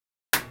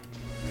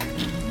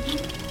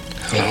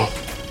Hello.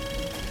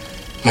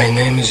 My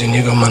name is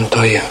Inigo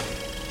Montoya.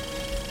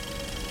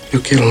 You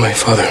killed my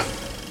father.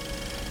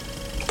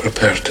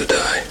 Prepare to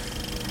die.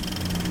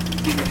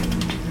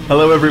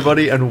 Hello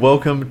everybody and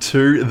welcome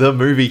to the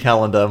Movie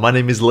Calendar. My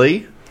name is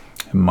Lee.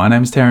 My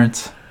name's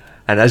Terrence.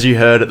 And as you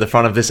heard at the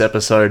front of this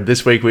episode,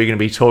 this week we're going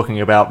to be talking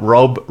about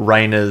Rob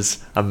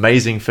Reiner's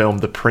amazing film,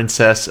 The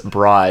Princess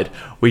Bride.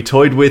 We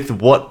toyed with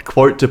what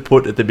quote to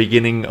put at the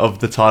beginning of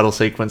the title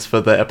sequence for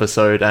the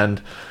episode,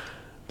 and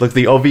look,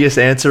 the obvious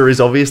answer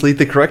is obviously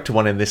the correct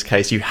one in this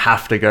case. You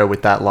have to go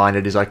with that line.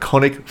 It is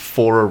iconic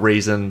for a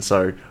reason,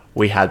 so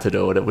we had to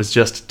do it. It was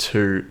just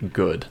too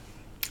good.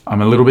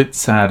 I'm a little bit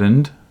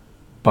saddened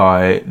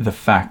by the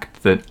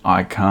fact that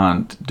I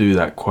can't do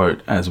that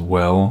quote as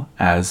well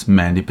as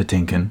Mandy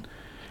Patinkin.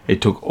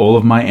 It took all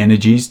of my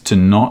energies to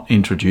not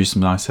introduce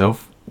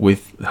myself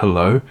with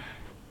hello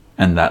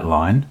and that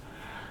line,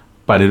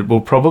 but it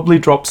will probably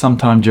drop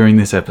sometime during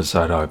this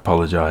episode. I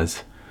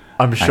apologise.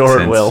 I'm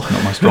sure it will.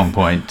 Not my strong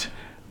point.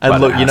 And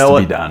but look, it has you know to what?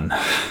 be done.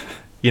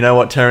 You know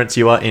what, Terrence?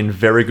 You are in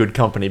very good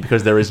company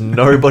because there is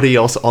nobody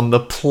else on the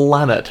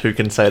planet who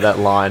can say that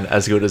line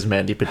as good as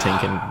Mandy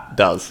Patinkin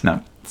does.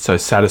 No, so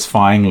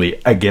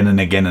satisfyingly again and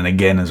again and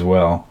again as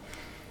well.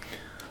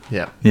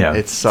 Yeah,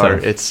 it's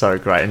so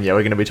great, and yeah, we're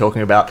going to be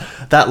talking about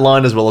that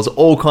line as well as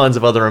all kinds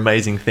of other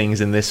amazing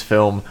things in this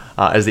film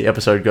as the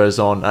episode goes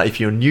on. If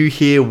you're new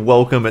here,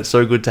 welcome. It's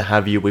so good to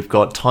have you. We've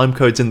got time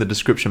codes in the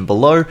description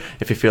below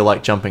if you feel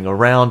like jumping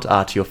around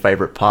to your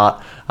favorite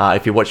part.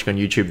 If you're watching on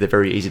YouTube, they're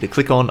very easy to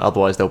click on.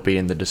 Otherwise, they'll be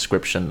in the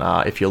description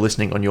if you're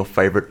listening on your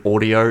favorite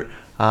audio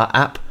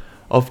app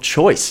of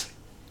choice.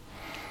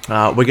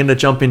 We're going to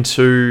jump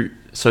into.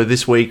 So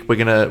this week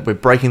we're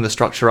breaking the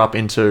structure up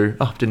into.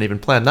 Didn't even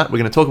plan that. We're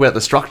going to talk about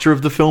the structure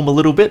of the film a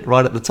little bit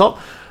right at the top.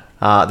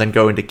 Then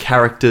go into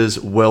characters,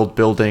 world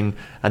building,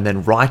 and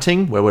then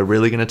writing, where we're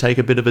really going to take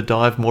a bit of a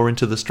dive more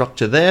into the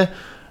structure there.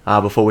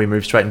 Before we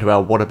move straight into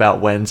our what about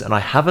whens. And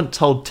I haven't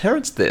told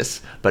Terrence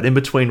this, but in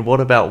between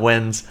what about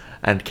whens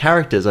and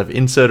characters, I've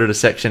inserted a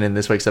section in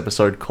this week's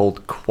episode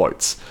called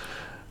quotes.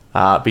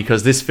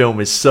 Because this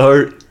film is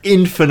so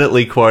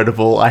infinitely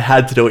quotable, I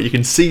had to do it. You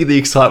can see the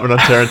excitement on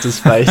Terrence's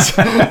face.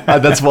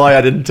 And that's why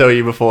I didn't tell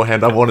you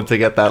beforehand. I wanted to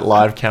get that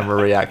live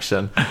camera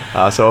reaction.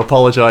 So I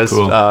apologize,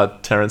 cool.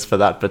 Terrence, for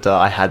that, but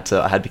I had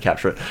to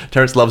capture it.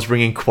 Terrence loves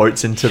bringing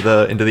quotes into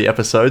the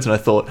episodes, and I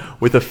thought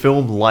with a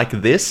film like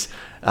this,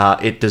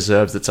 it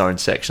deserves its own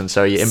section.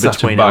 So yeah,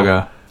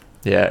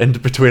 in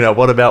between our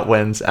what about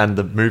whens and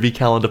the movie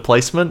calendar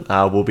placement,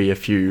 will be a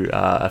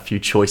few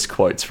choice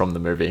quotes from the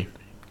movie.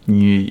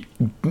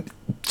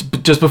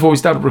 Just before we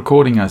started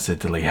recording, I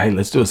said to Lee, hey,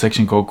 let's do a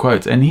section called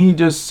quotes, and he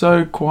just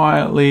so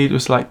quietly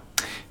was like,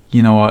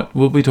 you know what,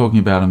 we'll be talking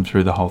about them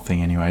through the whole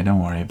thing anyway, don't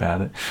worry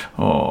about it.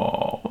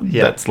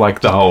 That's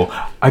like the whole,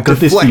 I got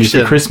this for you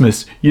for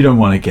Christmas, you don't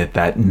want to get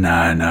that.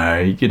 No,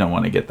 you don't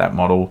want to get that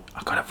model.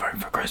 I got a phone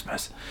for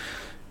Christmas.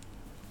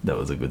 That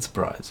was a good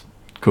surprise.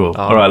 Cool.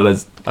 All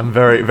right, I'm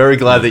very, very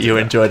glad that you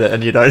enjoyed it,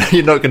 and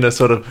you're not going to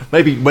sort of,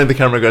 maybe when the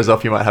camera goes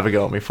off, you might have a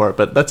go at me for it,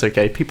 but that's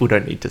okay. People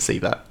don't need to see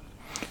that.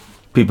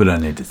 People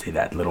don't need to see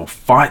that little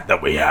fight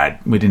that we had.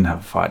 We didn't have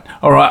a fight.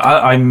 All right,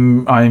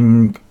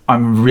 I'm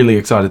really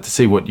excited to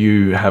see what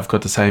you have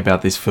got to say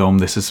about this film.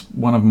 This is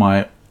one of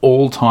my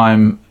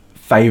all-time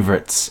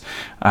favorites.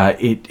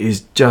 It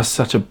is just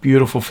such a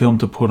beautiful film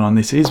to put on.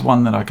 This is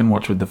one that I can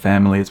watch with the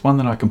family. It's one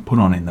that I can put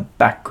on in the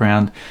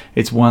background.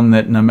 It's one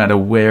that no matter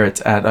where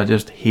it's at, I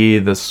just hear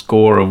the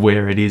score of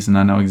where it is and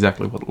I know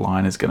exactly what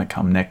line is going to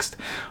come next.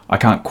 I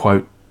can't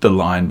quote the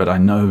line, but I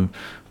know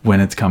when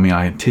it's coming.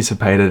 I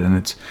anticipate it,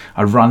 and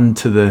I run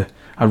to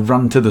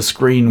the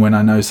screen when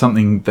I know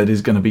something that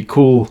is going to be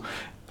cool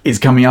is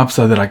coming up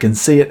so that I can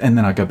see it, and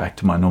then I go back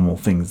to my normal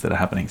things that are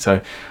happening.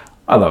 So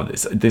I love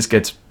this. This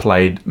gets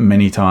played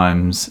many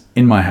times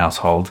in my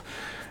household.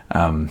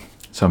 So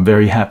I'm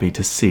very happy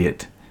to see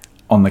it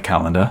on the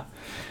calendar,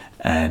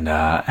 and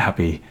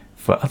happy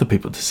for other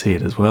people to see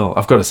it as well.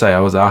 I've got to say, I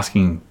was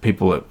asking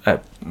people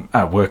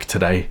at work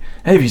today,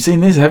 hey, have you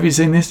seen this? Have you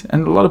seen this?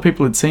 And a lot of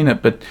people had seen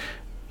it, but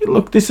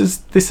look, this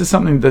is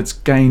something that's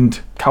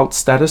gained cult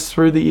status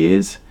through the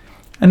years,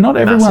 and not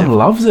everyone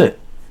loves it,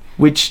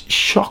 which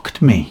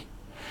shocked me.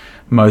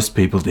 Most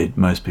people did.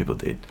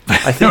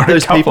 I think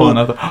those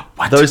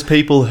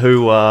people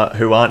who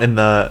are in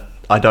the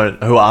I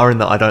don't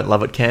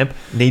love it camp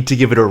need to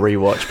give it a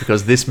rewatch,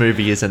 because this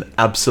movie is an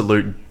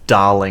absolute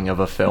darling of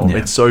a film. Yeah.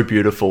 It's so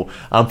beautiful.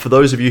 For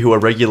those of you who are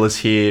regulars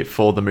here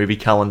for the movie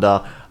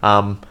calendar,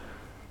 you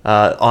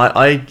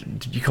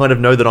kind of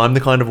know that I'm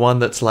the kind of one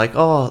that's like,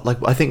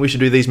 I think we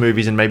should do these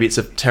movies, and maybe it's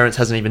if Terrence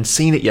hasn't even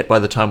seen it yet by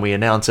the time we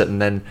announce it, and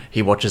then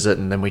he watches it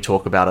and then we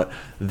talk about it.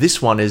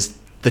 This one is,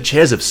 the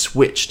chairs have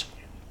switched.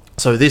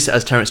 So this,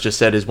 as Terrence just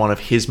said, is one of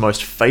his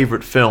most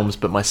favorite films,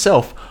 but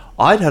myself,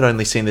 I'd had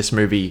only seen this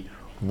movie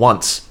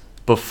once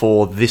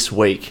before this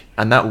week,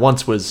 and that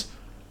once was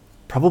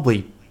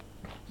probably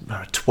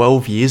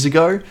 12 years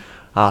ago.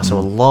 So a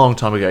long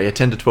time ago,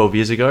 10 to 12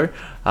 years ago.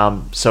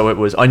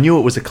 So I knew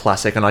it was a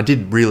classic, and I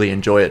did really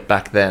enjoy it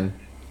back then.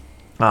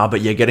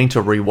 But yeah, getting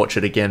to rewatch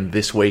it again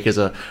this week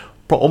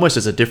almost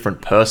as a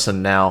different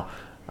person now.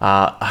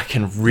 I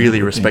can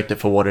really respect it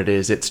for what it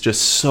is. It's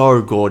just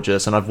so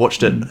gorgeous, and I've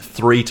watched it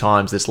 3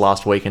 times this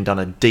last week and done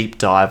a deep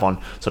dive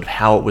on sort of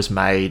how it was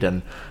made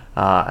and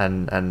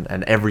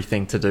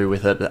everything to do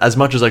with it as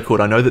much as I could.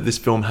 I know that this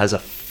film has a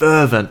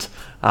fervent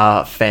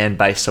fan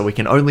base, so we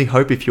can only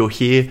hope, if you're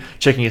here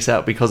checking us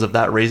out because of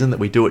that reason, that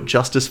we do it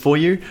justice for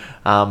you.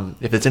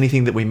 If there's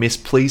anything that we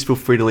missed, please feel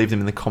free to leave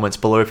them in the comments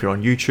below if you're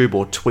on YouTube,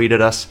 or tweet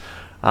at us.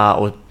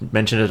 Or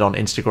mention it on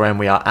Instagram.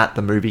 We are at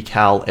the Movie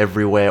Cal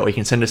everywhere, or you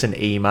can send us an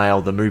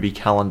email,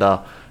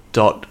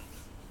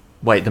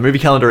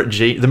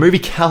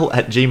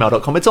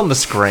 themoviecal@gmail.com. It's on the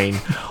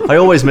screen. I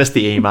always mess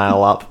the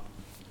email up,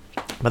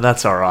 but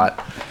that's all right.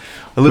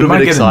 A little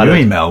bit excited. Get a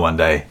new email one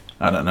day.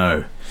 I don't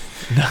know.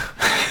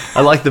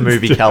 I like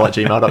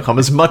themoviecal@gmail.com.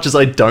 As much as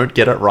I don't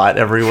get it right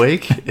every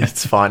week,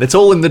 it's fine. It's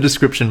all in the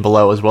description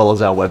below, as well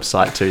as our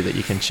website too, that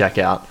you can check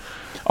out.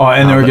 Oh,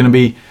 and there are going to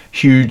be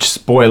huge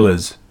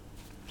spoilers.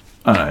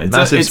 I don't know,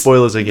 massive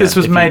spoilers again. This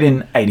was made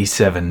in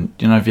 87.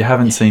 You know, if you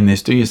haven't seen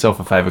this, do yourself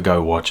a favor, go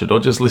watch it,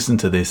 or just listen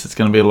to this. It's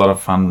going to be a lot of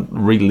fun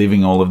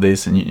reliving all of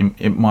this, and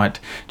it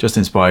might just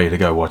inspire you to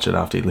go watch it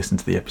after you listen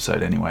to the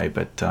episode anyway.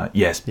 But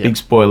yes, big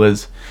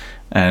spoilers,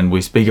 and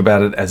we speak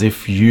about it as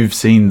if you've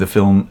seen the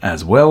film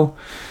as well.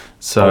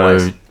 So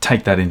always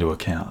take that into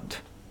account.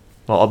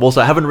 Well,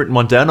 I haven't written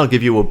one down. I'll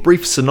give you a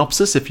brief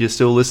synopsis if you're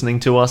still listening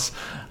to us,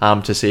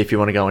 to see if you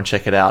want to go and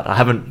check it out. I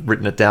haven't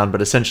written it down,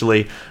 but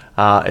essentially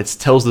it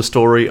tells the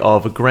story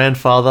of a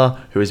grandfather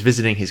who is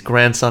visiting his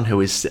grandson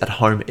who is at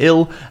home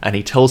ill, and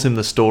he tells him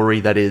the story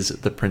that is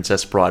The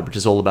Princess Bride, which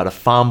is all about a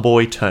farm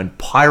boy turned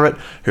pirate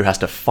who has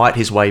to fight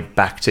his way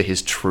back to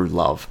his true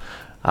love.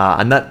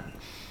 And that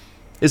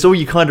is all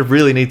you kind of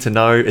really need to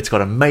know. It's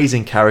got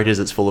amazing characters.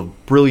 It's full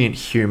of brilliant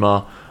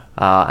humor.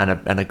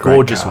 And a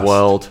gorgeous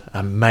world,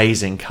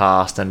 amazing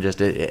cast, and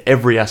just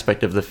every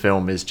aspect of the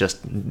film is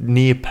just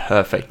near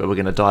perfect, but we're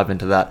going to dive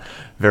into that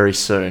very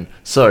soon.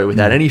 So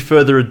without any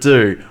further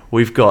ado,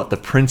 we've got The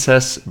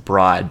Princess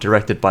Bride,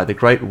 directed by the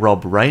great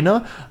Rob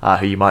Reiner,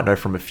 who you might know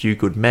from A Few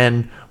Good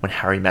Men, When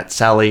Harry Met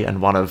Sally,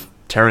 and one of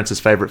Terrence's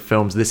favourite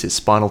films, This Is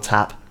Spinal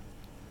Tap,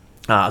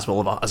 as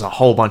well as a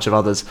whole bunch of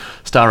others,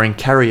 starring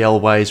Carrie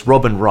Elways,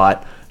 Robin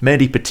Wright,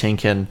 Mandy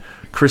Patinkin,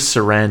 Chris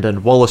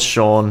Sarandon, Wallace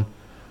Shawn,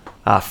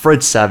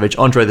 Fred Savage,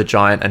 Andre the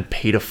Giant, and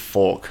Peter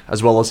Falk,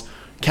 as well as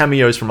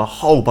cameos from a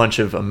whole bunch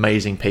of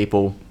amazing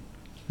people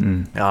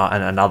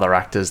and other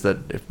actors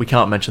that we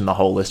can't mention the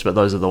whole list, but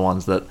those are the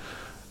ones that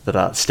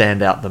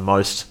stand out the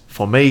most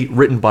for me.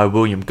 Written by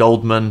William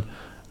Goldman,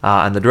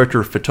 and the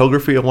director of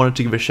photography I wanted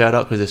to give a shout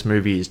out because this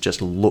movie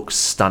just looks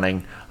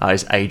stunning,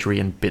 is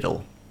Adrian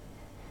Biddle.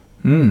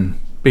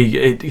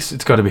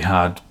 It's got to be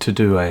hard to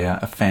do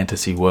a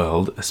fantasy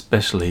world,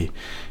 especially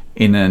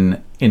in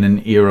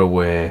an era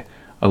where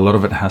a lot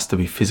of it has to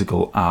be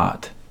physical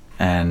art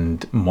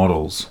and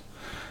models.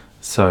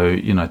 So,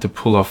 you know, to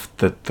pull off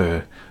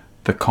the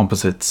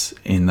composites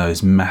in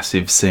those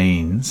massive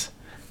scenes,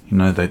 you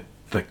know, the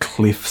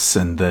cliffs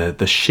and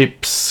the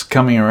ships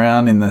coming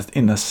around in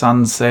the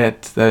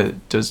sunset,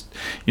 just,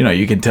 you know,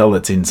 you can tell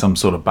it's in some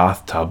sort of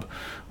bathtub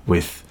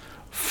with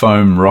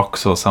foam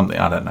rocks or something.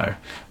 I don't know.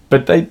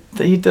 But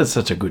he does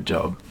such a good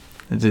job.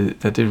 They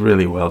did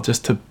really well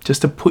just to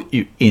put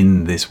you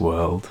in this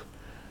world.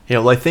 Yeah,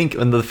 well, I think,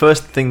 and the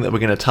first thing that we're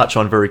going to touch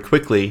on very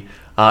quickly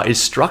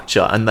is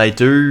structure, and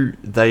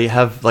they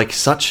have like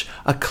such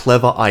a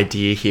clever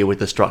idea here with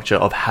the structure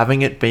of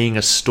having it being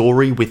a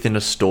story within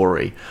a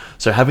story.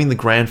 So having the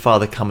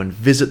grandfather come and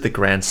visit the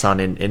grandson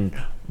in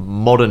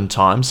modern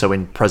times, so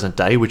in present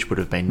day, which would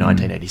have been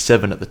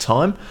 1987 at the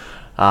time,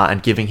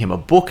 and giving him a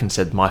book and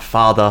said, "My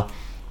father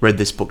read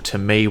this book to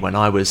me when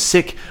I was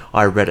sick.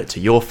 I read it to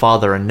your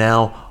father, and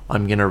now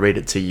I'm going to read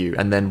it to you."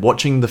 And then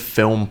watching the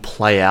film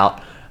play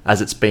out as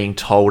it's being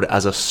told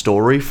as a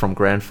story from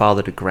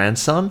grandfather to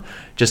grandson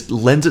just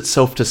lends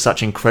itself to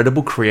such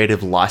incredible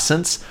creative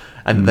license,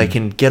 and they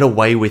can get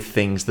away with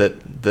things that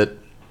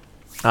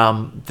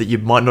you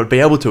might not be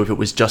able to if it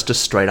was just a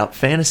straight up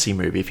fantasy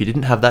movie. If you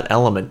didn't have that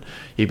element,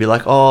 you'd be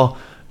like, oh,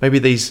 maybe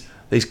these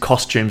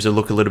costumes will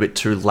look a little bit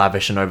too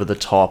lavish and over the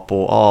top,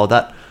 or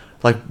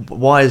like,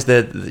 why is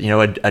there, you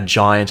know, a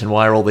giant, and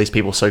why are all these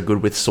people so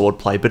good with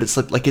swordplay? But it's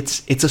like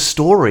it's a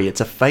story.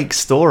 It's a fake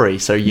story.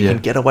 So you can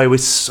get away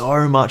with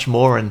so much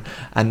more,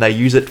 and they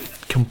use it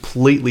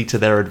completely to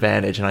their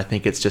advantage. And I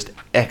think it's just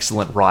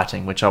excellent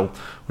writing, which we'll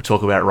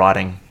talk about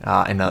writing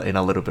in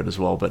a little bit as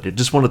well. But I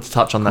just wanted to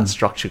touch on that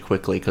structure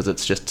quickly because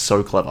it's just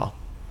so clever.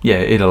 Yeah,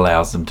 it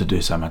allows them to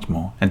do so much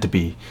more and to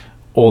be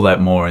all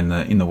that more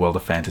in the world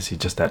of fantasy.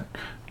 Just that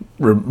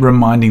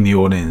reminding the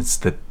audience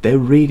that they're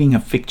reading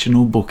a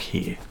fictional book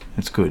here.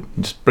 It's good.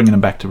 Just bringing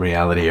them back to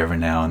reality every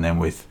now and then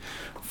with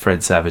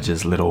Fred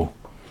Savage's little,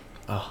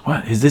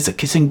 what is this, a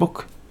kissing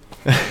book?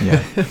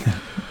 Yeah.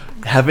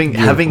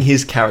 having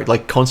his character,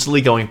 like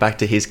constantly going back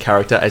to his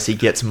character as he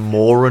gets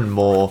more and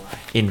more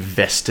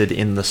invested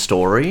in the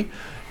story,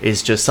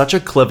 is just such a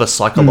clever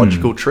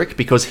psychological trick,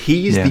 because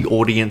he is the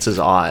audience's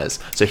eyes.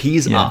 So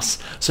he's us.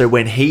 So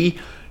when he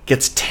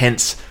gets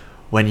tense,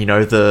 when, you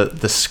know,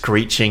 the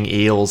screeching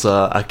eels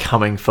are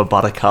coming for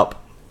Buttercup,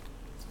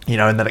 you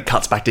know, and then it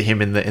cuts back to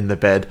him in the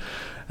bed,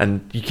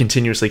 and you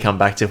continuously come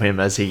back to him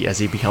as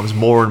he becomes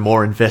more and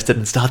more invested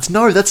and starts,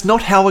 no, that's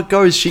not how it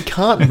goes. She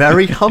can't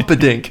marry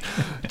Humperdinck.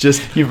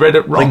 Just, you read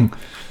it wrong. Like,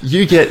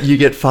 you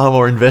get far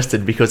more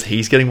invested because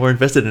he's getting more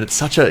invested, and it's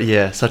such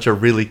a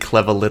really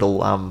clever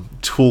little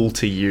tool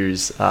to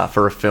use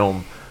for a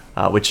film,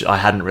 which I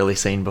hadn't really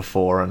seen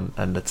before,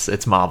 and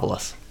it's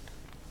marvelous.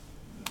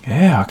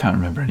 Yeah, I can't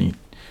remember any.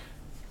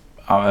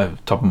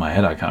 Top of my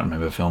head, I can't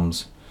remember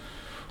films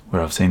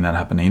where I've seen that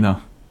happen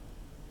either.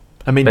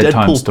 I mean,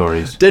 Bedtime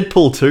stories.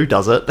 Deadpool 2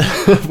 does it,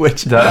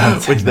 which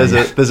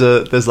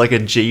there's like a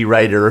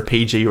G-rated or a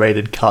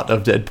PG-rated cut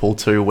of Deadpool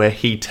 2 where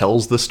he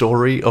tells the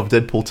story of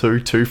Deadpool 2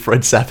 to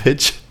Fred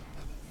Savage.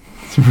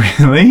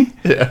 Really?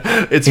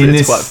 Yeah, it's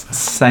quite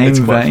same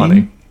vein.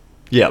 Funny.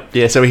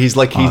 Yeah. So he's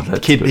like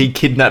he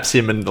kidnaps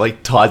him and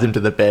like ties him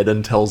to the bed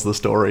and tells the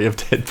story of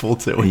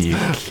Deadpool 2. Are you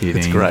kidding?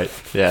 It's great.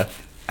 Yeah.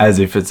 As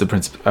if it's a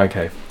principle.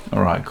 Okay.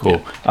 All right. Cool.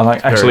 Yeah. I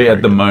like. Actually, very, very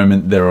at the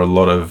moment, there are a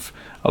lot of.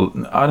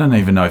 I don't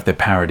even know if they're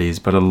parodies,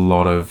 but a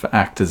lot of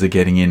actors are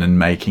getting in and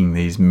making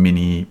these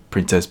mini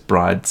Princess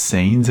Bride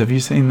scenes. Have you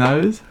seen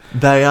those?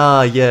 They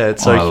are, yeah.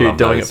 It's so cute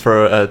doing it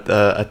for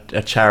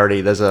a charity.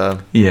 There's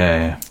a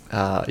the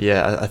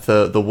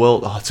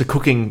world. Oh, it's a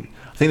cooking.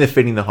 I think they're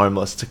feeding the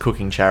homeless. It's a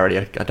cooking charity.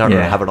 I don't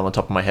really have it on the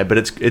top of my head, but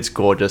it's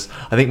gorgeous.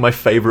 I think my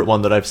favorite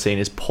one that I've seen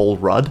is Paul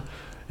Rudd.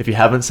 If you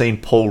haven't seen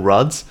Paul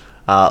Rudd's,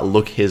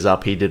 look his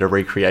up. He did a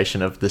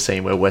recreation of the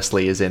scene where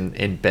Wesley is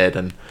in bed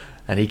and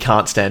he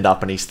can't stand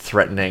up and he's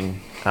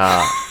threatening.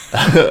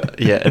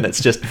 And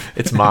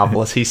it's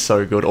marvelous. He's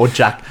so good. Or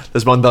Jack.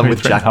 There's one done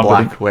with Jack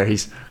Black where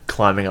he's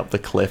climbing up the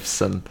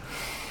cliffs and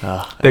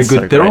they're good.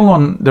 So they're all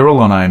on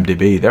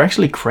IMDb. They're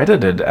actually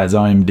credited as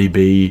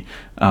IMDb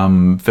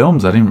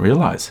films. I didn't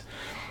realize.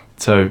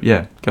 So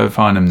yeah, go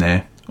find them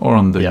there or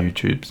on the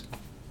YouTubes.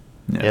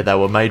 Yeah, they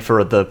were made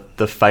for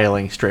the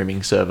failing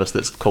streaming service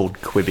that's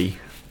called Quibi.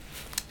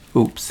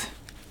 Oops.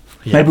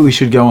 Yeah. Maybe we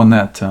should go on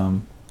that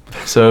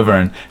server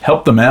and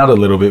help them out a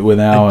little bit with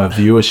our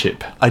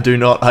viewership. I do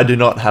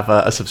not have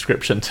a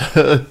subscription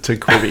to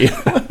Quibi.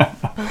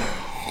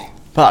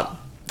 But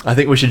I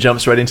think we should jump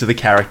straight into the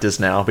characters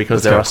now,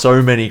 because there are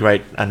so many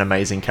great and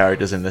amazing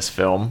characters in this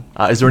film.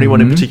 Is there anyone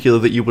in particular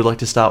that you would like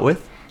to start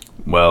with?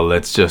 Well,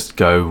 let's just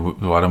go.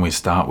 Why don't we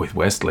start with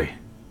Wesley?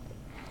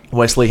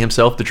 Wesley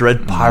himself, the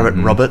Dread Pirate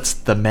Roberts,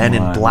 the Man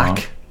in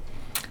Black.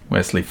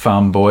 Wesley,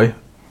 farm boy,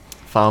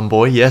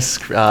 yes,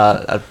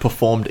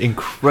 performed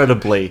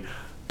incredibly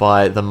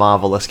by the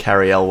marvelous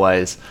Carrie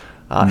Elways.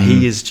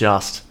 He is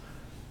just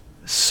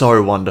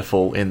so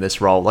wonderful in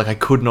this role. Like, I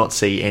could not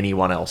see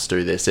anyone else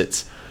do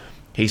this.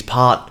 He's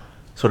part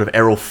sort of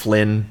Errol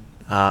Flynn,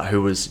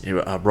 who was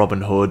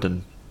Robin Hood,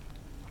 and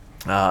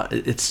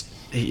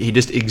he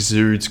just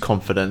exudes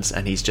confidence,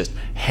 and he's just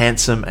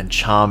handsome and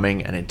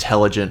charming and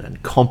intelligent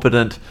and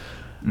competent,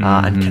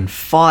 and can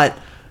fight,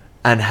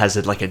 and has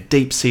a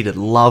deep-seated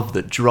love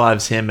that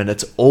drives him, and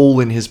it's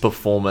all in his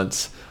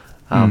performance.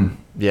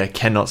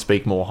 Cannot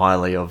speak more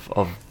highly of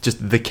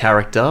just the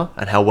character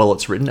and how well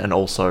it's written, and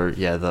also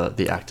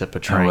the actor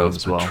portraying him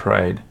as well.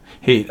 Portrayed.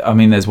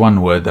 There's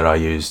one word that I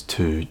use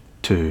to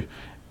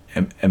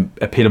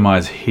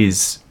epitomize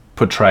his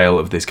portrayal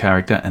of this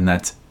character, and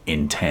that's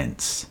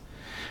intense.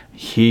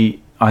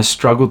 I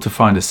struggled to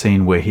find a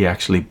scene where he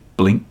actually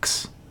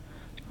blinks.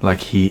 Like,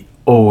 he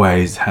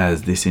always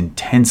has this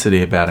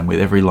intensity about him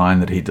with every line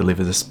that he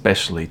delivers,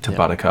 especially to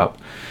Buttercup.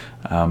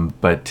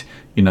 But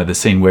the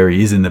scene where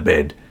he is in the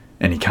bed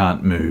and he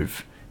can't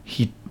move,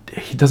 he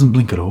doesn't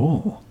blink at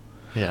all.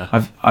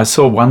 Yeah, I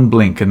saw one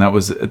blink, and that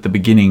was at the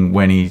beginning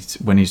when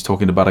he's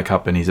talking to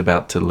Buttercup and he's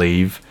about to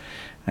leave,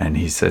 and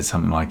he says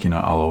something like,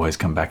 I'll always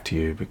come back to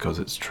you because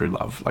it's true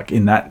love. Like,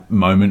 in that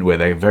moment where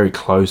they're very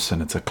close and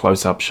it's a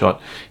close-up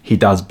shot, he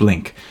does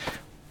blink.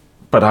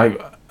 But I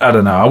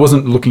don't know. I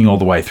wasn't looking all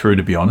the way through,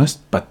 to be honest,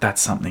 but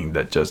that's something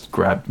that just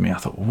grabbed me. I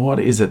thought, what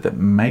is it that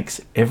makes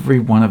every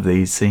one of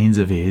these scenes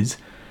of his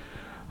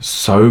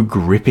so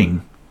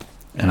gripping?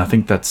 And I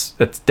think that's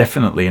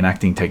definitely an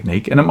acting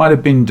technique, and it might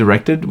have been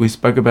directed. We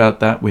spoke about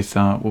that with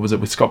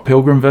with Scott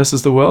Pilgrim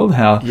versus the World?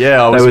 How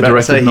I was about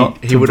to say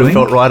he would have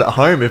felt right at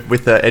home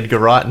with Edgar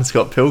Wright and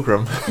Scott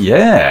Pilgrim.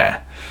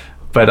 Yeah,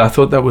 but I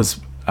thought that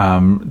was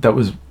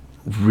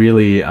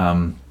really.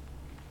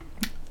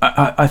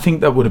 I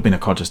think that would have been a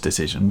conscious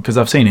decision, because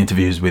I've seen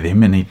interviews with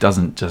him, and he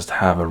doesn't just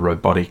have a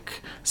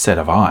robotic set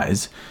of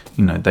eyes.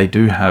 They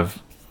do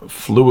have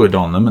fluid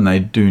on them, and they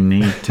do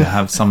need to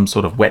have some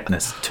sort of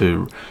wetness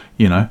to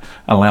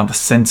allow the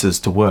senses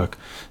to work.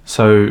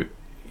 So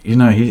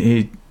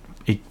he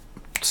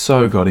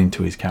so got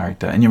into his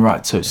character, and you're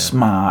right, so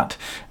smart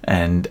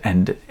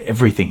and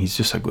everything. He's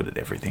just so good at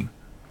everything.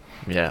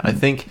 I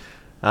think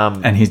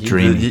and his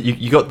dream.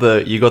 You got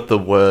the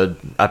word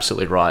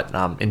absolutely right.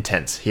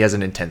 Intense. He has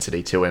an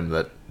intensity to him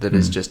that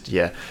is just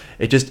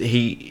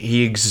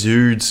he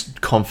exudes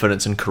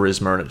confidence and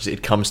charisma, and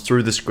it comes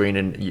through the screen,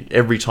 and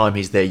every time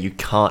he's there you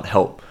can't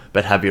help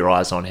but have your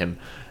eyes on him.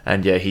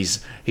 And yeah,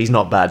 he's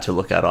not bad to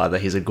look at either.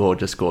 He's a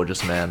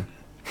gorgeous man.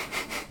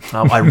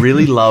 I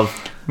really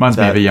love reminds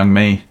me of a young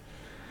me.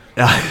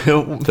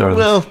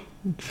 Well,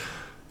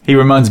 he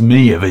reminds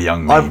me of a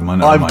young me.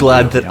 I'm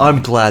glad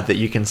that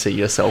you can see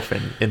yourself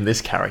in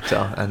this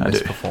character and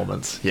this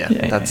performance.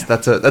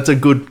 That's a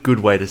good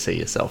way to see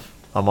yourself.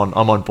 I'm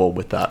on board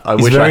with that. I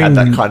wish I had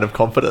that kind of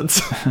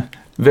confidence.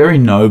 Very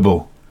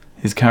noble.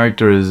 His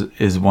character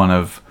is one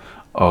of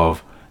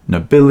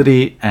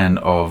nobility and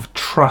of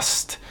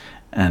trust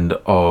and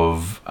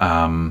of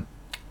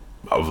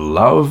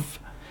love.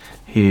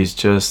 He's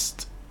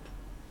just,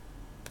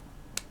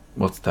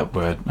 what's that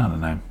word? I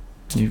don't know.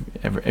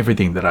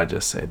 Everything that I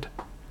just said.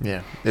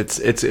 Yeah,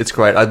 it's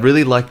great. I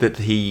really like that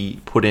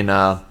he put in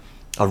a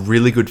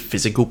really good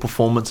physical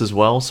performance as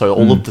well. So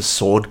all of the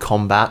sword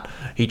combat,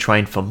 he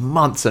trained for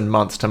months and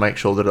months to make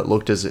sure that it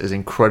looked as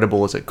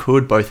incredible as it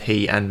could. Both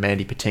he and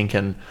Mandy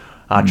Patinkin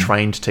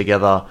trained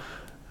together,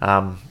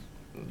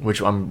 which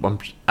I'm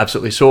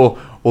absolutely sure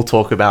we'll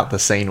talk about the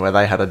scene where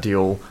they had a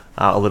duel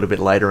a little bit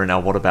later in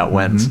our What About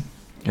Whens.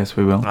 Yes,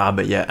 we will.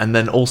 But yeah, and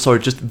then also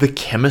just the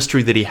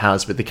chemistry that he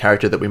has with the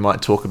character that we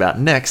might talk about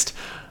next,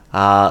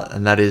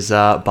 and that is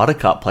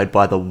Buttercup, played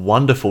by the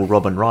wonderful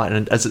Robin Wright.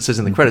 And as it says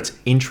in the credits,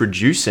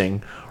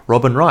 introducing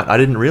Robin Wright. I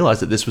didn't realize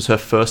that this was her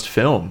first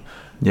film.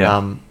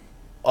 Yeah.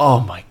 Oh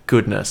my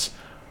goodness.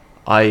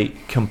 I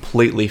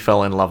completely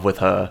fell in love with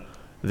her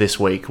this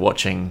week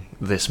watching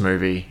this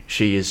movie.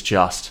 She is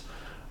just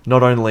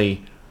not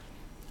only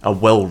a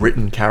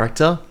well-written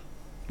character,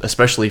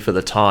 especially for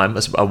the time,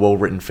 a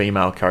well-written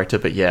female character,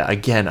 but yeah,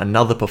 again,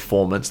 another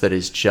performance that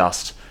is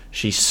just,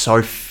 she's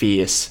so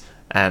fierce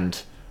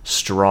and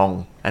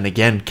strong, and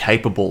again,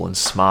 capable and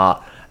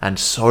smart, and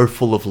so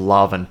full of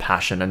love and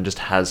passion, and just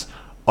has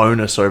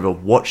onus over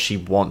what she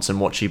wants and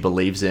what she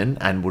believes in,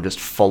 and will just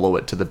follow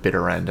it to the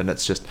bitter end. And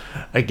it's just,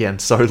 again,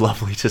 so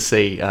lovely to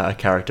see a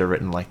character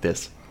written like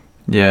this.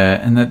 Yeah,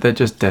 and that they're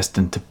just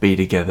destined to be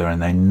together,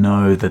 and they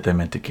know that they're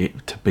meant to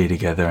be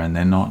together, and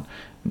they're not.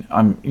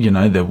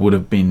 There would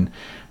have been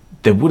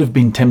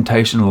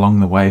temptation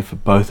along the way for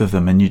both of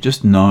them, and you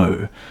just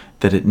know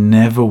that it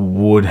never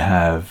would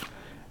have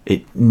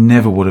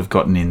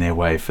gotten in their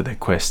way for their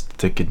quest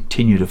to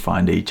continue to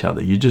find each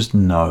other. You just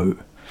know.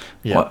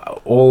 Yeah.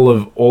 All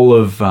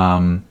of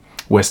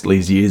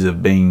Wesley's years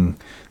of being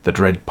the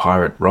Dread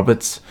Pirate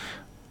Roberts.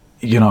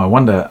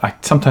 I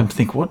sometimes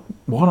think, what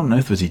on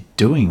earth was he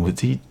doing?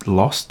 Was he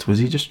lost? Was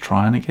he just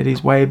trying to get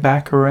his way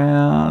back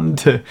around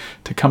to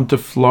come to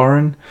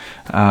Florin?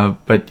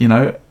 But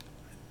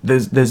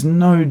there's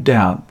no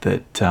doubt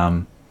that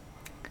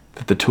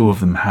the two of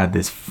them had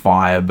this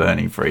fire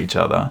burning for each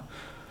other.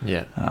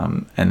 Yeah.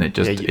 And it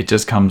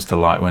just comes to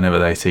light whenever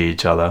they see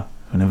each other,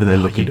 whenever they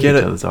look into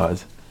each other's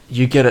eyes.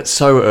 You get it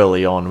so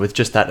early on with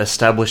just that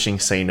establishing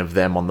scene of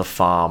them on the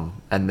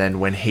farm, and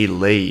then when he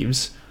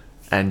leaves,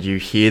 and you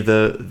hear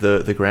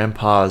the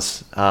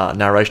grandpa's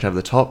narration over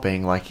the top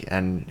being like,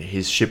 and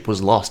his ship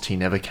was lost, he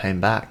never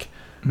came back.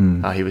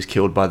 He was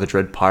killed by the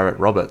Dread Pirate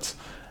Roberts.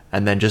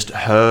 And then just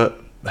her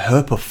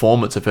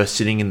performance of her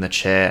sitting in the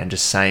chair and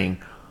just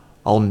saying,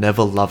 I'll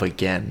never love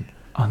again,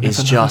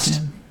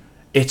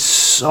 it's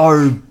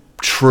so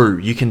true.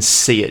 You can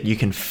see it. You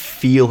can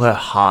feel her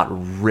heart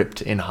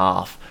ripped in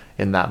half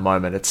in that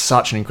moment. It's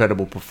such an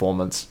incredible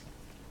performance.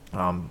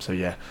 So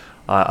yeah,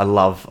 I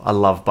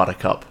love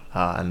Buttercup.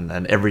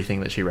 And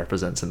everything that she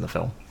represents in the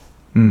film.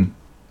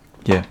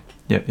 Yeah.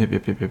 Yep.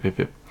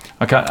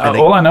 Okay.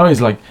 All I know is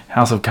like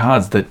House of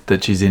Cards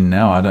that she's in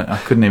now. I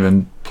couldn't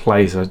even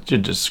place. I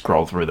should just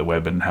scroll through the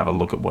web and have a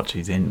look at what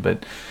she's in.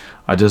 But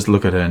I just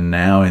look at her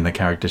now in the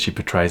character she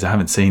portrays. I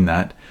haven't seen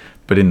that,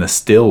 but in the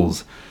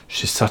stills,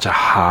 she's such a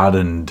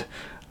hardened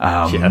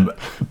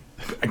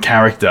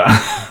character.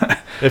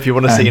 If you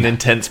want to see an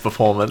intense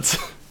performance.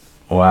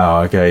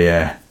 Wow. Okay.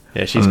 Yeah.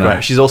 Yeah, she's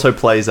great. She also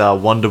plays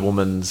Wonder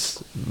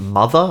Woman's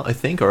mother, I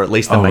think, or at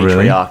least the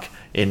matriarch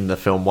in the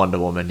film Wonder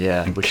Woman.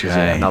 Yeah, which is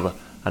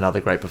another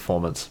great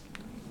performance.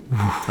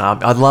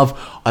 I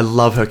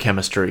love her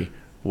chemistry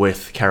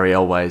with Carrie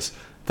Elways.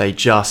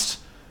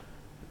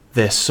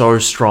 They're so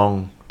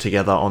strong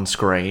together on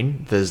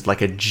screen. There's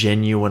like a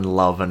genuine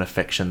love and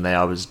affection there.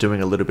 I was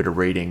doing a little bit of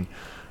reading,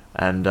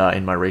 and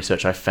in my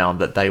research, I found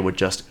that they were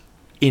just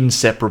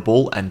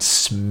inseparable and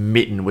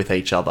smitten with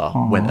each other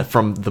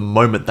from the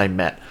moment they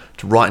met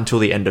to right until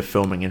the end of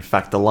filming. In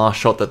fact, the last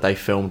shot that they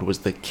filmed was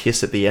the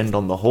kiss at the end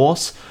on the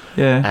horse.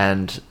 Yeah.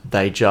 And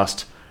they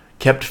just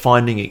kept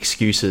finding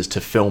excuses to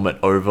film it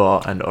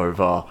over and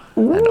over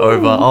and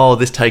over. Oh,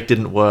 this take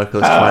didn't work.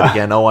 Let's try it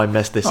again. Oh, I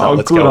messed this up.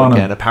 Let's go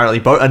again. Apparently,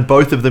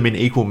 both of them in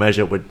equal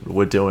measure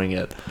were doing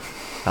it.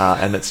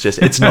 And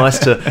it's nice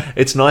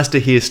to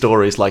hear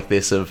stories like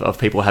this of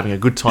people having a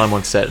good time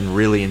on set and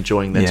really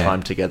enjoying their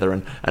time together.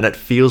 And it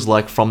feels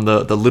like from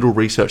the little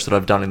research that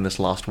I've done in this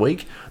last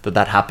week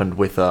that happened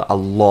with a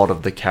lot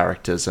of the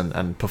characters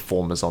and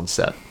performers on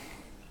set.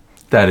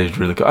 That is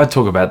really cool. I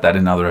talk about that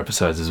in other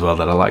episodes as well,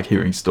 that I like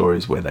hearing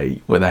stories where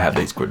they have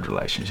these good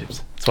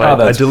relationships. So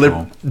I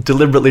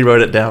deliberately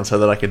wrote it down so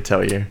that I could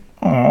tell you.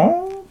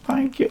 Oh,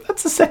 thank you.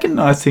 That's the second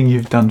nice thing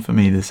you've done for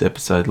me this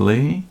episode,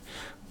 Lee.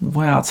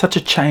 Wow, it's such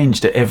a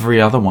change to every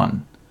other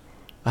one.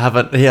 I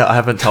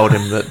haven't told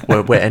him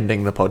that we're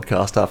ending the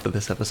podcast after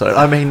this episode.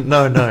 I mean,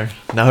 no,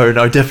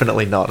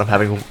 definitely not. I'm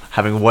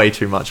having way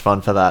too much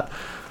fun for that.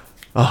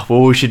 Oh,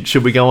 well,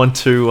 should we go on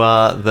to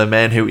the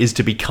man who is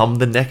to become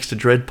the next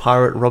Dread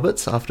Pirate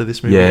Roberts after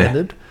this movie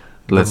ended?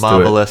 Let's the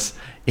marvelous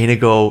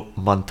Inigo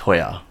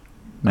Montoya.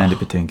 Mandy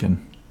Patinkin.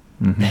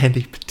 Mm-hmm.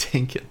 Mandy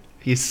Patinkin.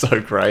 He's so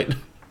great.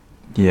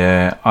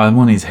 Yeah, I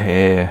want his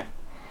hair.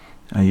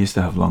 I used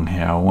to have long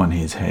hair. I want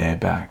his hair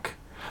back.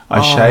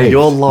 I shaved.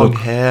 Your long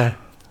hair.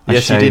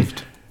 Yes, you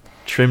did.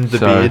 Trimmed the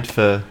beard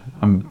for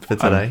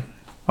today.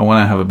 I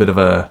want to have a bit of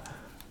I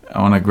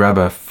want to grab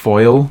a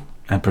foil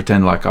and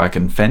pretend like I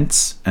can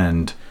fence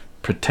and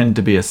pretend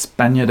to be a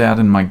Spaniard out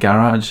in my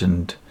garage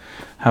and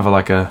have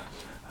a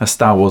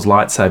Star Wars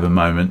lightsaber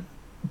moment,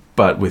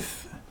 but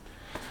with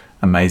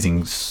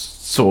amazing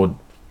sword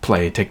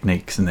play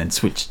techniques, and then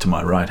switch to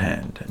my right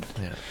hand. And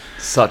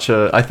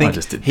I think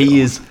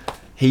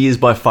he is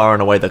by far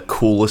and away the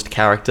coolest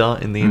character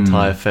in the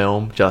entire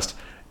film. Just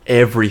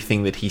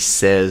everything that he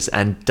says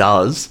and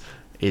does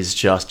is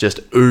just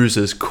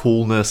oozes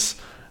coolness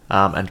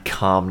and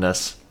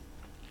calmness.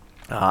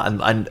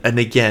 And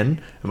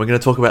again, we're going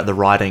to talk about the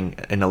writing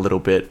in a little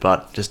bit,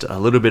 but just a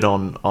little bit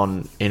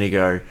on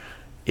Inigo,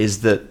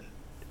 is that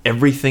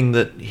everything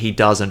that he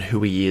does and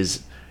who he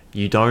is,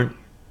 you don't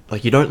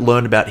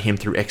learn about him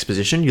through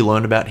exposition. You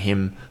learn about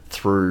him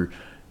through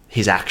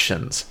his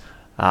actions,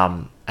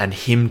 and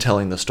him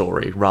telling the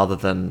story rather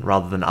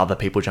than other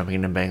people jumping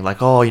in and being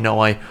like, oh,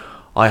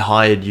 I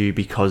hired you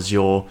because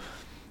you're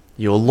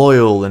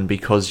loyal and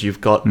because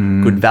you've got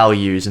good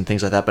values and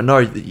things like that. But no,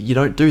 you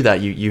don't do that.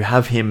 You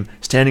have him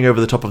standing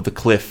over the top of the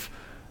cliff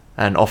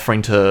and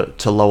offering to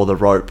lower the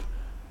rope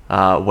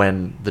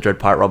when the Dread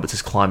Pirate Roberts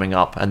is climbing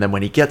up. And then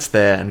when he gets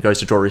there and goes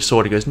to draw his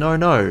sword, he goes,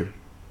 no,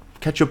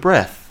 catch your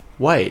breath.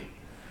 Wait.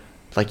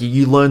 Like,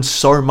 you learn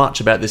so much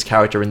about this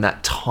character in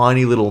that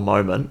tiny little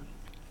moment.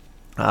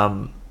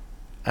 So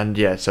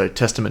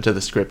testament to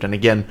the script. And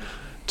again,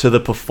 to the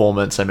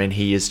performance. I mean,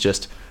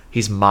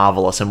 he's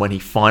marvelous, and when he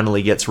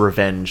finally gets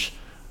revenge,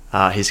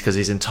 because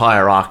his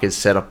entire arc is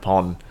set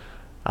upon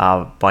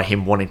by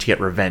him wanting to get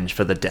revenge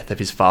for the death of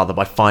his father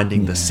by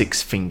finding the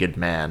six-fingered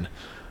man.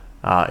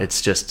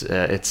 It's just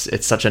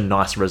it's such a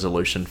nice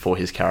resolution for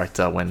his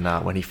character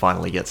when he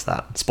finally gets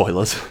that.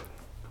 Spoilers.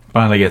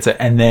 Finally gets it,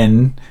 and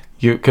then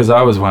because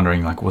I was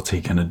wondering, like, what's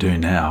he gonna do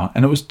now?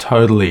 And I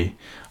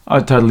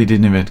totally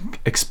didn't even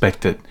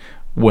expect it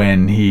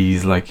when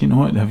he's like, you know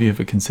what? Have you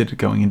ever considered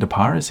going into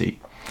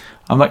piracy?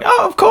 I'm like,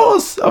 oh, of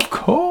course.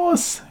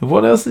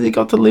 What else has he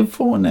got to live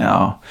for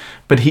now?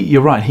 But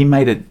you're right. He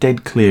made it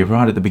dead clear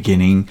right at the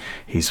beginning.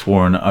 He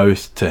swore an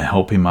oath to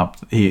help him up.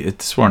 He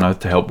swore an oath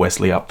to help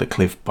Wesley up the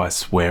cliff by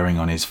swearing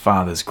on his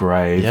father's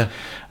grave,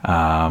 or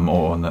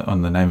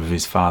on the name of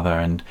his father.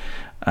 And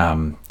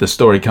the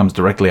story comes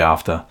directly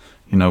after.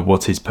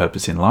 What's his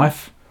purpose in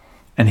life?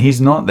 And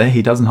he's not there.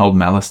 He doesn't hold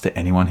malice to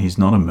anyone. He's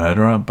not a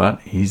murderer, but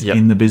he's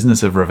in the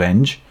business of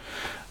revenge.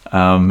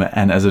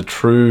 And as a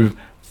true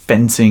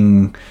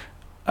fencing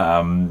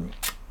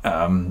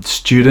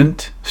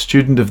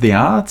student of the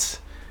arts,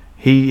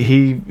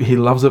 he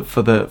loves it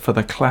for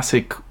the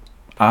classic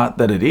art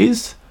that it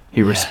is.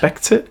 He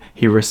respects it.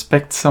 He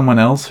respects someone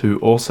else who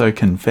also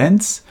can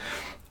fence,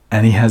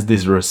 and he has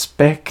this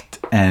respect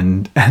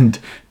and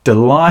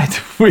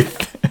delight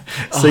with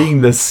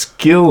seeing the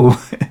skill.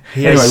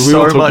 He has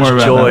so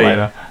much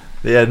joy.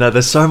 Yeah, no,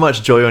 there's so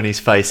much joy on his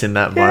face in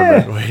that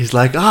moment where he's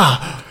like,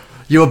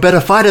 you're a better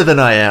fighter than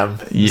I am.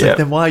 He's like,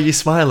 then why are you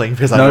smiling?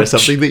 Because I know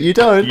something that you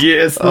don't.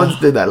 Yes, let's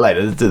do that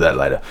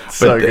later.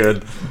 So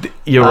good.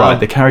 You're right.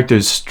 The character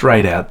is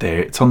straight out there.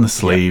 It's on the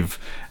sleeve.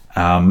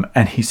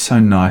 And he's so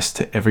nice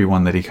to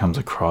everyone that he comes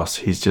across.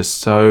 He's just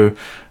so,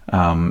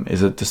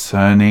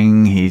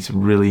 discerning? He's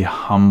really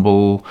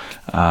humble,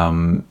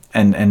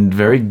 and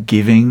very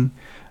giving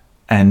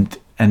and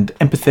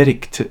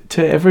empathetic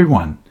to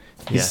everyone.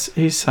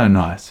 He's so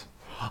nice.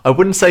 I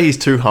wouldn't say he's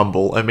too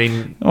humble. I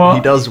mean,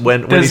 he does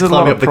when he's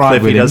climbing up the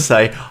cliff. He does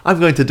say, "I'm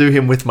going to do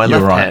him with my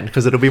left hand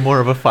because it'll be more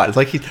of a fight." It's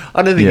like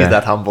I don't think he's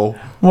that humble.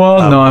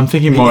 Well, no, I'm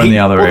thinking more in the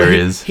other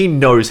areas. He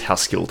knows how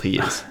skilled he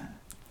is.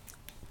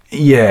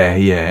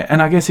 Yeah,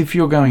 and I guess if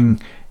you're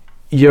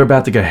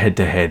about to go head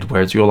to head,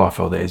 where it's your life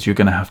or theirs, you're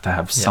going to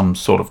have some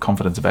sort of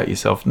confidence about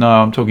yourself. No,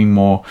 I'm talking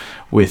more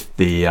with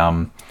the.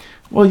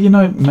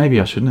 Maybe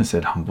I shouldn't have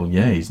said humble.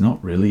 Yeah, he's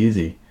not really, is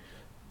he?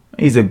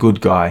 He's a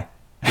good guy.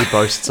 He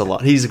boasts a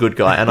lot. He's a good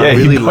guy, and I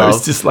really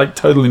love. Just like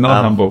totally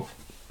not humble.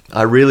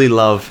 I really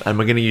love, and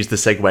we're going to use the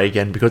segue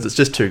again because it's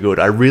just too good.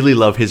 I really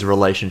love his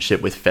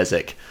relationship with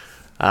Fezzik.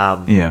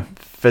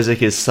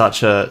 Fezzik is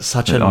such a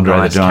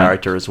nice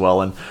character as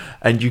well,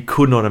 and you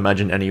could not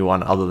imagine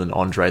anyone other than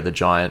Andre the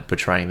Giant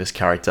portraying this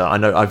character. I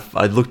know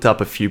I looked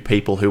up a few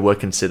people who were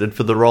considered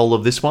for the role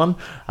of this one.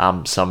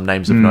 Some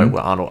names of note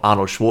were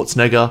Arnold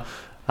Schwarzenegger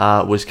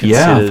was considered.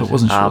 Yeah, I thought it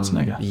wasn't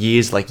Schwarzenegger.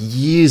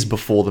 Years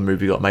before the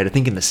movie got made. I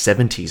think in the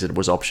 70s it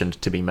was optioned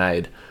to be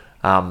made.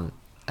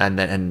 And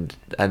it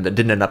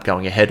didn't end up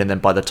going ahead. And then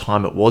by the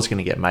time it was going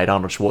to get made,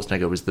 Arnold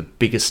Schwarzenegger was the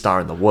biggest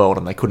star in the world,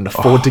 and they couldn't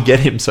afford to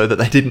get him, so that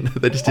they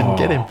just didn't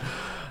get him.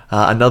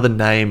 Another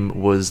name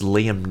was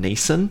Liam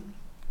Neeson.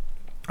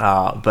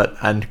 But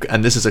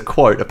this is a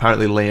quote.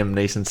 Apparently, Liam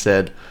Neeson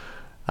said,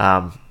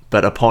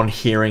 "But upon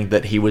hearing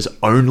that he was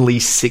only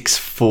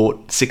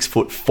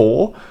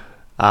 6'4",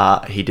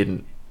 he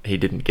didn't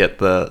get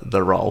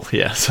the role."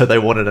 Yeah, so they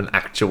wanted an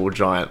actual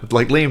giant.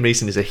 Like, Liam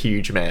Neeson is a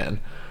huge man.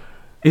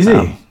 Is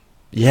he?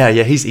 Yeah,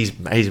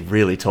 he's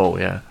really tall,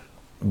 yeah.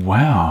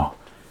 Wow.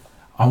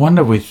 I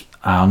wonder with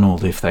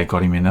Arnold if they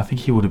got him in. I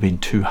think he would have been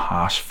too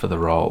harsh for the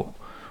role.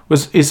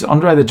 Is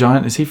Andre the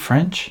Giant, is he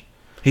French?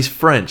 He's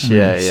French,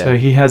 yeah. So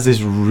he has this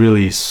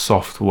really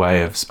soft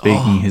way of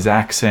speaking. His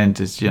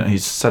accent is,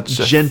 he's such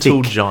a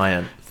gentle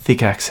giant.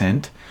 Thick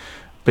accent.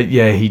 But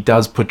yeah, he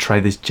does portray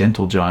this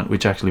gentle giant,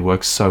 which actually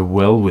works so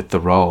well with the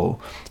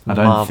role. I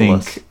don't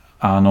think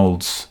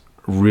Arnold's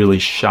really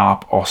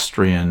sharp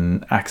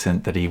Austrian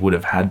accent that he would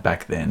have had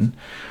back then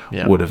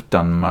would have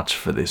done much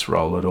for this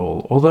role at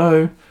all.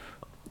 Although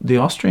the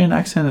Austrian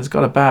accent has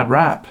got a bad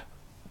rap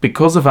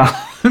because of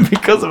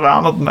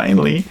Arnold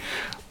mainly,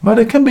 but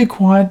it can be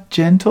quite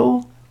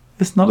gentle.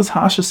 It's not as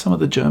harsh as some of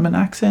the German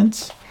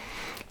accents.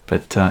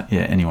 But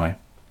anyway,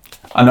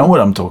 I know what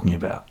I'm talking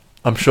about.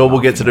 I'm sure we'll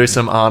get to do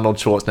some Arnold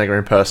Schwarzenegger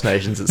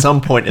impersonations at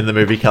some point in the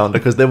movie calendar,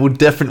 because there will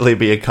definitely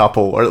be a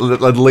couple, or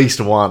at least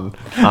one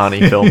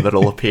Arnie film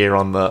that'll appear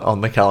on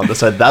the calendar.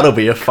 So that'll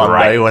be a fun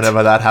day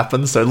whenever that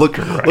happens. So look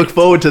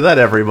forward to that,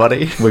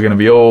 everybody. We're going to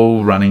be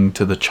all running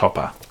to the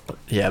chopper.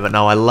 Yeah, but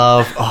no, I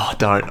love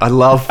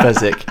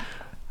Fezzik.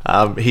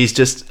 He's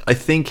just, I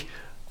think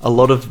a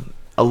lot of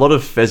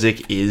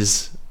Fezzik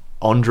is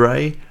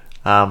Andre.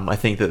 I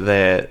think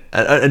that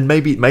and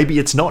maybe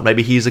it's not.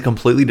 Maybe he is a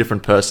completely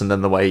different person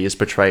than the way he is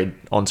portrayed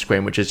on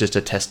screen, which is just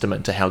a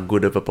testament to how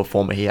good of a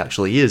performer he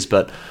actually is.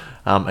 But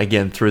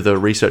again, through the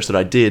research that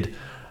I did,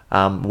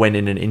 when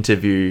in an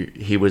interview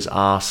he was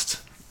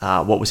asked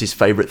what was his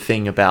favorite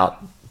thing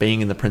about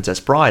being in The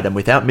Princess Bride, and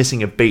without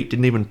missing a beat,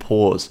 didn't even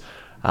pause.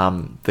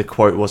 The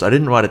quote was, I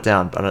didn't write it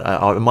down, but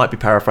I might be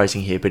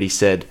paraphrasing here, but he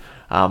said,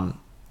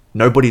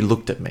 "Nobody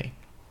looked at me,"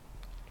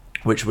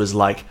 which was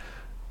like,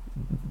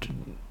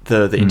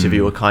 the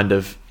interviewer kind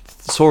of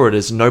saw it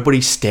as nobody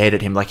stared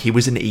at him, like he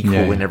was an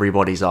equal in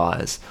everybody's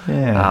eyes.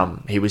 Yeah.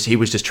 He was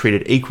just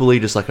treated equally,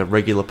 just like a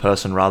regular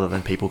person, rather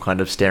than people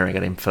kind of staring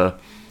at him for,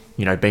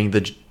 being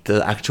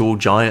the actual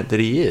giant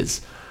that he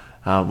is.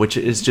 Which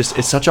is just,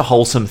 it's such a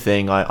wholesome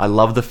thing. I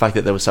love the fact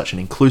that there was such an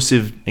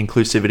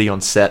inclusivity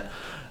on set,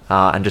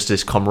 and just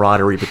this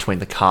camaraderie between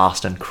the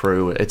cast and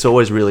crew. It's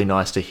always really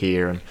nice to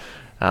hear. And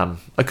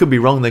I could be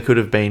wrong. There could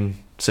have been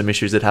some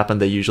issues that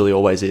happened. There usually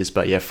always is.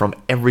 But yeah, from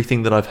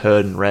everything that I've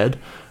heard and read,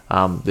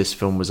 this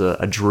film was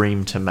a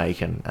dream to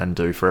make and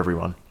do for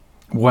everyone.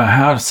 Well,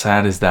 how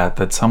sad is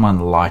that someone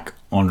like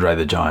Andre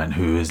the Giant,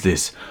 who is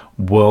this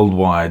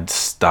worldwide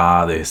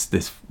star,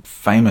 this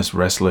famous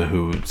wrestler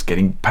who's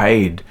getting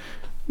paid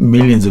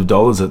millions of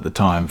dollars at the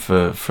time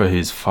for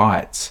his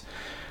fights,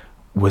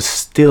 was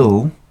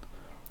still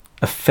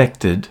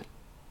affected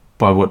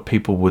by what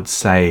people would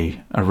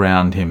say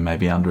around him,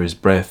 maybe under his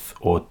breath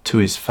or to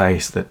his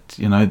face, that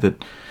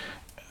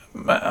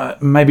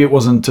maybe it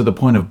wasn't to the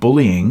point of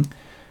bullying,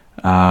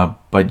 but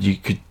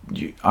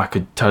I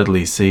could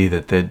totally see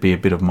that there'd be a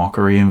bit of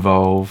mockery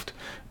involved.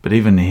 But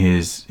even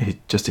his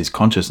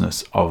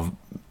consciousness of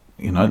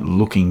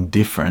looking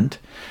different,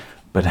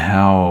 but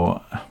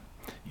how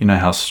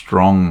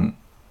strong.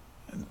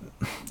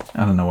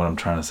 I don't know what I'm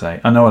trying to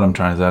say. I know what I'm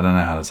trying to say. I don't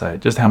know how to say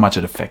it. Just how much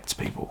it affects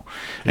people.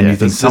 And you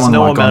think someone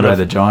like Andre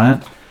the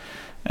Giant,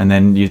 and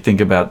then you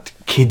think about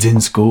kids in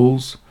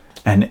schools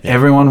and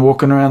everyone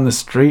walking around the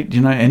street,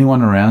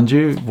 anyone around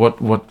you,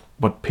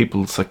 what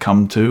people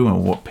succumb to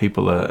and what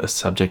people are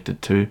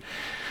subjected to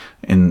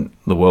in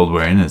the world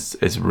we're in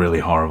is really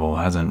horrible.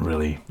 It hasn't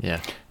really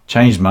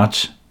changed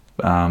much,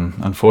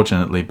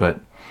 unfortunately, but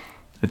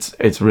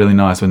it's really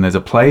nice when there's a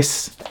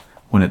place,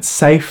 when it's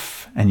safe,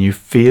 and you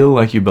feel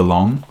like you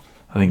belong.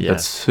 I think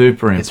that's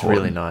super important. It's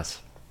really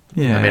nice.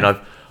 Yeah. I mean,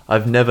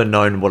 I've never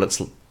known what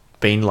it's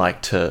been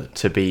like to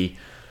be,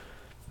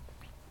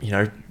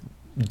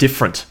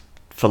 different,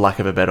 for lack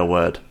of a better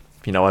word.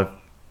 I've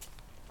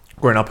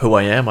grown up who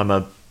I am. I'm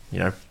a,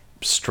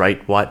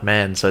 straight white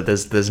man. So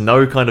there's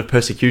no kind of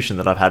persecution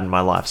that I've had in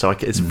my life. So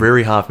it's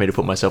very hard for me to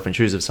put myself in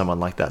shoes of someone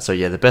like that. So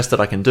yeah, the best that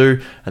I can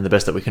do, and the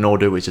best that we can all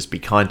do, is just be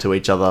kind to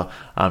each other,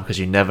 because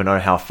you never know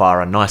how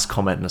far a nice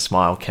comment and a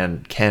smile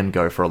can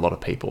go for a lot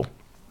of people.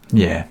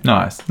 Yeah,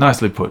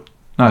 nicely put.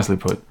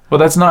 Well,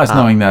 that's nice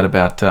knowing that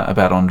about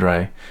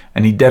Andre,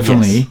 and he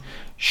definitely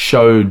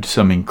showed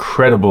some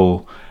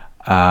incredible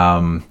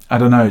I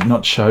don't know,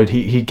 not showed.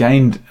 He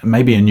gained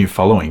maybe a new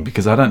following,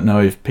 because I don't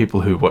know if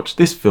people who watch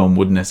this film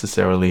would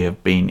necessarily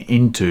have been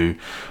into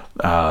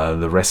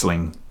the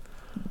wrestling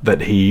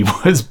that he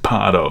was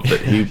part of,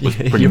 that he was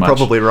pretty You're much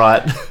probably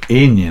right.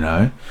 in, you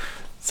know.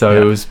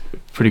 So it was a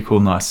pretty cool,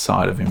 nice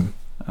side of him.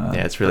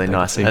 Yeah, it's really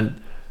nice.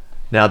 And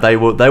now they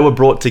were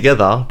brought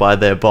together by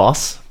their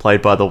boss,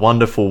 played by the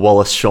wonderful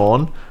Wallace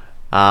Shawn,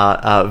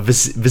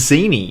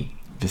 Vizzini.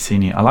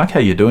 Vizzini. I like how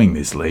you're doing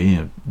this,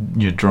 Lee.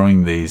 You're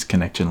drawing these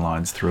connection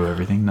lines through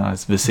everything.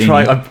 Nice.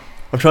 Vizzini.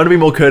 I'm trying to be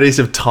more courteous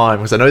of time,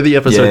 because I know the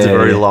episodes are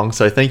very long.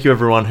 So thank you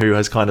everyone who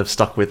has kind of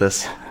stuck with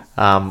us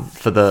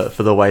for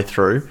the way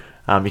through.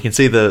 You can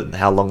see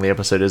how long the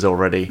episode is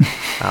already.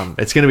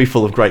 It's going to be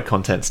full of great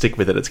content. Stick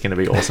with it. It's going to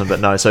be awesome. But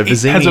no, so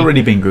Vizzini... It has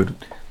already been good.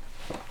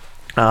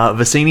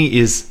 Vizzini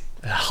is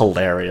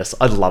hilarious.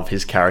 I love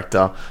his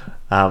character.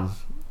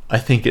 I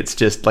think it's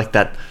just like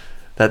that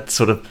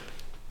sort of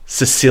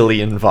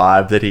Sicilian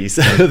vibe that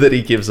that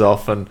he gives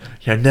off, and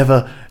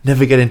never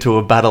get into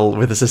a battle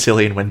with a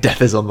Sicilian when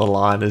death is on the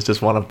line is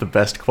just one of the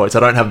best quotes.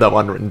 I don't have that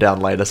one written down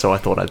later, so I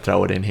thought I'd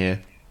throw it in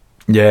here.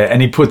 Yeah,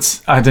 and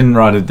I didn't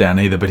write it down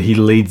either, but he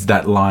leads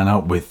that line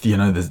up with,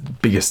 the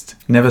biggest,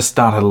 never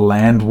start a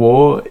land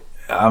war.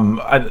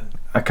 I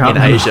can't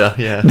in Asia,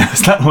 yeah. Never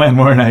start a land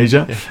war in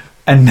Asia,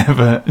 and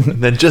never.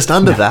 And then just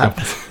under that,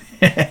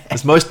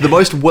 the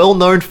most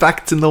well-known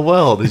facts in the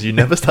world is you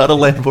never start a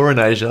land war in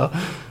Asia,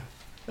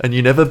 and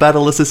you never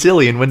battle a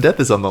Sicilian when death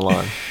is on the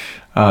line.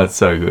 Oh, it's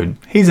so good.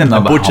 He's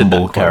another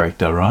humble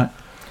character, right?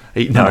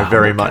 No,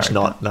 very much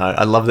not. No,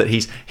 I love that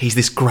he's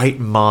this great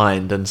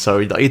mind, and so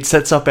it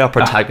sets up our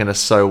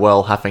protagonist so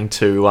well, having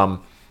to,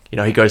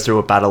 he goes through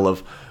a battle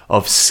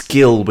of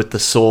skill with the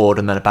sword,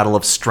 and then a battle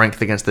of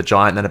strength against the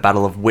giant, and then a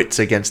battle of wits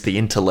against the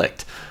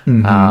intellect.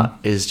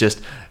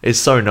 Is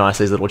so nice,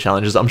 these little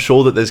challenges. I'm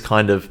sure that there's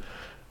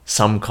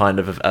some kind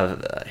of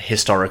a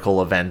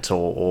historical event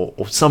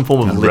or some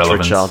form of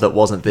literature that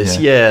wasn't this,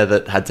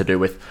 that had to do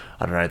with,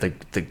 I don't know,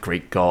 the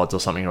Greek gods or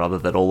something or other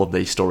that all of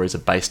these stories are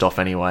based off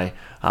anyway.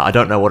 I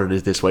don't know what it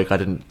is this week. I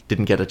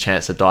didn't get a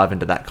chance to dive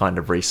into that kind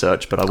of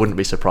research, but I wouldn't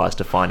be surprised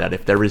to find out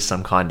if there is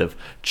some kind of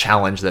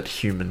challenge that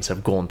humans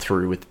have gone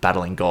through with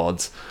battling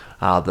gods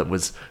that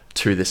was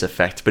to this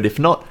effect. But if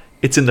not,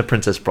 it's in The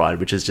Princess Bride,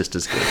 which is just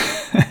as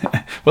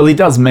good. Well, he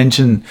does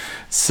mention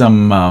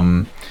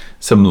some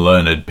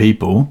learned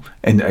people,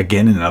 and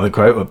again, another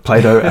quote: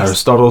 Plato,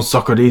 Aristotle,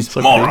 Socrates,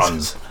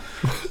 morons.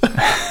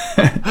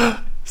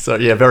 So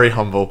yeah, very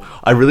humble.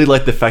 I really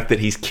like the fact that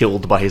he's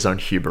killed by his own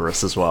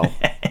hubris as well.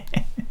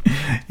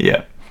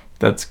 Yeah,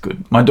 that's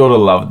good. My daughter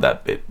loved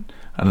that bit.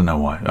 I don't know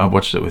why. I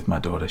watched it with my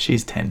daughter.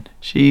 She's 10.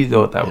 She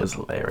thought that was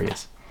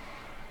hilarious.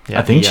 Yeah,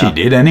 I think she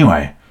did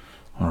anyway.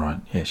 All right.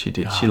 Yeah, she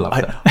did. She loved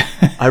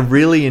that. I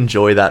really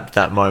enjoy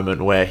that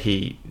moment where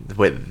the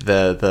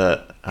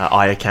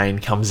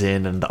iocane comes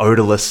in, and the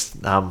odorless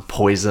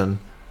poison,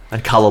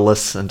 and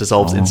colourless and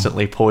dissolves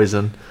instantly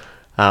poison.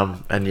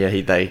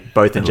 They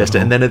both ingest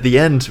it. And then at the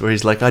end, where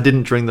he's like, I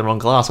didn't drink the wrong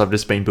glass, I've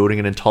just been building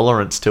an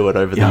intolerance to it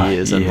over the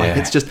years. And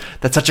it's just,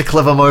 that's such a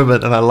clever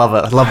moment, and I love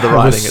it. I love the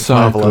writing. It's so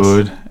marvellous.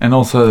 Good. And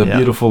also the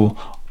beautiful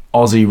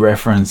Aussie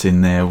reference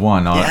in there. Why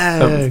not?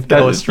 Yeah,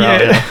 go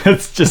Australia. Yeah,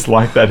 it's just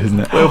like that, isn't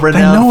it? We're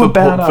renowned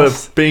for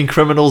being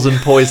criminals and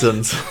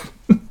poisons.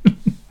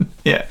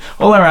 Yeah,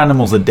 all our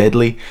animals are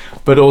deadly,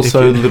 but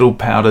also little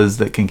powders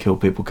that can kill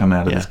people come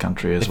out of this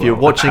country as well. If you're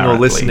watching or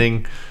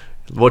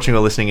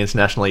listening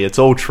internationally, it's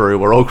all true.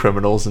 We're all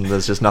criminals, and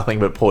there's just nothing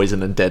but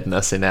poison and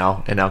deadness in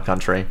our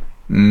country.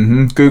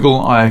 Mm-hmm.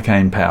 Google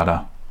iocane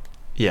powder.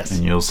 Yes,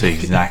 and you'll see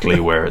exactly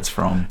where it's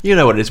from. You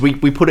know what it is. We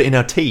put it in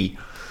our tea.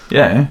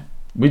 Yeah,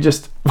 we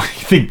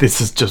think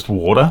this is just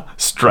water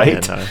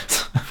straight. Yeah, no.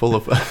 Full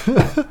of.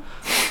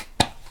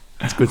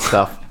 It's good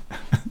stuff.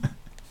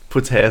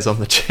 Puts hairs on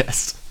the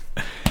chest.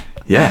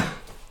 Yeah,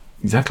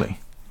 exactly.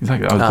 I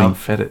was being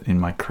fed it in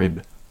my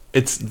crib.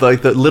 It's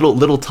like the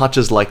little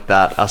touches like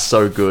that are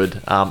so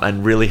good,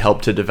 and really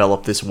help to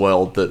develop this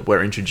world that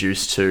we're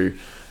introduced to.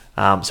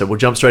 So we'll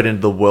jump straight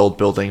into the world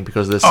building,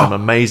 because there's some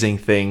amazing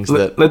things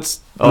let's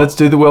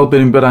do the world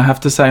building. But I have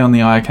to say, on the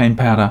iocane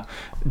powder,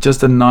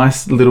 just a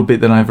nice little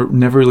bit that I've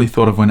never really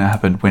thought of when it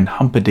happened. When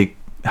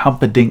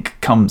Humperdinck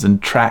comes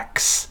and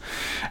tracks,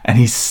 and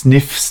he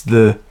sniffs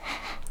the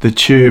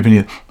tube, and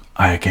he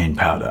iocane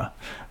powder.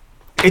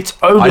 It's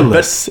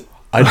odorless.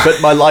 I'd bet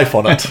my life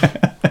on it.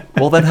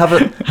 Well, then have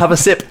a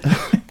sip,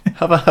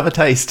 have a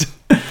taste.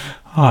 Oh,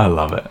 I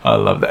love it. I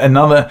love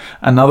that.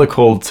 Another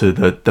call to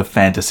the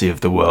fantasy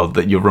of the world,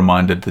 that you're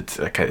reminded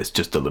that it's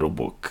just a little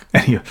book,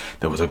 and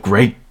there was a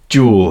great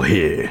jewel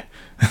here.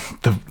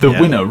 the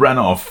winner ran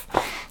off.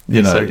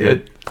 So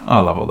good.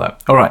 I love all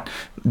that. All right.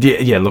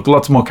 Yeah, look,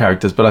 lots more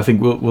characters, but I think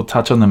we'll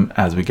touch on them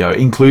as we go,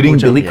 including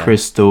Billy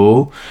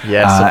Crystal,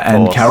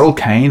 and Carol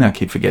Kane. I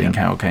keep forgetting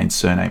Carol Kane's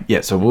surname.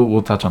 Yeah, so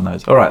we'll touch on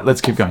those. All right,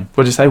 let's keep going.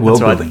 What did you say? World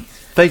building.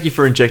 Thank you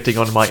for injecting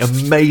on my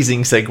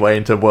amazing segue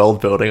into world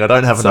building. I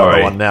don't have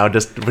another one now. We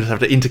just have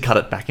to intercut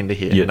it back into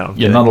here. You're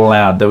not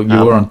allowed.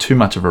 You were on too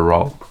much of a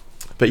roll.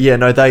 But yeah,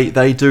 no,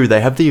 they do. They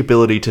have the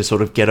ability to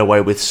sort of get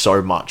away with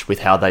so much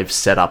with how they've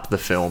set up the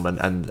film,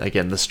 and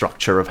again, the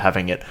structure of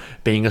having it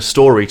being a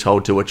story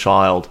told to a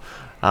child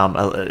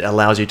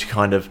allows you to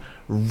kind of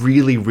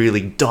really,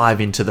 really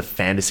dive into the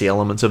fantasy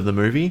elements of the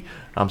movie.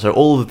 So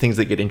all of the things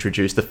that get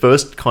introduced, the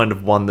first kind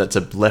of one that's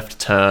a left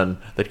turn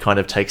that kind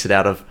of takes it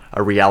out of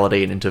a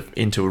reality and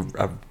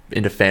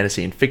into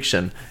fantasy and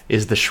fiction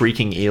is the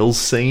shrieking eels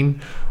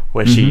scene,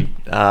 where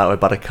where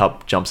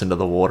Buttercup jumps into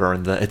the water,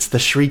 and it's the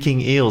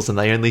shrieking eels, and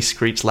they only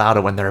screech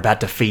louder when they're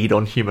about to feed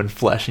on human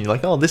flesh. And you're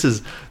like, oh, this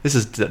is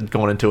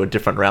gone into a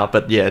different route.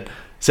 But yeah, it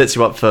sets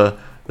you up for,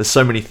 there's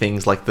so many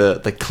things like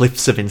the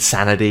cliffs of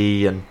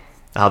insanity, and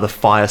the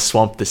fire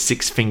swamp, the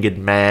six-fingered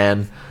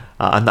man,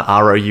 and the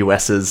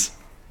ROUSs,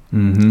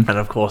 and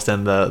of course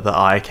then the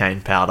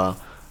iocane powder.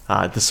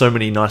 There's so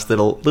many nice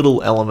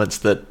little elements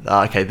that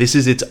okay, this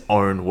is its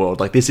own world.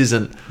 Like, this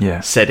isn't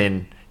set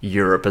in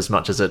Europe as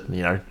much as it,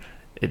 you know,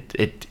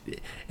 it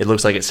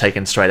looks like it's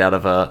taken straight out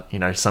of a, you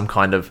know, some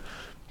kind of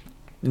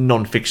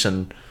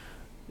non-fiction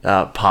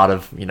part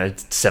of, you know,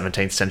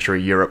 17th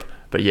century Europe.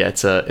 But yeah,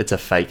 it's a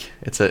fake.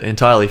 It's an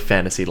entirely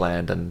fantasy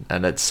land,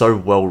 and it's so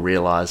well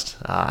realized,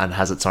 and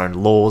has its own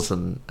laws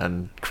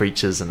and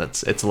creatures, and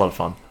it's a lot of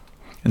fun.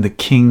 And the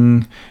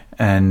king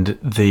and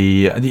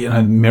the you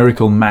know,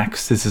 Miracle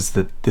Max. This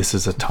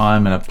is a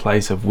time and a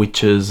place of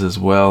witches as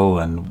well,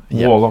 and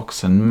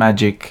warlocks and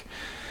magic.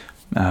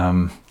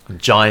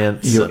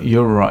 Giants.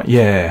 You're right.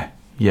 Yeah.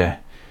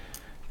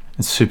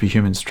 And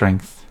superhuman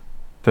strength.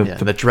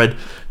 There's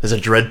a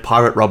dread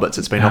Pirate Roberts.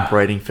 It's been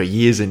operating for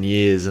years and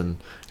years, and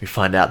we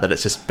find out that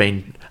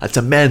it's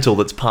a mantle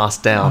that's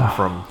passed down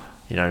from,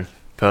 you know,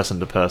 person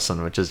to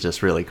person, which is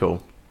just really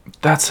cool.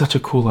 That's such a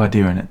cool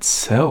idea in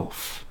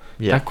itself.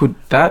 Yeah.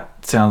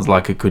 That sounds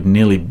like it could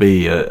nearly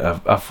be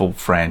a full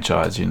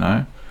franchise, you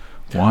know?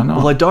 Why not?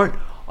 Well,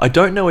 I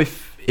don't know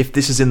if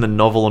this is in the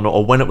novel or not,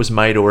 or when it was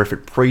made, or if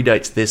it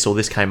predates this or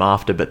this came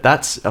after, but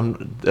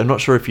I'm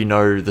not sure if you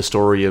know the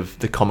story of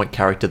the comic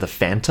character the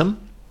Phantom.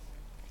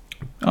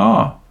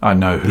 Oh, I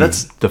know who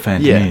the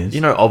Phantom is. You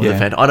know the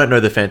Phantom. I don't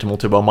know the Phantom all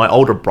too well. My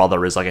older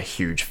brother is like a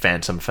huge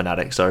Phantom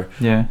fanatic, so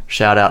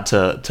shout out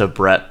to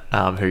Brett,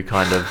 who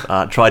kind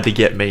of tried to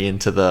get me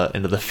into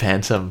the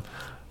Phantom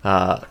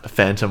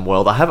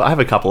world. I have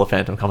a couple of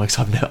Phantom comics.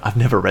 I've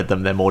never read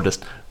them. They're more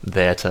just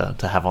there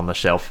to have on the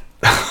shelf.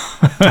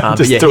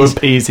 Just to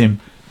appease him.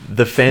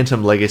 The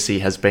Phantom legacy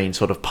has been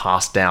sort of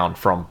passed down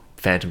from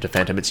Phantom to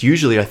Phantom. It's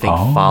usually, I think,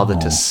 father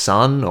to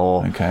son,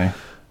 or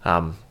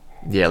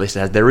at least it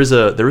has. There is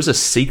a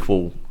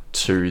sequel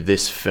to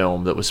this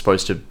film that was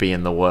supposed to be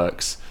in the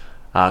works,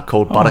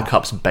 called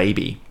Buttercup's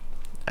Baby,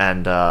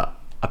 and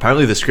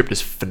apparently the script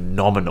is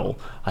phenomenal.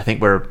 I think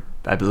we're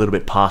a little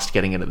bit past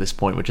getting it at this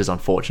point, which is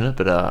unfortunate,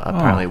 but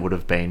apparently it would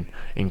have been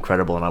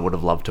incredible, and I would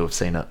have loved to have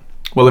seen it.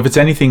 Well, if it's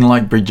anything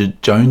like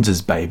Bridget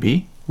Jones's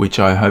Baby, which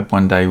I hope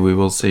one day we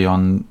will see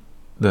on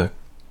the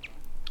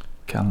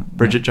calendar.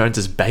 Bridget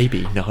Jones's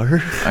Baby, no.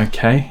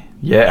 Okay.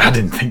 Yeah, I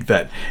didn't think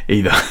that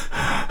either.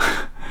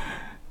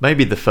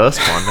 Maybe the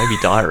first one, maybe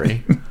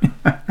Diary.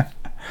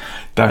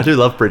 I do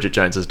love Bridget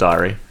Jones's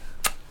Diary.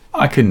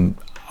 I can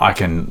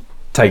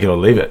take it or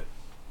leave it.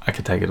 I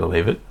could take it or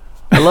leave it.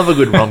 I love a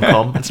good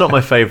rom-com. It's not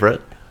my favourite.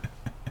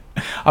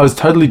 I was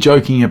totally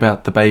joking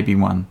about the baby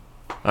one.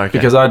 Okay.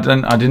 Because I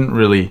didn't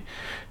really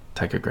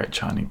take a great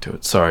shining to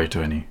it. Sorry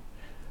to any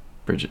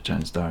Bridget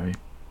Jones Diary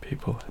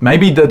people.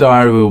 Maybe the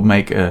Diary will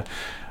make an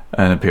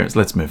appearance.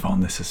 Let's move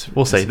on.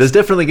 We'll see. There's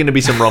definitely going to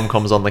be some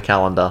rom-coms on the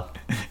calendar.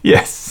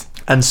 Yes.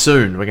 And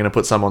soon. We're going to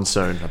put some on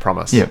soon, I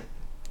promise. Yeah.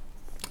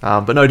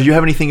 But no, do you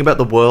have anything about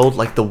the world,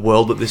 like the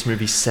world that this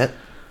movie's set?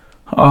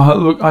 Oh,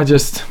 look, I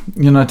just,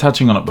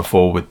 touching on it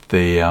before with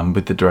the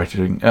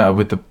directing,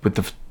 with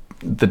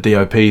the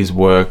DOP's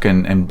work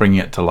and bringing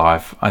it to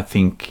life. I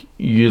think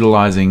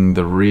utilizing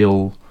the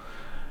real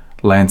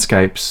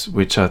landscapes,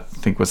 which I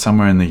think was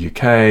somewhere in the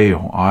UK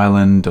or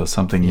Ireland or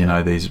something,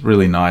 these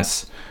really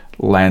nice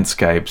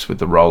landscapes with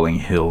the rolling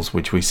hills,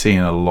 which we see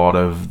in a lot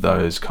of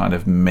those kind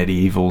of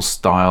medieval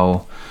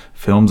style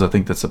films. I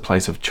think that's a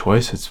place of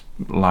choice. It's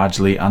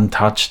largely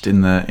untouched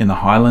in the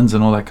Highlands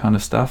and all that kind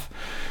of stuff.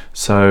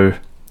 So,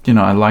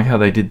 I like how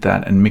they did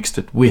that and mixed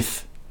it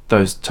with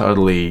those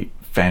totally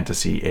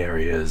fantasy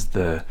areas.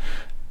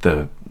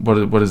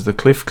 What is the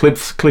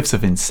cliffs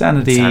of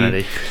insanity?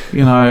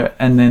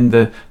 And then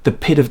the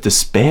pit of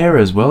despair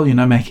as well.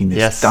 Making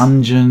this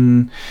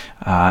dungeon,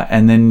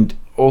 and then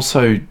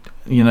also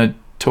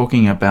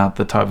talking about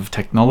the type of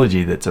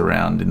technology that's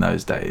around in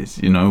those days.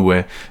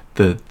 Where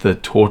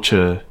the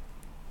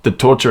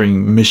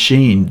torturing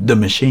machine, the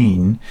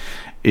machine,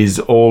 is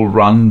all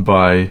run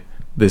by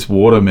this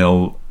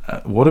watermill.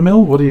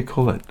 Watermill? What do you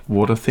call it?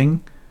 Water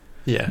thing?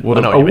 Yeah,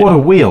 water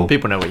wheel.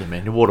 People know what you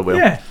mean. A water wheel.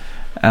 Yeah,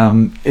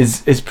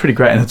 is pretty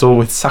great, and it's all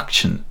with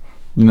suction.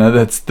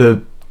 That's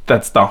the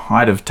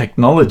height of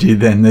technology.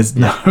 Then there's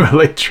no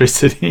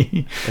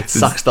electricity. It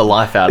sucks the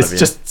life out of you. It's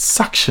just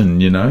suction,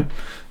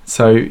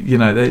 So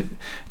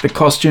the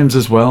costumes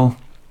as well.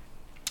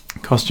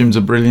 Costumes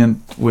are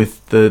brilliant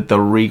with the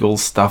regal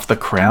stuff. The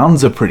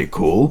crowns are pretty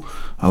cool.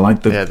 I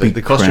like the big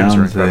the costumes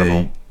crowns. are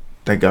incredible.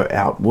 They go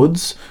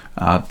outwards.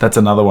 That's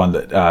another one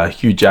that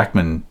Hugh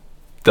Jackman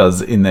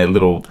does in their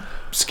little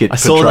skit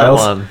portrayals. Saw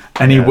that one.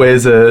 And he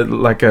wears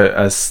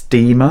a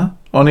steamer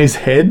on his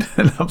head,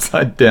 an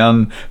upside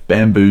down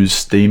bamboo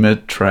steamer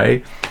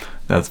tray.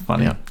 That's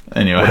funny. Yeah.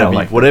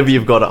 Anyway, whatever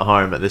you've got at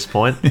home at this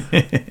point.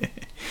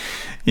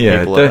 Yeah,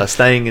 people are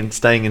staying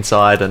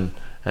inside and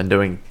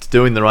doing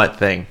the right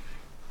thing.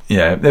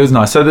 Yeah, it was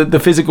nice. So the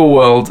physical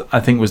world, I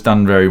think, was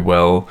done very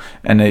well,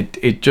 and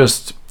it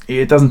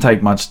doesn't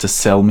take much to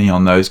sell me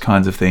on those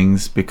kinds of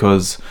things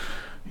because,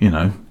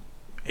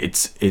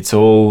 it's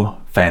all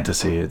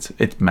fantasy.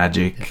 It's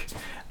magic.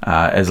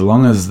 As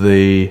long as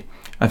I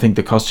think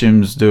the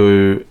costumes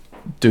do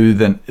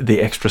the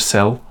extra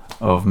sell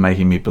of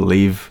making me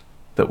believe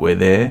that we're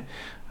there.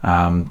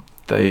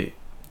 They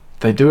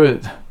do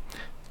it.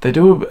 They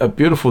do a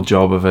beautiful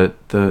job of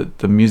it.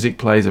 The music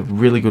plays a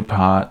really good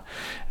part,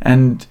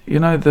 and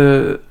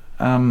the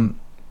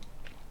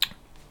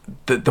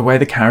way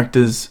the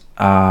characters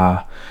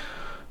are.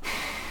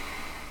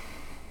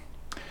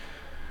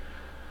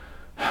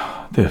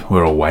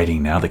 We're all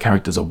waiting now. The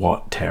characters are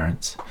what,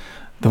 Terrence?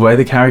 The way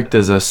the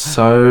characters are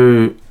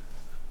so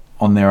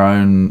on their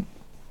own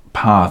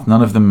path.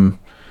 None of them.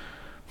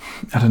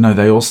 I don't know.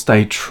 They all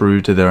stay true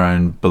to their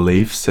own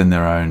beliefs and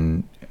their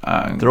own.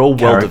 They're all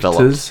well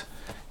developed.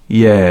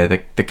 Yeah,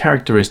 the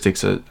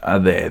characteristics are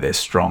there. They're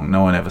strong.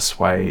 No one ever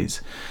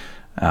sways.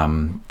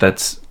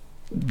 That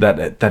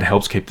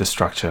helps keep the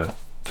structure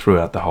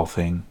throughout the whole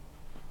thing.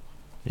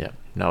 Yeah,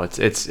 no,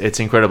 it's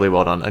incredibly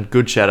well done, and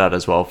good shout out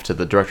as well to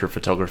the director of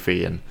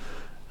photography and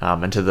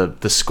to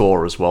the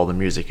score as well. The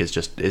music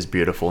is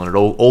beautiful, and it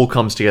all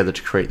comes together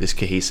to create this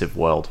cohesive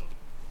world.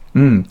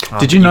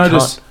 Did you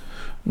notice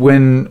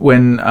whenever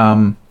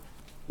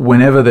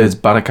there's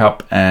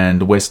Buttercup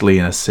and Wesley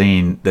in a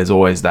scene, there's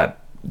always that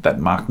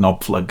Mark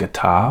Knopfler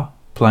guitar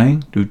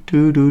playing. I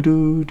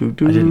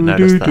didn't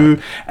notice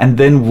that. And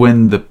then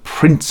when the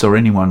prince or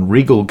anyone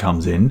regal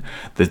comes in,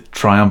 the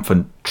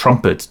triumphant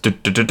trumpets.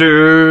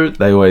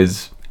 They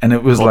always, and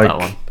it was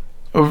like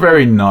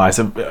very nice,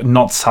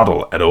 not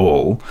subtle at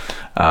all.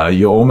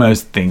 You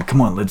almost think,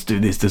 come on, let's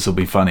do this. This will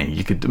be funny.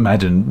 You could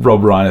imagine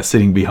Rob Reiner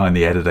sitting behind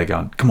the editor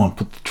going, come on,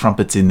 put the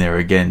trumpets in there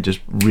again.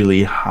 Just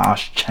really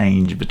harsh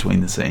change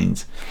between the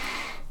scenes.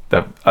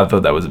 I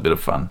thought that was a bit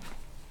of fun.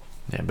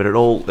 Yeah, but it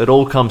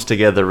all comes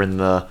together in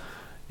the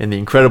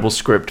incredible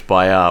script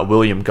by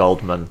William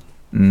Goldman.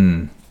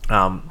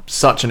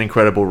 Such an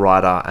incredible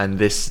writer, and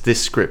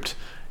this script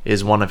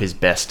is one of his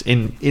best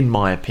in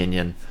my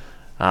opinion.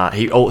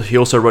 He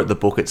also wrote the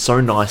book. It's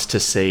so nice to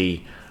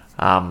see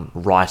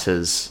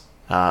writers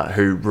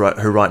who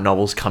write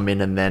novels come in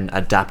and then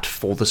adapt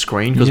for the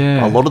screen, because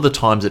a lot of the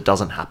times it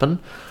doesn't happen.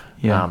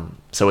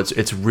 So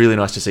it's really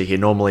nice to see here.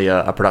 Normally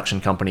a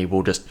production company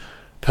will just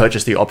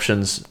purchase the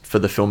options for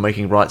the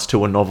filmmaking rights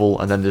to a novel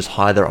and then just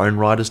hire their own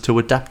writers to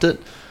adapt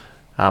it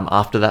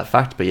after that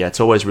fact. But yeah, it's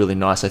always really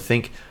nice. I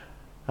think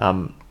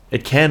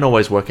it can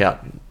always work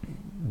out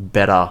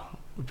better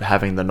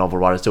having the novel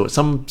writers do it.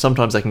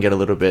 Sometimes they can get a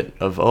little bit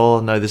of, oh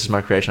no, this is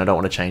my creation, I don't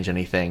want to change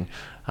anything.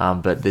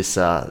 But this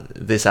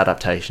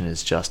adaptation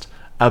is just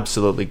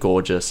absolutely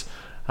gorgeous.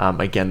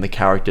 Again, the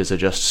characters are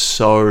just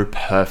so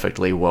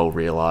perfectly well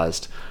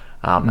realized.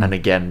 And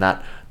again,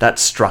 that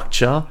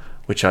structure,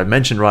 which I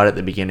mentioned right at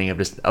the beginning,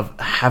 of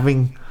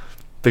having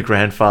the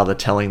grandfather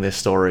telling this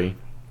story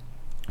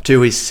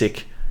to his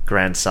sick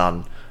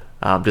grandson,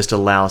 just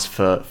allows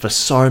for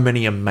so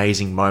many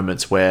amazing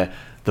moments where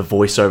the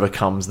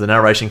voiceover the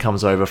narration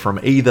comes over from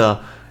either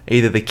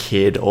the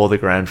kid or the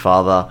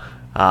grandfather,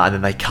 and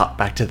then they cut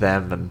back to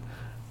them,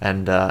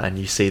 and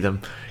you see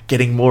them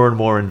getting more and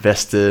more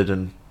invested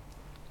and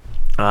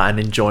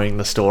enjoying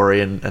the story,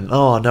 and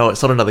oh no,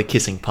 it's not another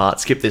kissing part.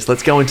 Skip this.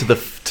 Let's go into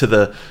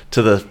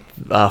the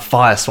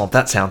fire swamp.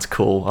 That sounds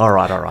cool. All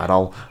right.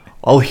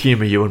 I'll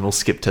humor you, and we'll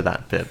skip to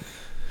that bit.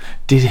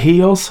 Did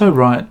he also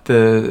write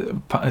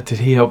Did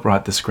he help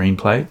write the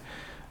screenplay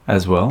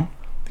as well?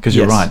 Because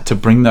you're right, to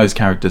bring those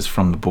characters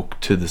from the book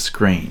to the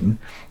screen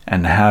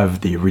and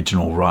have the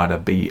original writer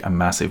be a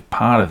massive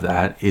part of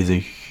that is a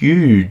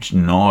huge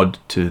nod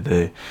to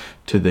the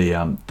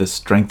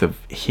strength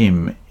of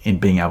him in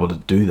being able to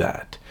do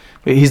that.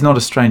 But he's not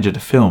a stranger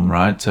to film,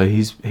 right? So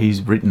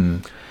he's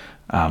written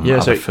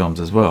other films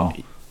as well.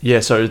 Yeah,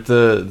 so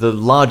the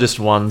largest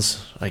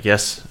ones, I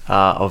guess,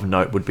 of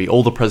note would be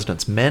All the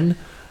President's Men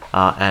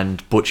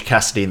and Butch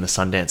Cassidy and the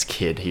Sundance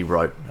Kid. He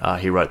wrote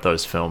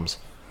those films.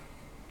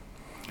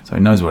 So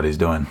he knows what he's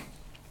doing.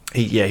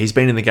 He's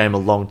been in the game a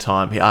long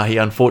time. He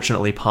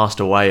unfortunately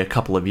passed away a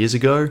couple of years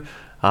ago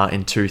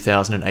in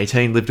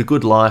 2018. Lived a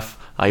good life.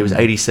 He was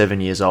 87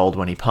 years old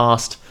when he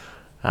passed.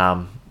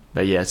 But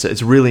yeah,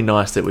 it's really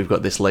nice that we've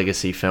got this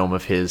legacy film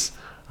of his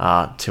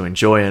to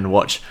enjoy and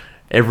watch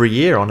every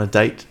year on a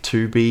date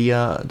to be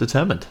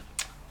determined.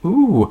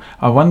 Ooh,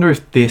 I wonder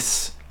if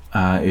this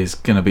is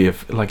going to be...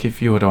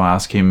 if you were to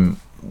ask him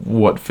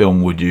what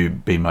film would you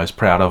be most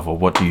proud of, or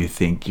what do you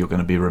think you're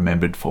going to be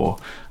remembered for?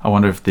 I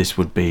wonder if this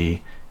would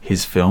be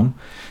his film.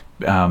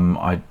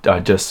 I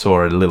just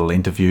saw a little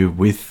interview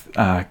with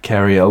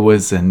Cary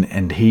Elwes,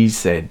 and he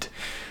said,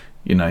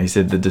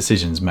 the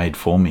decision's made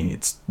for me.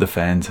 The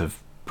fans have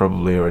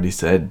probably already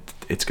said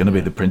it's going to be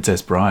The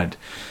Princess Bride.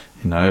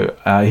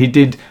 He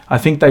did. I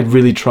think they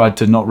really tried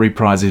to not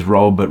reprise his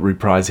role, but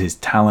reprise his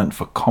talent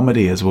for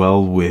comedy as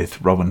well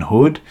with Robin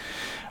Hood.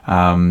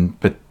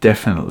 But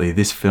definitely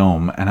this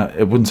film, and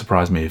it wouldn't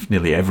surprise me if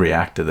nearly every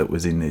actor that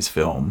was in this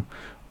film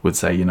would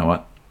say, you know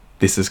what,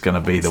 this is going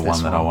to be the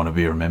one that I want to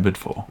be remembered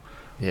for.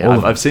 Yeah,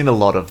 I've seen a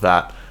lot of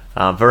that.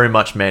 Very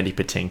much Mandy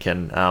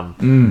Patinkin.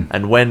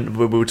 And when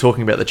we were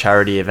talking about the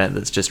charity event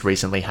that's just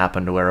recently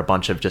happened, where a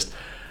bunch of just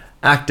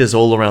actors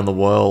all around the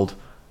world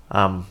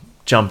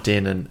jumped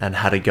in and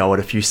had a go at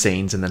a few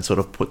scenes and then sort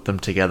of put them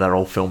together,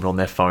 all filmed on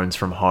their phones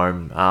from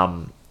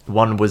home.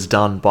 One was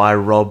done by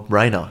Rob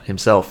Reiner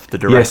himself, the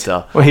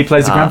director. Yes. Well, he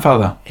plays the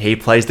grandfather. He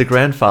plays the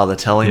grandfather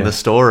telling the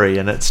story,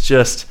 and it's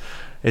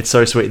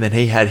so sweet. And then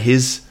he had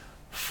his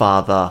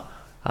father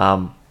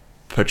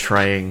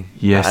portraying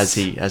as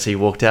he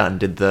walked out and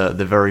did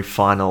the very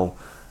final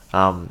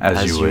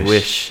As You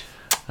Wish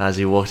as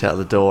he walked out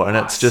the door, and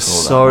it's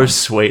just so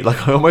sweet.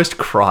 Like, I almost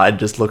cried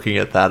just looking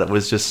at that. It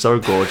was just so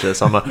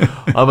gorgeous. I'm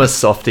a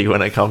softie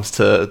when it comes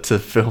to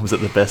films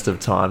at the best of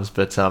times,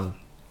 but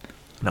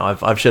no,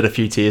 I've shed a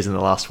few tears in the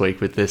last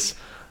week with this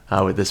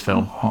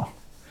film. Oh.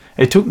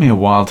 It took me a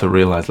while to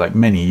realize, like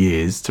many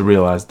years, to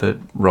realize that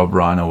Rob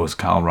Reiner was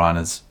Carl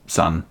Reiner's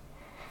son.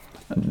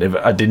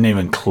 I didn't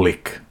even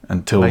click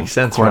until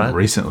quite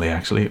recently,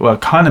 actually. Well,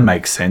 it kind of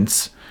makes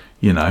sense,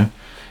 in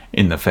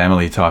the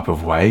family type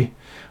of way.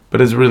 But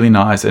it's really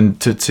nice,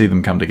 and to see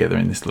them come together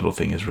in this little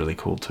thing is really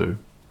cool too.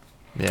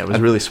 Yeah, it was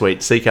really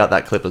sweet. Seek out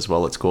that clip as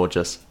well. It's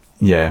gorgeous.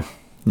 Yeah.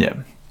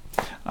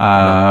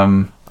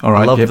 All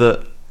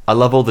right. I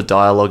love all the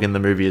dialogue in the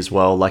movie as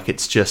well. Like,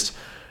 it's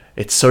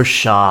so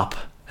sharp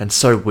and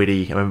so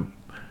witty. I mean,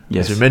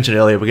 as we mentioned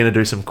earlier, we're going to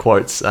do some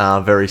quotes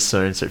very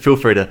soon, so feel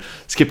free to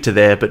skip to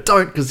there, but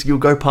don't, because you'll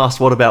go past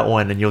what about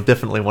when, and you'll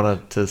definitely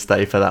want to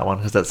stay for that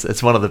one, because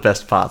it's one of the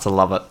best parts. I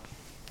love it.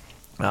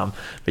 But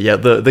yeah,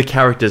 the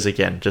characters,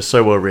 again, just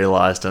so well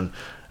realized and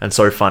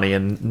so funny,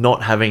 and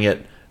not having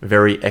it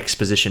very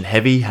exposition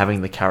heavy,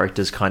 having the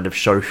characters kind of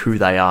show who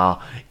they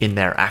are in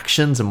their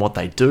actions and what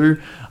they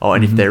do.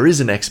 And if there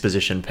is an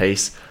exposition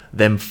piece,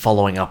 them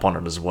following up on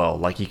it as well.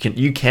 Like,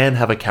 you can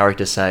have a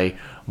character say,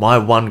 my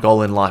one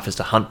goal in life is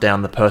to hunt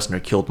down the person who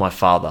killed my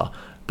father.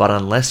 But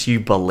unless you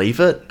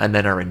believe it and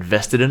then are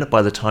invested in it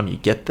by the time you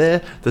get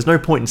there, there's no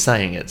point in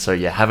saying it. So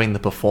yeah, having the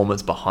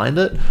performance behind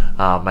it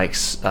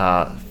makes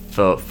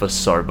for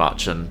so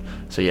much. And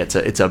so yeah,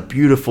 it's a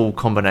beautiful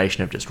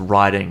combination of just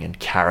writing and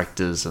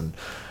characters and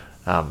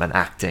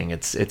acting.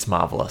 It's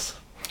marvelous.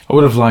 I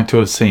would have liked to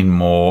have seen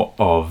more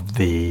of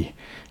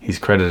he's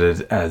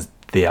credited as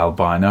the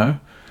albino,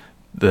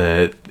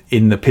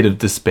 in the Pit of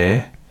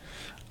Despair.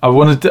 I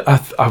wanted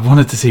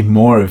to see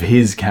more of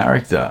his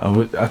character.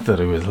 I thought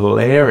it was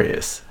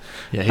hilarious.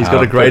 Yeah, he's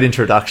got a great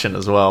introduction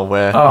as well,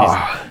 where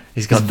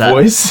he's got that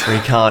voice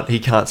where he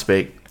can't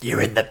speak.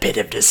 You're in the pit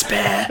of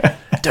despair.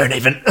 Don't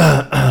even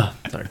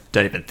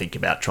think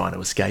about trying to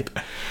escape.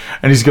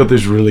 And he's got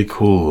this really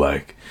cool,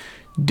 like,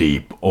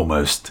 deep,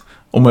 almost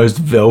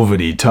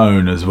velvety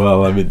tone as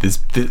well. I mean, this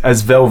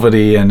as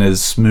velvety and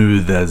as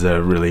smooth as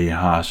a really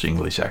harsh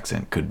English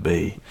accent could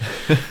be.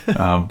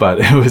 But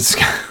it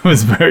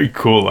was very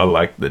cool. I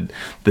like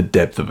the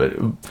depth of it.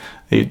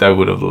 They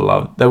would have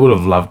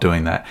loved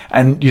doing that.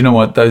 And you know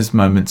what? Those are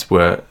moments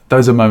where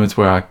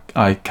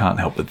I can't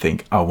help but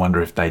think, I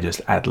wonder if they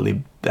just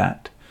ad-libbed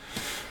that.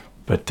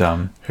 But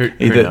who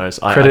knows?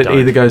 Credit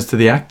either goes to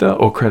the actor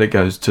or credit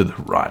goes to the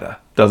writer.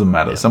 Doesn't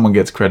matter. Yeah. Someone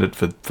gets credit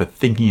for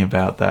thinking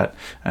about that,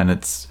 and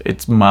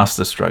it's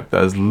masterstroke.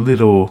 Those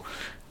little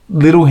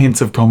hints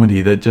of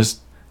comedy that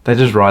they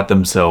just write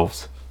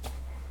themselves.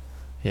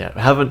 Yeah,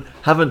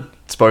 haven't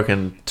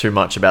spoken too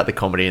much about the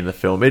comedy in the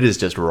film. It is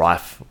just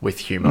rife with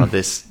humor.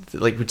 This,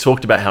 like, we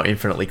talked about how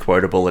infinitely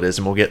quotable it is,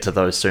 and we'll get to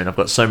those soon. I've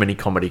got so many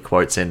comedy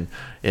quotes in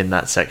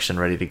that section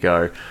ready to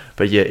go.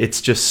 But yeah, it's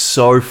just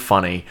so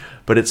funny,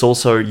 but it's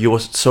also, you're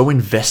so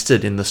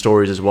invested in the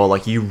stories as well.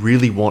 Like, you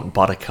really want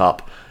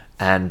Buttercup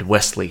and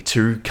Wesley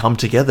to come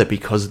together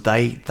because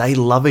they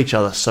love each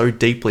other so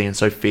deeply and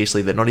so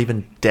fiercely that not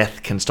even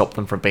death can stop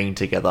them from being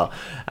together.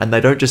 And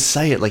they don't just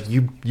say it, like,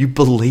 you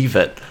believe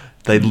it.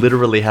 They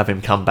literally have him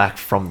come back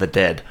from the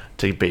dead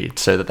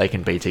so that they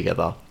can be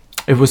together.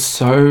 It was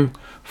so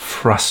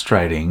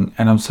frustrating,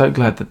 and I'm so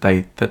glad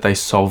that they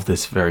solved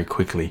this very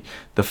quickly.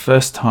 The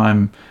first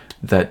time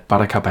that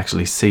Buttercup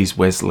actually sees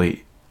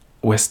Wesley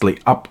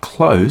up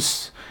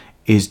close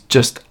is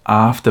just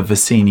after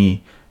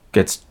Vicini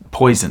gets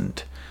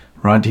poisoned,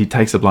 right? He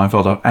takes the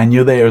blindfold off, and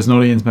you're there as an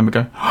audience member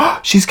going, oh,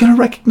 she's going to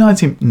recognize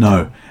him.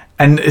 No.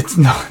 And it's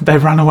not, they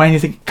run away and you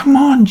think, come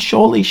on,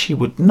 surely she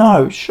would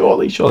know.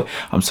 Surely.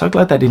 I'm so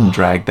glad they didn't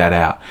drag that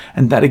out.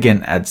 And that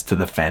again adds to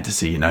the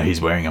fantasy. He's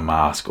wearing a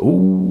mask.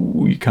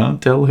 Ooh, you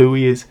can't tell who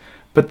he is.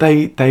 but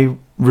they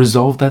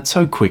resolved that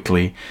so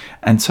quickly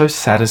and so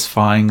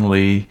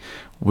satisfyingly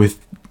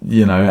with,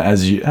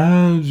 as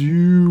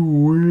you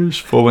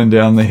wish, falling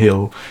down the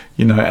hill,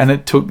 and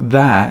it took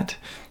that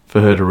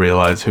for her to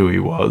realize who he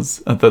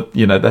was. I thought,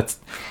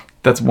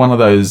 that's one of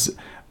those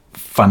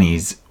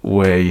funnies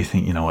where you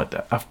think, what,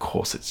 of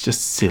course, it's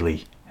just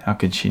silly. How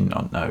can she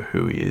not know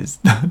who he is?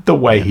 The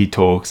way he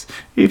talks.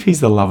 If he's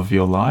the love of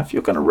your life,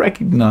 you're going to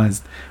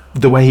recognize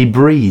the way he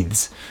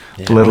breathes.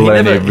 Yeah. Let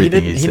alone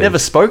everything he says. He never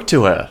spoke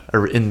to her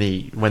when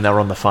they were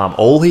on the farm.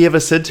 All he ever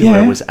said to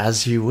her was,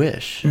 "As you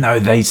wish." No,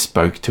 they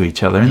spoke to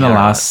each other. In the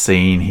last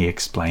scene, he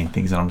explained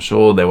things, and I'm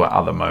sure there were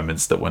other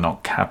moments that were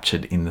not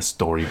captured in the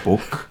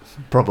storybook.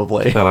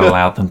 Probably. That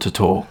allowed them to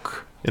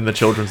talk. In the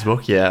children's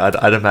book, yeah,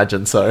 I'd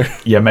imagine so.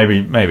 Yeah,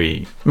 maybe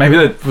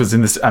that was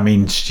in this. I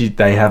mean,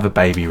 they have a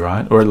baby,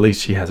 right? Or at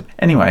least she has.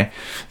 Anyway,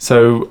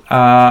 so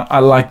I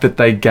like that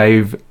they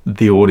gave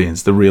the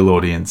audience, the real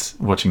audience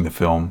watching the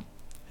film,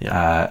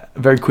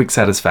 very quick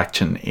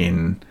satisfaction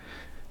in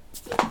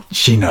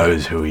she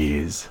knows who he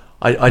is.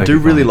 I do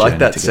really like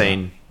that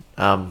scene.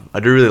 I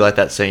do really like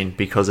that scene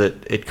because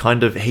it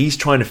kind of, he's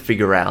trying to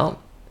figure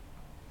out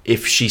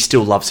if she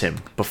still loves him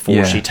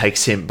before she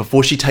takes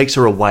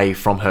her away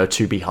from her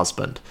to-be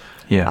husband.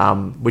 Yeah.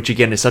 Which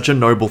again is such a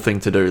noble thing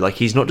to do. Like,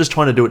 he's not just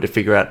trying to do it to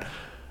figure out,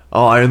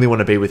 oh, I only want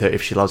to be with her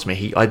if she loves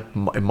me.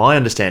 My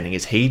understanding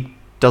is he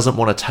doesn't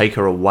want to take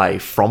her away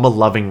from a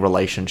loving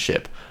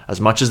relationship.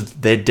 As much as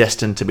they're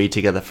destined to be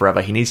together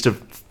forever, he needs to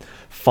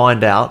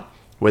find out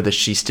whether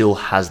she still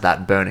has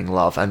that burning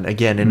love. And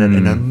again, in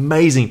an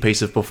amazing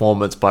piece of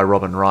performance by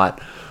Robin Wright,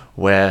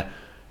 where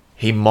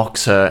he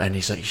mocks her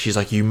and she's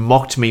like, "You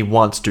mocked me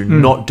once, do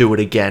not do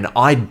it again.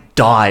 I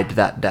died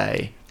that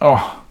day."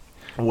 Oh,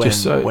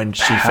 when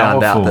she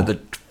found out that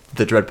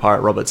the Dread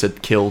Pirate Roberts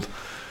had killed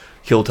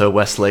her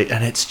Wesley,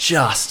 and it's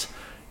just,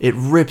 it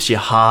rips your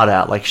heart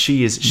out. Like,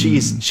 she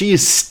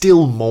is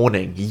still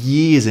mourning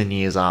years and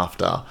years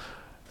after,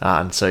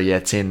 and so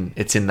it's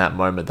in that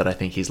moment that I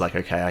think he's like,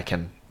 okay, I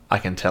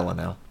can tell her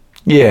now.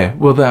 Yeah,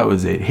 well, that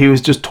was it. He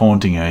was just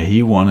taunting her.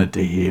 He wanted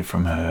to hear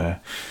from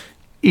her.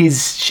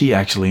 Is she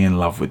actually in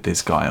love with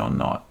this guy or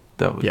not?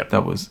 It was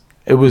good.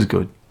 It was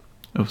good.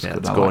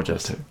 It's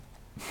gorgeous.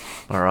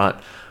 All right.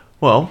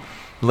 Well,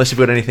 unless you've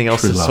got anything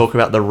else to talk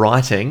about the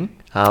writing,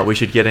 we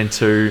should get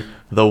into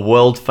the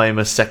world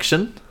famous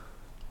section.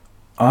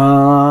 So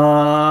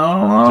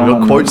we've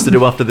got quotes to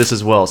do after this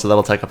as well, so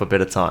that'll take up a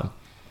bit of time.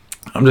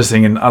 I'm just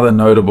thinking other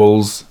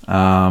notables.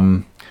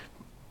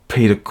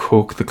 Peter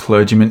Cook, the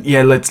clergyman.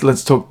 Yeah,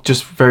 let's talk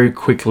just very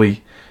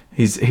quickly.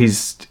 He's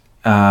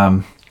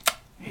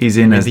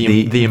in as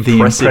the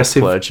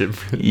impressive clergyman.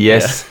 Yeah.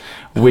 Yes,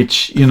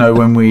 which,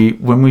 when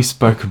we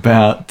spoke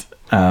about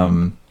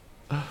Hunt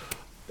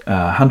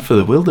for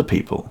the Wilder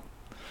People,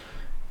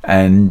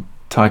 and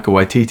Taika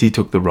Waititi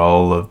took the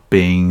role of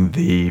being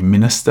the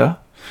minister.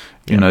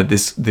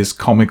 This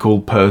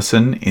comical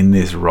person in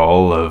this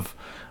role of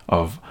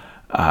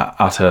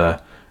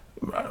utter,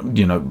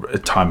 a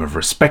time of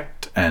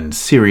respect and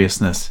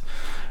seriousness.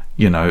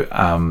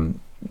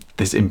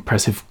 This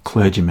impressive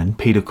clergyman,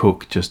 Peter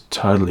Cook, just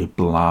totally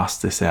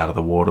blasts this out of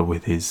the water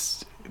with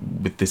this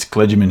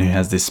clergyman who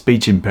has this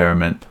speech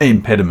impediment.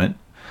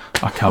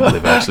 I can't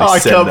believe I actually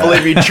said that. I can't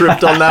believe you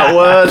tripped on that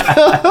word.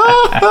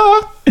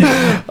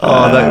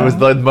 That was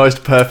the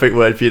most perfect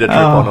word for you to trip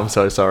on. I'm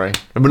so sorry.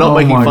 And we're not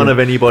making fun of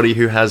anybody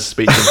who has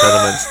speech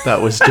impediments.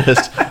 That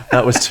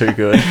was too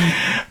good.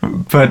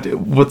 But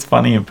what's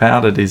funny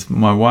about it is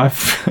my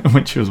wife,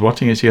 when she was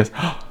watching it, she goes,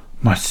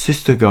 my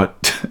sister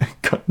got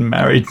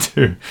married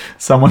to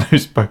someone who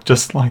spoke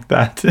just like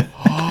that.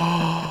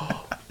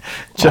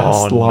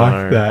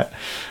 That.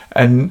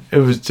 And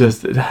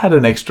it had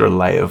an extra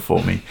layer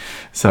for me.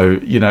 So,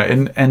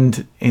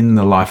 and in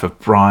the life of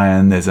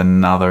Brian, there's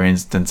another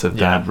instance of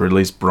that,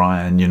 Release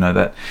Brian,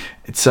 that.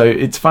 So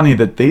it's funny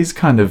that these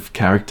kind of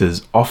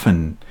characters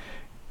often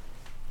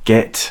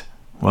get,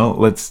 well,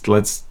 let's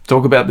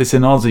talk about this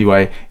in Aussie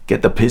way,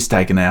 get the piss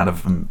taken out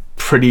of them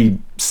pretty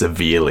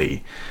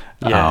severely.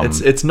 Yeah,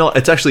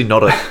 it's actually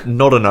not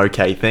an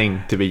okay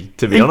thing to be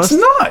honest.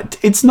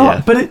 It's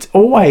not, but it's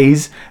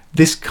always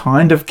this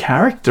kind of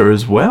character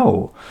as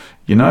well.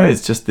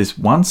 It's just this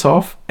once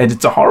off, and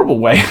it's a horrible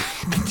way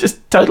of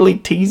just totally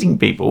teasing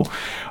people.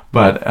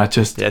 But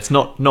it's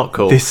not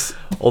cool. This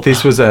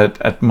was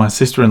at my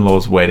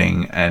sister-in-law's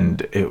wedding,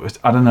 and it was,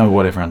 I don't know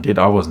what everyone did.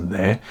 I wasn't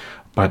there,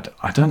 but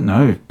I don't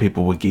know if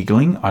people were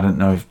giggling. I don't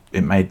know if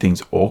it made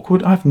things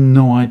awkward. I have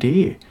no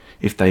idea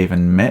if they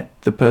even met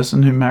the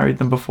person who married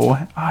them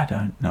before. I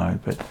don't know,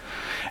 but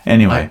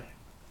anyway.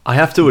 I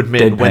have to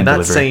admit, when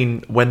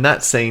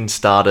that scene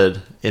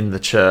started in the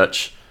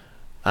church,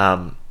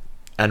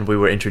 and we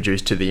were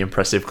introduced to the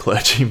impressive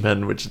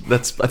clergyman, I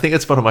think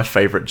it's one of my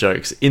favourite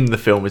jokes in the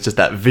film. It's just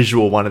that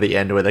visual one at the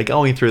end where they're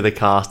going through the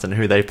cast and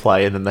who they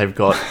play, and then they've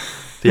got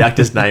the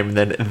actor's name, and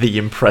then the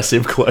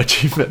impressive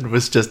clergyman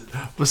was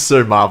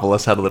so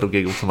marvellous. I had a little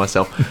giggle to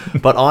myself.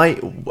 But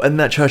in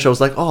that church, I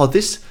was like, oh,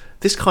 this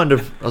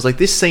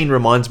scene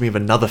reminds me of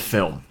another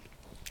film.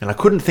 And I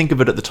couldn't think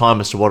of it at the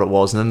time as to what it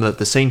was. And then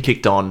the scene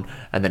kicked on,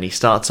 and then he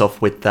starts off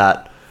with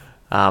that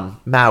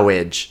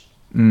marriage.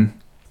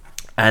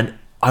 And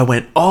I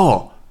went,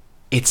 oh,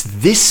 it's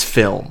this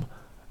film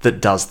that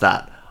does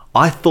that.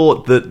 I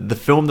thought that the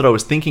film that I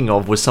was thinking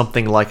of was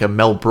something like a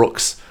Mel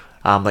Brooks,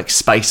 like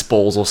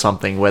Spaceballs or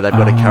something, where they've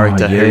got a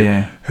character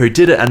who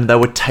did it, and they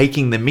were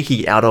taking the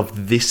mickey out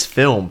of this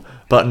film.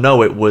 But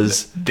no, it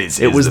was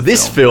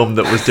this film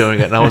that was doing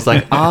it. And I was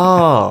like,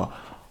 oh,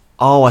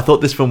 I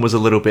thought this film was a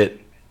little bit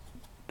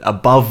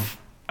above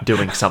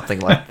doing something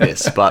like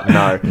this, but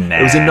no. Nah.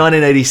 It was in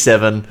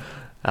 1987,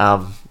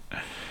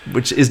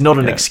 which is not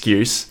an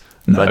excuse.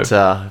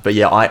 No. But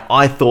yeah,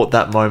 I thought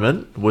that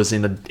moment was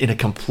in a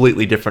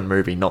completely different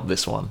movie, not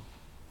this one,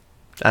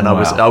 and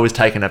Wow. I was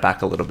taken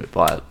aback a little bit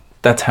by it.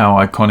 That's how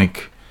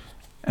iconic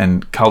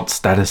and cult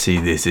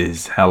statusy this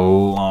is. How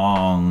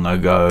long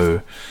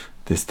ago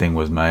this thing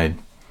was made.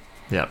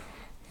 Yeah,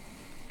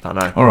 I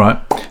know. All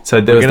right,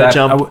 so there was that.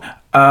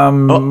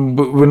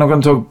 We're not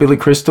going to talk Billy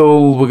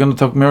Crystal. We're going to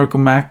talk Miracle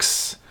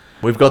Max.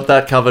 We've got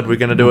that covered. We're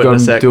going to do it in a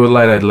sec. Do it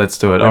later. Let's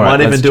do it. We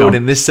might even do it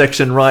in this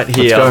section right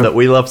here that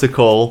we love to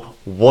call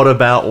 "What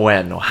About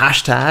When" or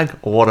hashtag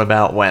 "What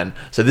About When."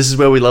 So this is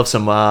where we love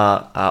some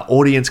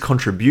audience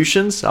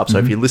contributions. So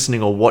if you're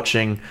listening or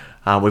watching,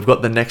 we've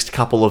got the next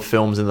couple of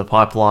films in the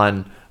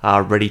pipeline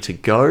ready to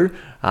go.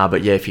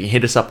 But yeah, if you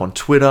hit us up on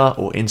Twitter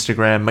or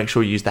Instagram, make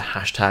sure you use the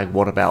hashtag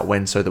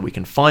 #WhatAboutWhen so that we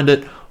can find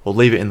it, or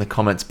leave it in the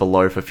comments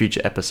below for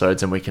future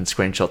episodes and we can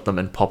screenshot them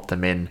and pop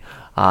them in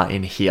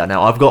here.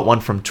 Now, I've got one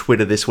from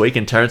Twitter this week,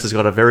 and Terrence has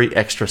got a very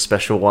extra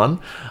special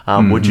one.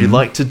 Would you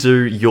like to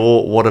do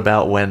your What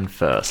About When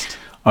first?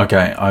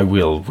 Okay, I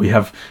will. We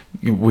have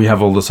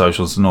all the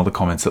socials and all the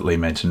comments that Lee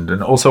mentioned,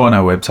 and also on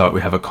our website we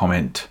have a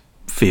comment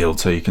field,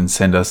 so you can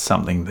send us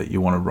something that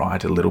you want to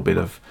write a little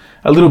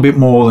bit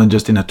more than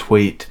just in a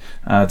tweet.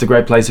 It's a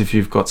great place if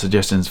you've got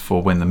suggestions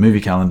for when the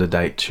movie calendar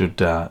date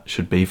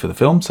should be for the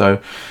film. So,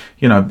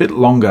 a bit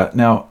longer.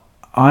 Now,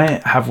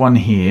 I have one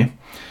here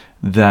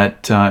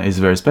that is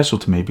very special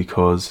to me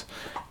because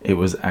it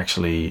was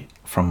actually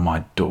from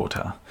my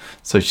daughter.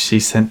 So she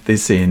sent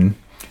this in.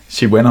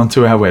 She went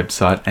onto our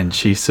website and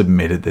she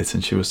submitted this,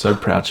 and she was so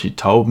proud. She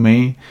told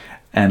me,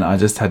 and I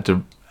just had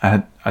to.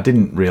 I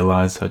didn't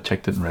realize, so I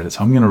checked it and read it.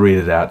 So I'm going to read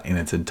it out in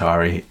its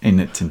entirety.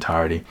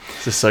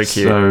 This is so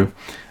cute.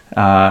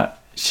 So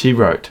she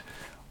wrote,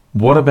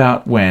 "What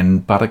about when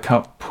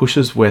Buttercup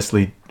pushes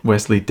Wesley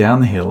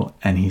down the hill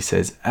and he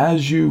says,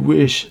 'As you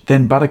wish,'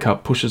 then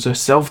Buttercup pushes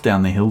herself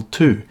down the hill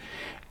too."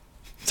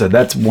 So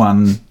that's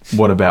one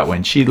What About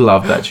When. She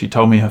loved that. She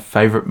told me her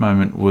favorite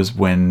moment was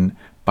when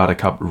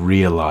Buttercup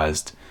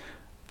realized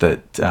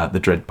that the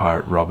Dread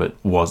Pirate Robert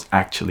was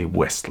actually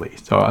Wesley.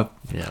 So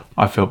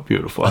I felt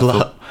beautiful. I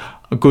thought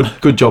a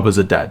good job as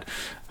a dad.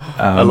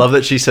 I love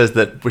that she says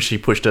that she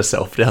pushed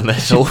herself down the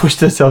hill. She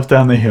pushed herself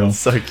down the hill.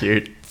 So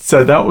cute.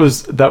 So that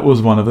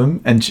was one of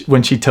them. And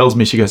when she tells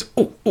me, she goes,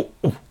 "Oh, oh,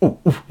 oh, oh,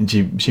 oh,"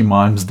 and she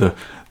mimes the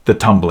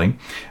tumbling.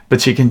 But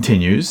she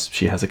continues.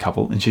 She has a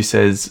couple, and she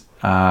says,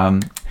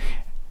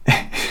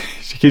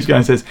 she keeps going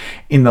and says,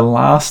 "In the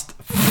last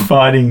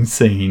fighting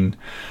scene."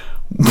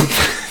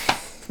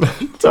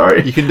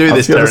 Sorry. You can do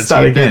this, Terrence. You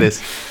can do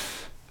this.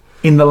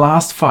 "In the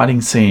last fighting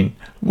scene,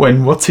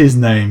 when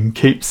what's-his-name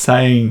keeps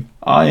saying,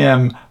 'I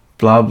am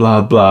blah,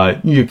 blah, blah.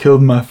 You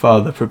killed my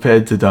father,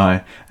 prepared to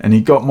die.' And he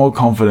got more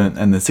confident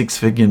and the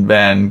six-figure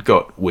band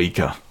got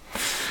weaker."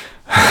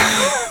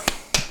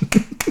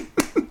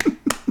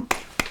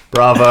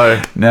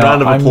 Bravo. Now,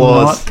 round of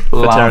applause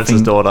for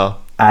Terrence's daughter.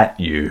 At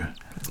you,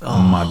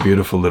 my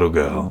beautiful little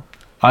girl.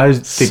 I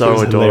think So it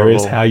was adorable.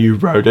 hilarious how you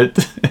wrote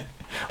it.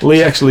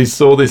 Lee actually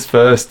saw this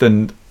first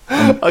and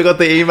I got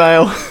the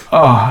email.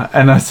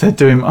 and I said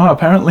to him,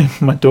 apparently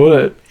my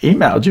daughter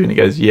emailed you. And he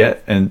goes, yeah,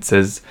 and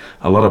says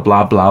a lot of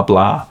blah, blah,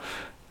 blah.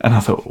 And I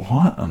thought,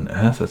 what on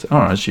earth? I said, all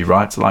right, she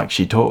writes like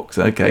she talks.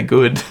 Okay,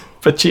 good.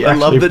 But she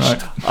actually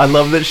wrote. I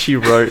love that she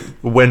wrote,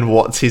 "When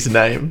what's his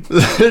name?"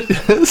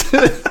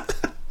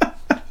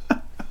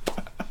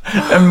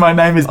 And my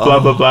name is blah,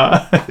 blah,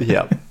 blah.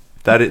 Yeah.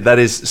 That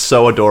is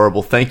so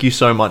adorable. Thank you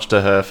so much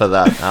to her for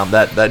that.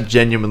 That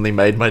genuinely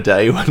made my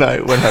day when I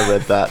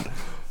read that.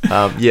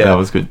 Yeah, that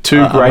was good.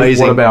 Two great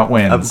amazing, What About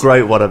Whens.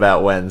 Great What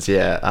About Whens.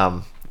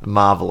 Yeah,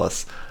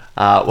 marvelous.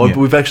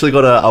 We've actually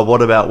got a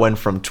What About When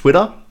from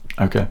Twitter.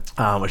 Okay.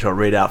 Which I'll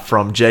read out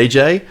from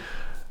JJ.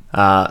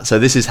 So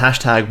this is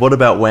hashtag What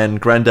About When.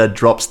 Granddad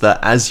drops the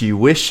 "as you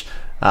wish"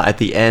 at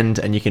the end,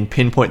 and you can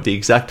pinpoint the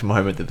exact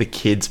moment that the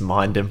kid's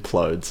mind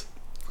implodes.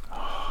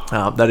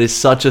 That is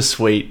such a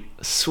sweet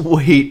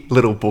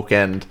little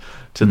bookend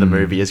to the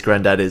movie, as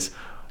Granddad is,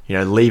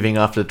 leaving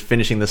after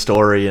finishing the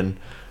story, and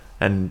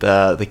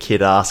the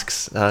kid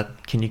asks,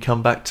 "Can you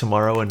come back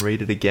tomorrow and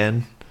read it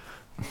again?"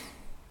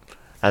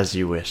 "As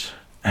you wish."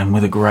 And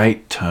with a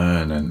great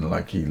turn, and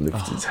like he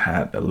lifts his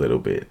hat a little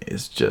bit,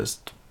 it's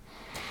just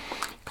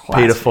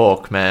classic. Peter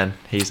Falk, man,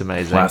 he's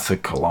amazing.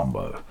 Classic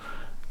Columbo.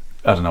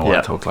 I don't know why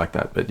I talk like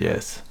that, but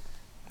yes,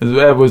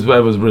 it was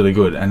really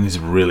good, and it's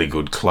really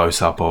good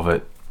close up of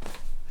it.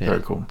 Yeah.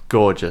 Very cool.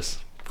 Gorgeous.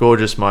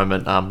 Gorgeous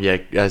moment.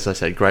 As I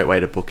said, great way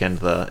to bookend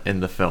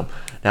the film.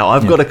 Now,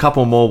 I've got a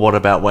couple more What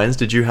About Whens.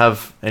 Did you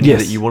have any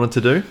that you wanted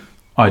to do?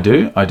 I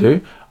do.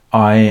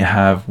 I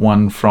have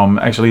one from...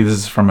 Actually, this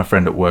is from a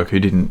friend at work who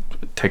didn't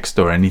text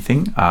or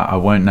anything. I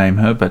won't name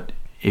her, but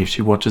if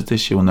she watches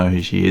this, she'll know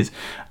who she is.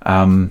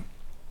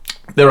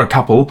 There are a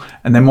couple,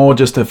 and they're more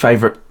just her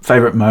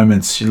favorite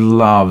moments she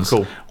loves.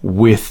 Cool.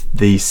 With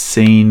the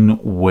scene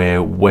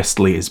where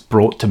Wesley is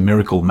brought to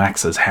Miracle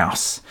Max's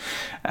house,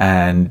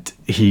 and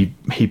he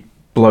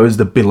blows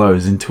the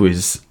billows into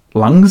his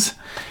lungs,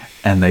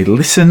 and they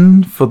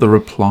listen for the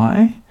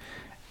reply,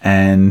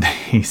 and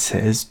he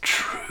says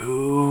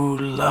true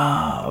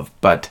love,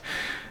 but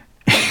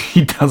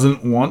he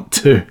doesn't want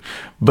to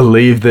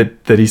believe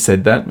that he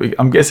said that.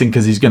 I'm guessing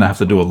because he's going to have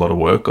to do a lot of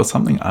work or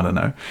something. I don't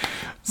know.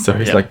 So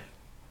he's like,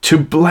 to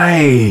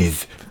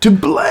blathe, which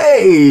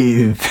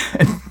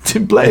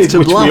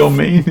we all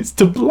mean is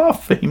to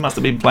bluff. He must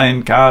have been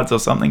playing cards or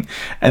something.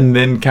 And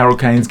then Carol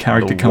Kane's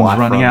character comes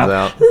running out.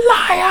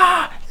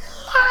 Liar!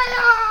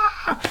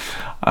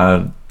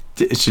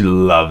 She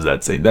loves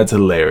that scene. That's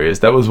hilarious.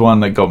 That was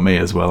one that got me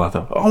as well. I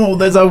thought, oh,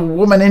 there's a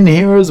woman in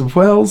here as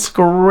well,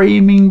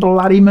 screaming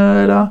bloody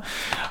murder.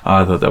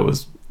 I thought that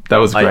was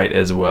great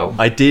as well.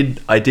 I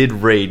did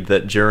read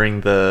that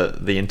during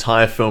the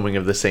entire filming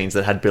of the scenes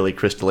that had Billy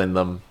Crystal in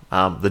them,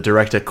 the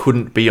director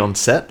couldn't be on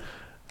set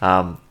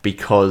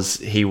because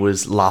he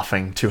was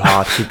laughing too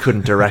hard. He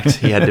couldn't direct.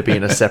 He had to be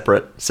in a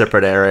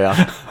separate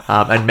area.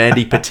 And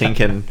Mandy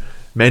Patinkin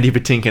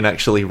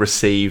actually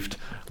received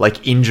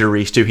like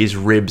injuries to his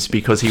ribs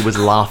because he was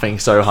laughing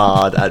so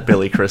hard at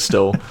Billy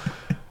Crystal,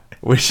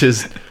 which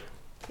is...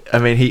 I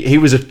mean, he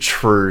was a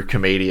true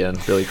comedian,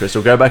 Billy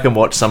Crystal. Go back and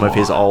watch some of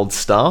his old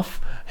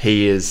stuff.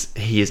 He is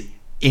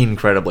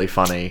incredibly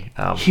funny.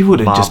 He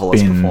would have just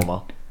been...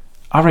 performer.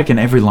 I reckon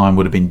every line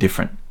would have been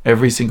different.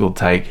 Every single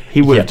take.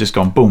 He would have just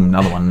gone, boom,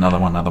 another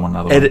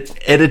one.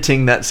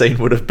 Editing that scene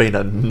would have been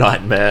a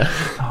nightmare.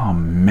 Oh,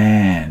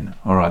 man.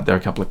 All right, there are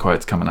a couple of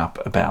quotes coming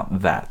up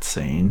about that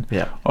scene.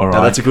 Yeah. All right,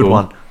 now, that's a good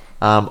one.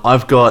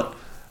 I've got...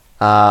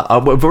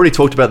 we've already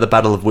talked about the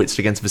Battle of Wits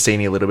against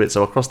Vizzini a little bit,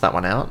 so I'll cross that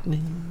one out.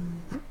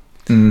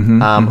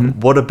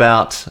 What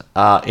about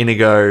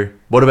Inigo?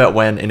 What about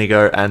when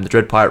Inigo and the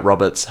Dread Pirate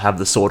Roberts have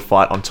the sword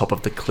fight on top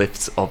of the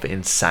cliffs of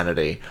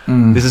insanity?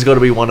 This has got to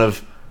be one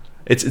of...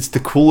 It's the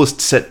coolest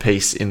set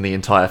piece in the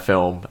entire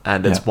film,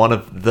 and it's one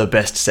of the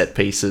best set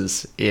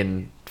pieces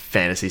in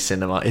fantasy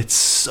cinema. It's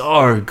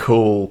so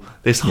cool.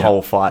 This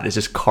whole fight is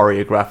just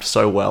choreographed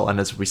so well, and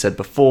as we said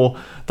before,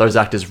 those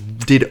actors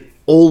did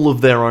all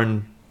of their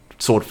own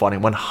sword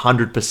fighting,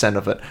 100%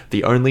 of it.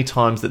 The only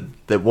times that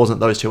there wasn't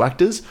those two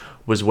actors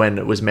was when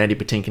it was Mandy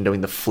Patinkin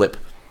doing the flip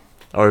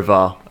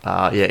over,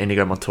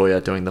 Inigo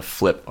Montoya doing the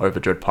flip over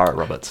Dread Pirate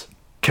Roberts.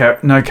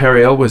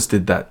 Cary Elwes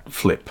did that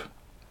flip.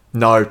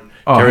 No,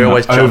 Cary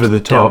Elwes jumped over the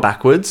top, down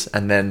backwards,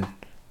 and then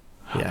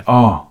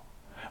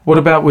what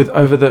about with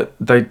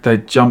they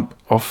jump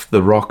off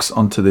the rocks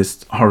onto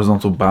this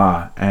horizontal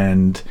bar,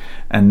 and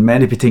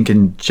Mandy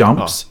Patinkin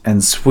jumps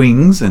and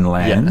swings and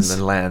lands. Yeah, and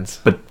then lands.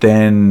 But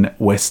then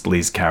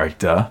Wesley's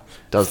character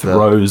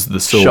throws the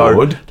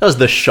sword. Does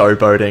the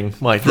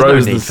showboating. Like,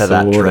 there's no need for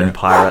that, Dread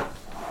Pirate.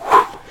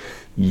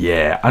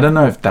 Yeah, I don't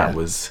know if that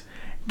was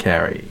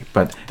Cary,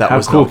 but that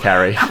was cool. Not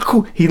Cary. How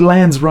cool. He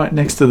lands right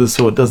next to the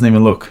sword, doesn't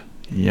even look.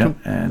 Yep,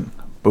 and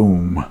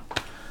boom.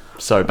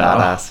 So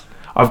badass.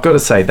 I've got to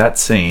say, that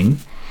scene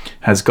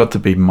has got to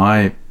be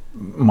my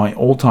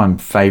all-time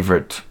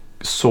favourite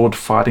sword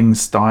fighting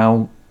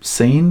style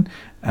scene,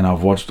 and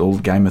I've watched all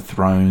Game of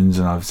Thrones,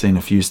 and I've seen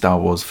a few Star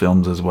Wars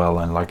films as well,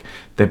 and like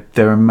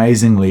they're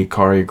amazingly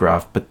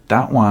choreographed, but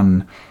that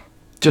one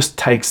just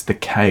takes the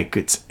cake.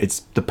 It's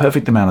the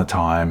perfect amount of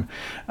time.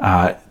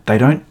 They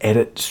don't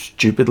edit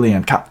stupidly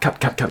and cut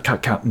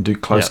and do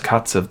close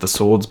cuts of the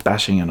swords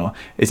bashing and all.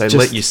 They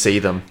let you see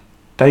them.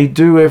 They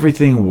do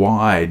everything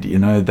wide, you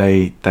know.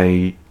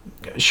 They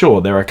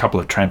sure, there are a couple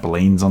of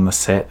trampolines on the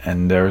set,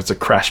 and there is a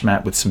crash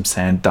mat with some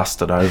sand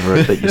dusted over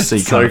it that you see.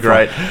 So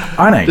great.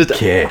 I don't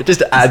care. It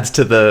just adds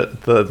to the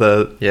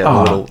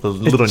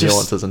little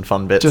nuances and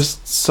fun bits.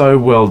 Just so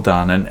well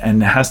done,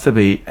 and it has to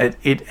be.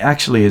 It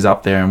actually is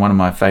up there in one of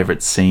my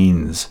favorite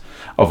scenes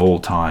of all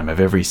time. Of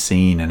every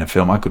scene in a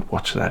film, I could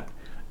watch that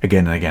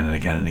again and again and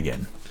again and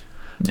again.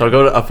 So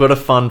I've got a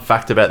fun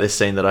fact about this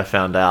scene that I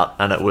found out,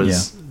 and it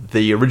was.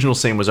 The original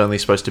scene was only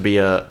supposed to be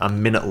a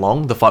minute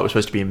long. The fight was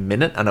supposed to be a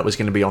minute, and it was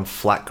going to be on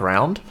flat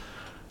ground.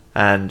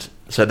 And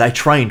so they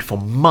trained for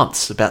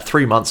months, about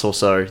 3 months or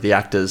so, the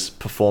actors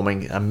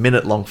performing a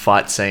minute-long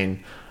fight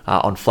scene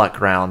on flat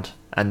ground.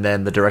 And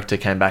then the director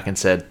came back and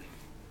said...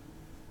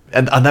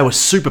 And they were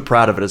super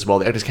proud of it as well.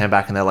 The actors came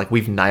back and they're like,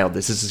 we've nailed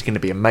this. This is going to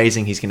be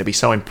amazing. He's going to be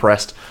so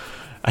impressed.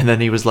 And then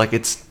he was like,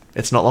 it's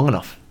not long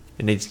enough.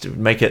 It needs to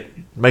make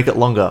it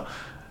longer.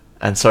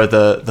 And so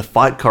the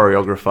fight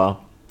choreographer...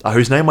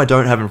 whose name I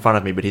don't have in front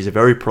of me, but he's a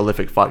very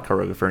prolific fight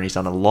choreographer, and he's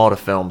done a lot of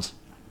films.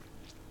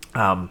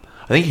 I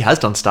think he has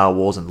done Star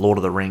Wars and Lord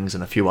of the Rings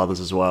and a few others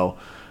as well.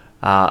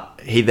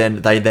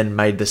 they then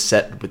made the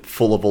set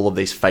full of all of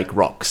these fake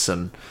rocks,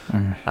 and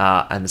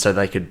so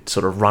they could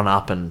sort of run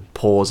up and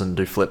pause and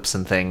do flips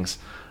and things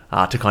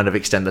to kind of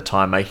extend the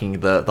time, making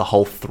the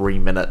whole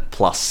 3-minute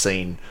plus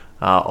scene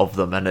of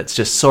them. And it's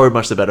just so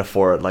much the better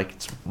for it. Like,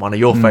 it's one of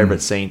your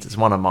favorite scenes. It's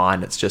one of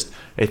mine. It's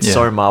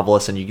so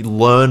marvelous, and you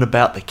learn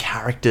about the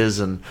characters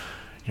and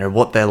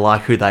what they're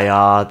like, who they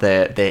are,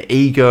 their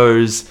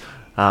egos,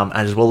 and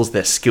as well as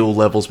their skill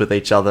levels with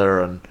each other.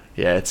 And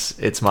yeah,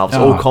 it's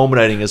marvelous. All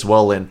culminating as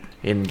well in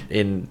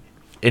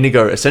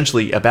Inigo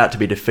essentially about to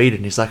be defeated,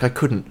 and he's like, I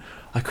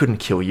couldn't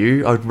kill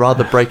you. I would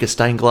rather break a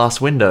stained glass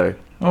window.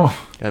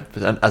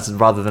 As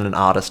rather than an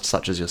artist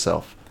such as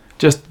yourself.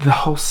 Just the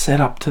whole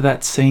setup to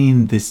that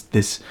scene,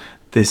 this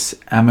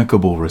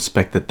amicable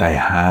respect that they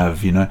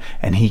have,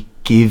 and he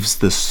gives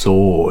the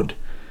sword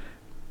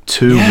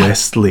to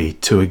Wesley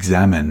to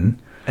examine,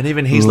 and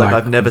even he's like,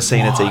 I've never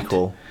seen its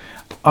equal.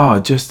 I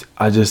just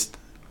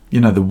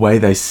the way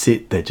they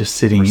sit, they're just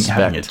sitting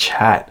having a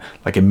chat.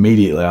 Like,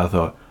 immediately I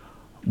thought,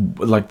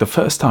 like, the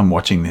first time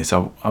watching this,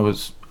 I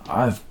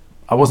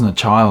wasn't a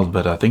child,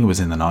 but I think it was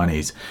in the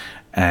 90s,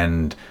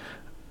 and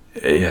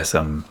yes,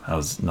 I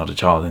was not a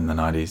child in the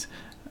 90s.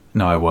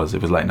 No, I was.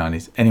 It was late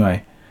 90s.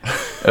 Anyway,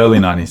 early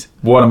 90s.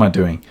 What am I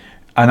doing?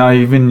 And I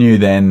even knew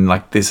then,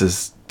 like, this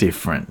is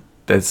different.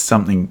 There's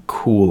something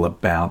cool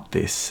about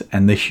this,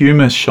 and the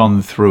humor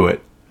shone through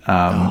it,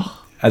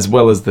 as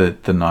well as the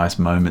nice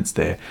moments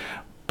there.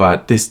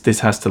 But this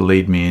has to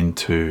lead me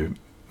into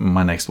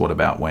my next What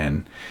About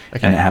When.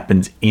 Okay. And it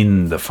happens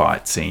in the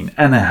fight scene,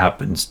 and it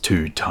happens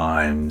 2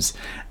 times,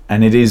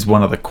 and it is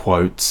one of the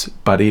quotes,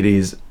 but it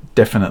is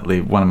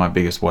definitely one of my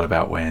biggest What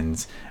About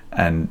Whens.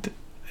 And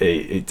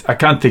I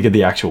can't think of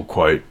the actual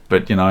quote,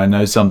 but I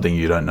know something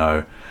you don't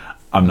know.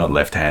 I'm not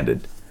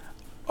left-handed.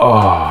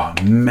 Oh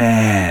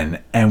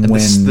man! And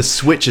when the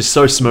switch is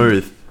so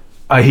smooth,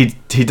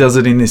 he does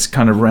it in this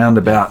kind of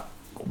roundabout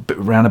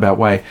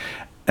way,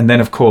 and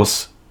then of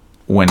course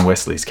when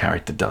Wesley's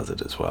character does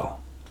it as well.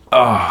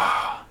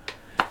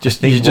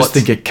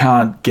 Think it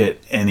can't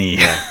get any.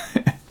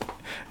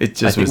 It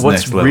just was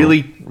next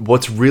level.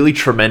 What's really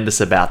tremendous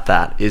about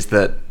that is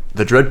that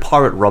the Dread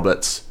Pirate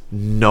Roberts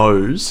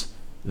knows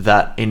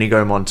that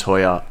Inigo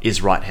Montoya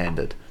is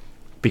right-handed,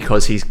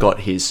 because he's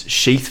got his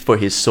sheath for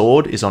his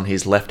sword is on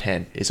his left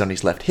hand, is on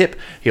his left hip.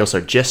 He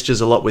also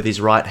gestures a lot with his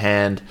right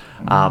hand.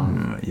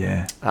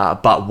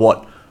 But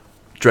what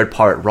Dread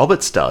Pirate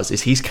Roberts does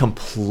is he's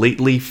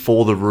completely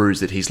for the ruse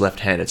that he's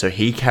left-handed. So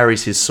he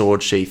carries his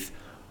sword sheath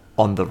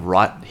on the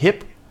right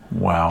hip.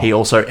 Wow. He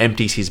also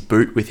empties his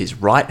boot with his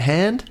right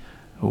hand.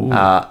 With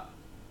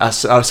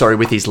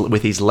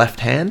his left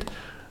hand.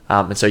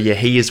 And so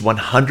he is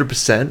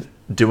 100%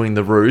 doing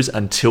the ruse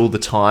until the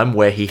time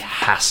where he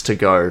has to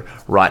go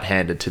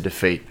right-handed to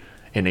defeat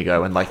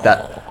Inigo. And like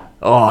that,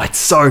 it's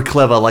so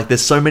clever. Like,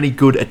 there's so many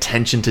good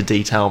attention to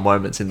detail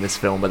moments in this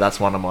film, but that's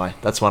one of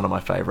my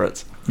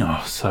favorites.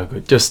 Oh, so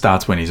good. Just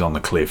starts when he's on the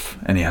cliff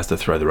and he has to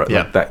throw the rope.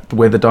 Yeah. Like that,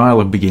 where the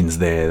dialogue begins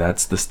there,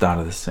 that's the start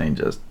of the scene.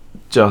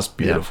 Just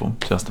beautiful.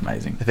 Yeah. Just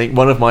amazing. I think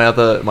one of my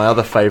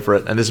other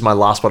favorite, and this is my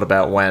last What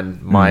About When,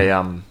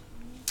 my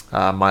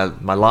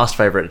last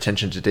favorite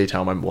attention to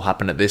detail moment will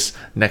happen at this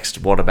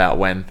next What About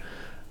When,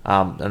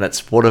 and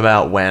it's what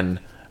about when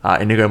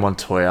Inigo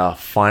Montoya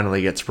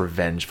finally gets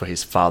revenge for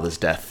his father's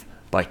death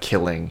by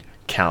killing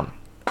Count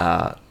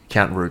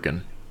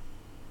Rugen.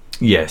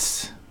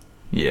 Yes,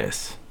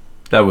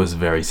 that was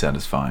very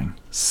satisfying.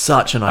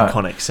 Such an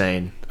iconic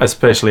scene,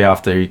 especially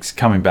after he's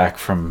coming back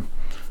from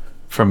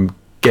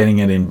getting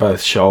it in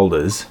both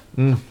shoulders.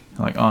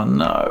 Like, oh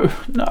no,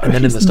 and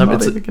then in the stomach,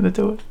 not even going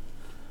to do it.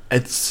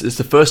 It's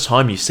the first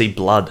time you see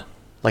blood,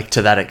 like,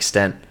 to that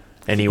extent.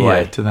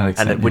 Anyway, to that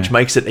extent, which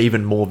makes it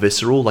even more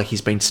visceral. Like,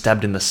 he's been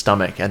stabbed in the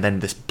stomach, and then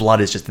this blood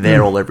is just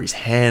there all over his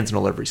hands and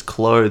all over his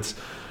clothes.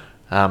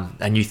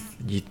 And you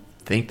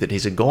think that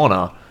he's a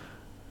goner,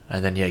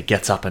 and then he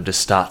gets up and just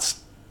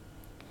starts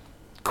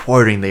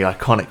quoting the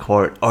iconic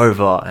quote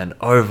over and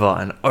over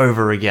and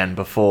over again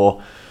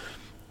before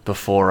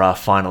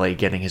finally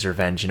getting his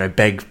revenge.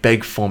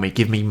 Beg for me,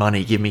 give me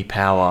money, give me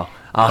power,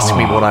 ask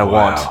me what I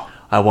want.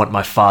 I want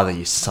my father,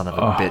 you son of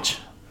a bitch.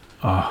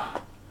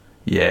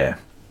 Yeah.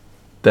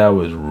 That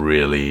was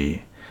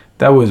really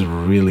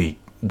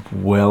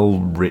well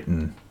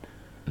written.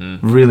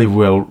 Really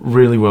well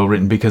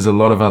written, because a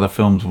lot of other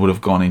films would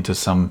have gone into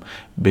some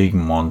big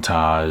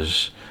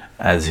montage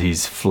as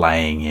he's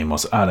flaying him, or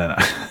I don't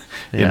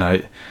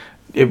know.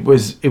 It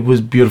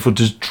was beautiful,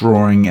 just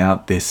drawing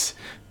out this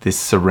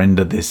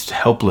surrender, this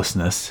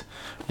helplessness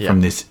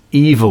from this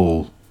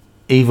evil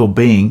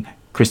being,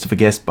 Christopher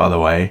Guest, by the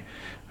way,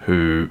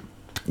 who,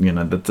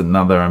 that's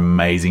another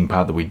amazing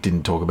part that we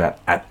didn't talk about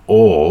at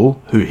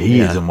all, who he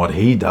is and what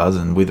he does,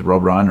 and with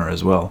Rob Reiner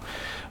as well.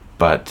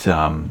 But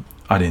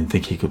I didn't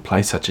think he could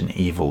play such an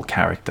evil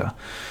character.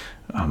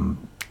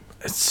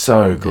 It's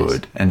so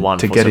good. And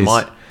to get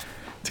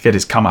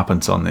his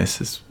comeuppance on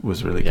this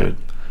was really good.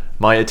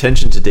 My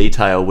attention to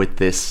detail with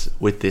this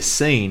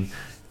scene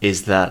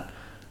is that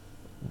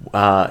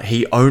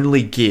he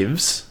only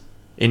gives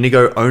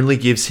Inigo only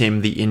gives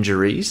him the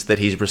injuries that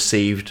he's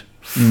received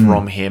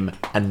from him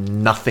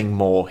and nothing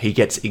more. He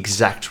gets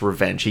exact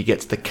revenge. He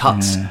gets the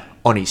cuts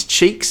on his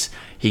cheeks.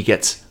 He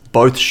gets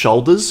both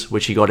shoulders,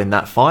 which he got in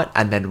that fight,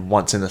 and then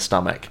once in the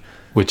stomach.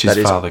 Which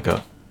his father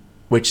got.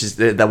 Which is...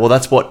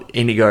 that's what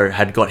Inigo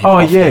had got him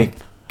off him.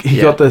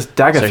 He got this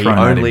dagger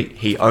thrown at him.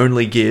 He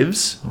only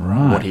gives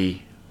what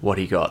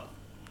he got.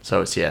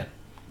 So it's,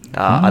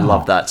 I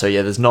love that. So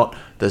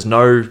there's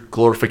no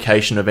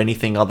glorification of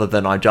anything other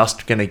than I'm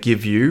just going to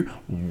give you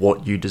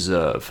what you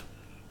deserve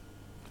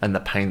and the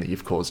pain that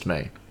you've caused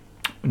me.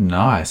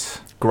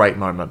 Nice. Great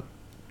moment.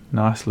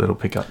 Nice little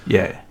pickup.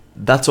 Yeah.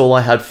 That's all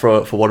I had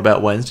for What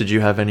About Wens. Did you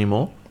have any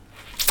more?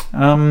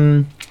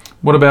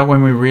 What about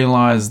when we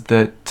realised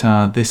that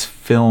this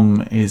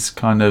film is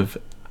kind of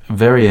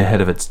very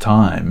ahead of its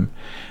time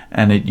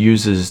and it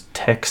uses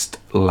text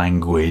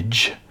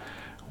language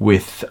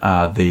with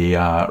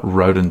the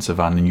rodents of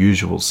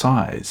unusual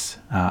size,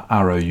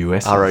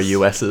 ROUSs.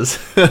 ROUSs.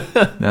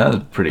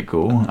 That's pretty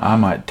cool. I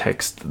might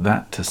text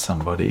that to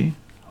somebody.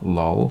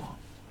 Lol.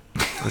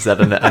 Is that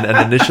an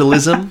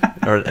initialism?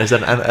 Or is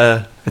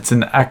that It's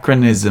an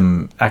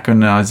acronymism.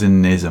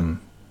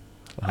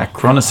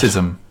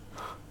 Acronicism.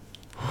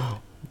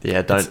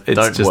 Yeah, don't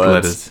just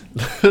words.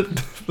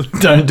 Letters.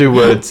 Don't do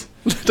words.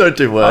 Don't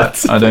do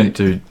words. I don't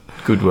do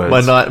good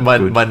words.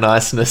 My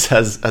niceness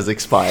has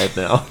expired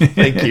now.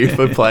 Thank you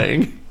for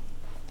playing.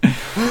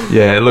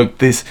 Yeah, look,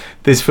 this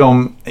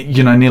film,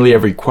 nearly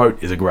every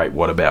quote is a great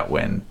what about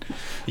when.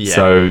 Yeah.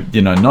 So,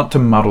 not to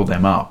muddle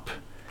them up,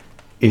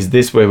 is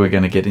this where we're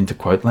going to get into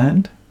quote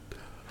land?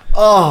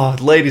 Oh,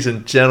 ladies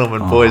and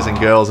gentlemen, boys and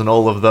girls, and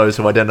all of those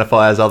who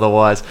identify as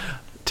otherwise,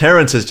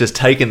 Terence has just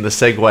taken the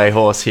Segway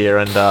horse here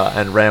and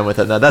ran with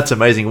it. Now, that's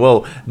amazing.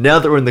 Well, now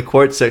that we're in the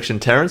quote section,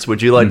 Terence,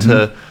 would you like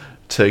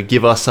to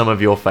give us some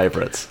of your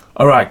favourites?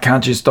 All right,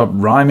 can't you stop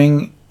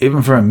rhyming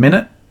even for a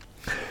minute?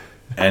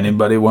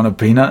 Anybody want a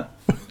peanut?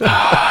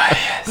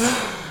 Yes.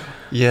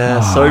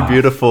 Yeah, so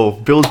beautiful.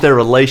 Builds their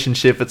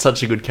relationship. It's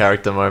such a good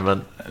character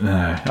moment.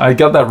 No, I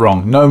got that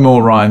wrong. No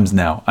more rhymes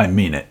now. I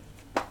mean it.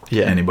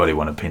 Yeah. Anybody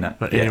want a peanut?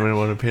 Anyone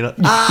want a peanut?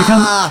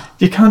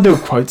 You can't do a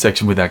quote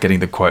section without getting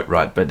the quote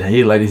right. But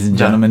here, ladies and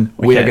gentlemen,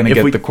 we are going to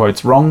get the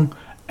quotes wrong,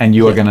 and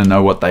you are going to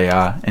know what they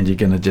are, and you're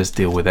going to just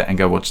deal with it and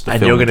go watch the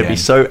film. And you're going to be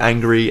so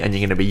angry, and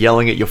you're going to be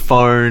yelling at your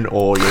phone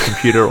or your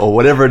computer or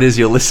whatever it is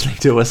you're listening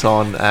to us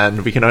on,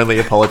 and we can only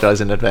apologise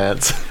in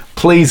advance.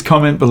 Please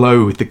comment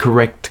below with the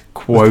correct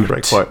quote.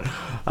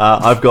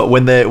 I've got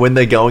when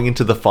they're going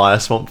into the fire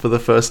swamp for the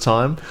first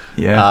time,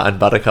 and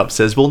Buttercup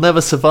says, "We'll never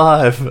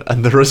survive,"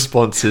 and the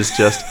response is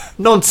just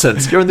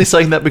nonsense. You're only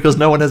saying that because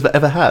no one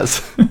ever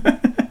has.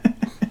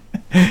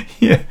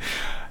 Yeah,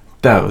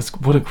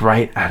 what a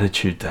great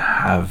attitude to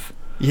have.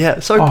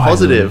 Yeah, so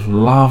positive. I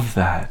love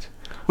that.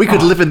 We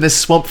could live in this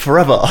swamp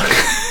forever.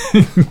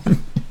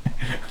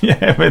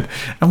 Yeah,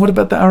 and what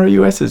about the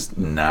ROUSs?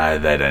 No,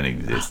 they don't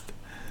exist.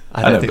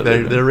 I don't think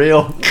they're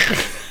real.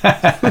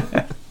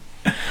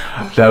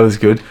 That was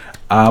good.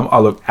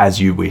 Look, As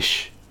You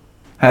Wish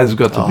has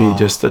got to be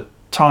just a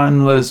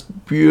timeless,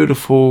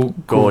 beautiful,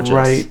 gorgeous,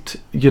 great,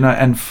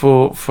 and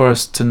for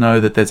us to know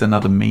that there's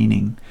another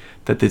meaning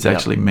that this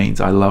actually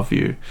means I love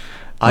you.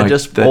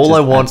 All I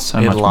want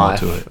in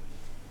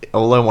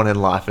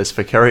life is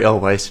for Carrie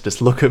Elways to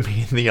just look at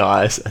me in the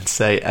eyes and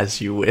say,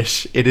 "As you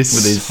wish." It is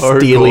with his so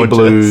steely gorgeous.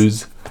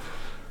 blues.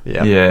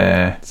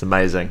 Yeah, it's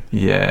amazing.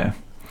 Yeah.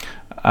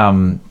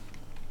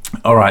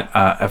 All right,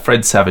 a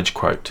Fred Savage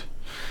quote.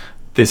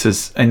 This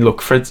is, and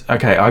look,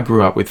 I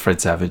grew up with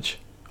Fred Savage.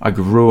 I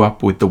grew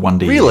up with the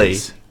Wonder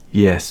Years.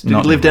 Yes. Did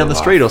he live down the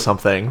street or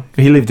something?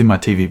 He lived in my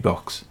TV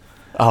box.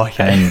 Oh,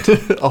 okay. And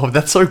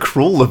that's so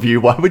cruel of you.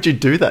 Why would you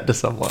do that to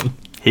someone?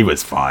 He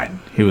was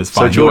fine.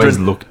 So he always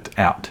looked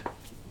out.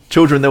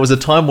 Children, there was a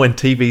time when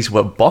TVs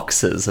were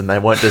boxes and they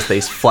weren't just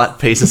these flat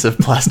pieces of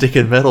plastic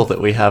and metal that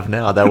we have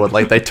now. They were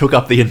they took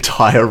up the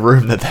entire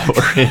room that they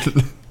were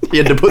in.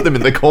 You had to put them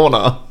in the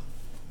corner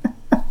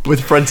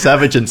with Fred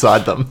Savage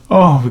inside them.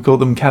 Oh, we call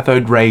them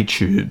cathode ray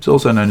tubes,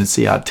 also known as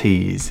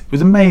CRTs. It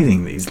was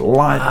amazing, these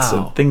lights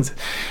and things.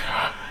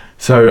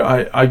 So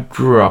I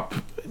grew up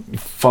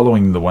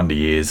following the Wonder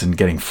Years and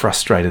getting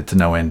frustrated to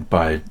no end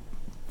by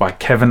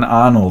Kevin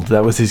Arnold.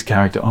 That was his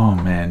character. Oh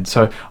man.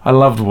 So I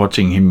loved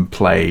watching him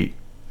play.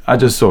 I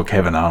just saw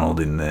Kevin Arnold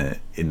in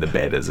the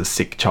bed as a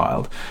sick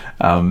child.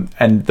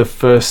 And the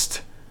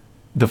first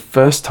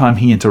time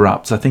he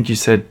interrupts, I think you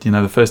said,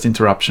 the first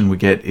interruption we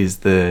get is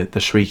the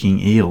shrieking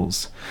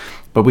eels.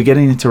 But we get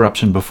an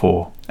interruption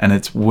before, and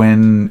it's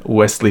when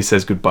Wesley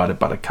says goodbye to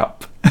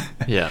Buttercup.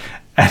 Yeah.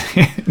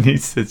 And he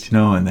says,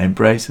 and they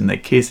embrace and they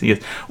kiss. And he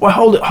goes, well,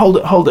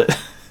 hold it.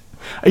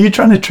 Are you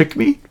trying to trick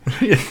me?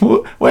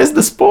 Where's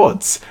the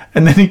sports?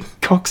 And then he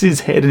cocks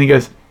his head and he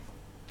goes,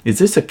 is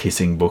this a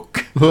kissing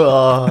book?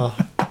 Oh,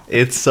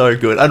 it's so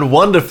good. And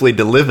wonderfully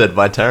delivered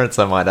by Terence,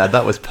 I might add.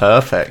 That was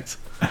perfect.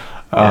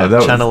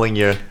 Channeling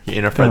your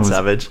inner Fred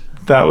Savage.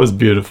 That was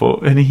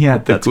beautiful. And he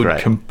had the good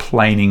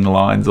complaining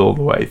lines all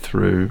the way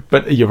through.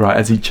 But you're right,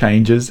 as he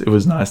changes, it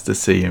was nice to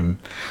see him,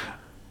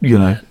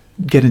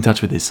 get in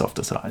touch with his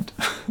softer side.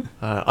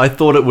 I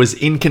thought it was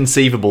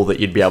inconceivable that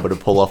you'd be able to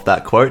pull off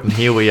that quote, and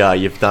here we are.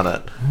 You've done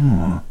it.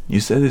 You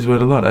say this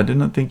word a lot. I do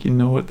not think you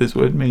know what this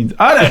word means.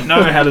 I don't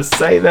know how to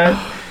say that.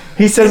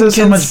 He says it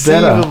so much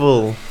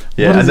better.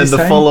 Yeah, and then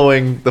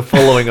the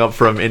following up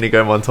from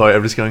Inigo Montoya,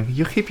 I'm just going,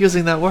 you keep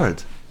using that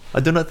word.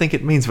 I do not think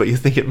it means what you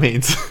think it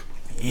means.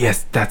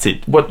 Yes, that's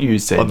it. What you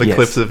said. On the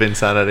Cliffs of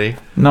Insanity.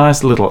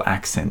 Nice little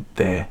accent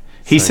there.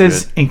 He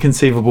says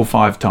inconceivable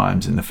 5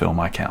 times in the film,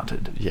 I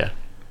counted. Yeah.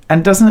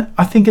 And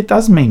I think it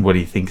does mean what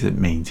he thinks it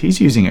means. He's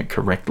using it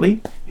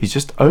correctly. He's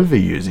just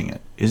overusing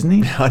it, isn't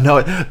he? I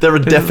know. There are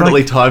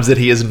definitely times that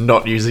he is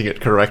not using it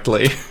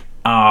correctly.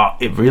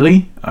 It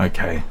really?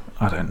 Okay.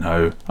 I don't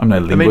know. I'm no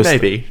linguist. I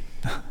mean, maybe.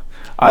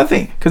 I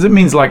think, because it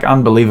means like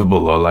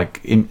unbelievable or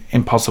like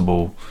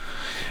impossible.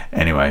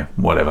 Anyway,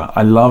 whatever.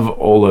 I love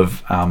all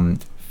of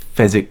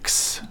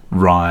Fezzik's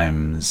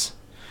rhymes.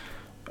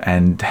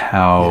 And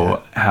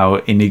how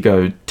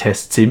Inigo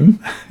tests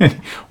him.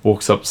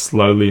 Walks up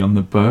slowly on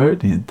the boat.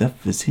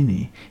 That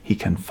Vicini, he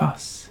can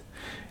fuss.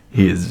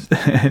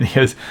 And he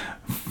goes,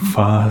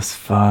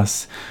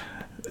 fuss.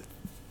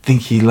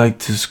 Think he like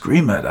to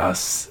scream at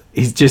us.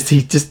 He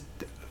just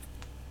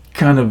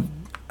kind of,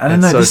 I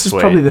don't know. This is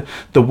probably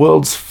the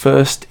world's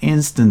first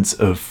instance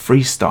of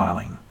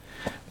freestyling.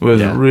 It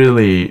was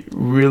really,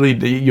 really.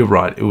 You're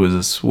right. It was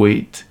a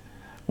sweet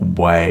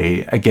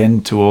way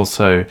again to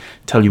also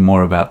tell you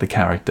more about the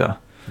character.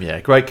 Yeah,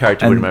 great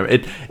character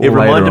moment. It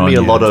reminded me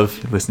a lot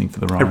of listening for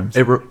the rhymes.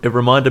 It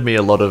reminded me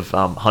a lot of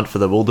Hunt for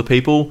the Wilder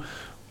People,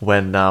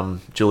 when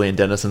Julian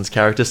Dennison's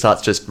character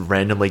starts just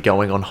randomly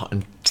going on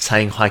and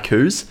saying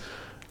haikus.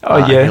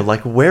 And you're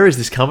like, where is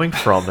this coming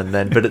from? And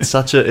then, but it's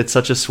such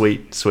a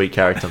sweet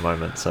character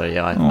moment. So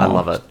yeah, I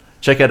love it.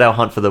 Check out our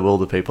Hunt for the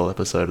Wilder People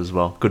episode as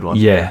well. Good one.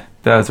 Yeah,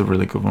 that was a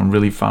really good one.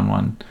 Really fun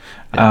one.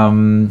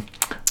 Yeah.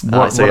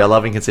 I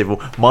love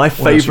Inconceivable. My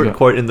favorite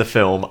quote in the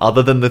film,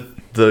 other than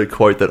the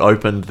quote that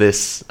opened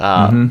this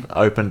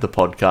opened the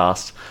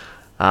podcast,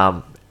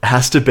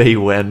 has to be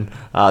when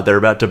they're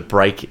about to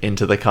break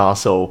into the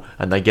castle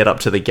and they get up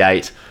to the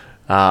gate,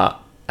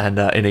 and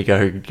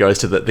Inigo goes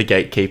to the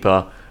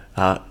gatekeeper.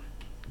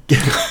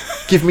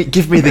 Give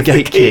me the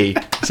gate key.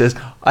 He says,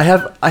 I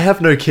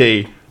have no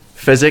key.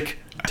 Fezzik,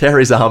 tear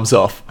his arms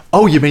off.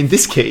 Oh, you mean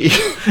this key?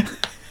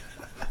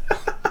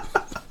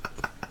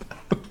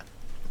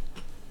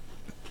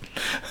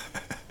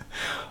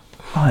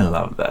 I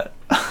love that.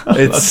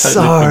 It's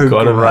so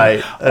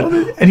great.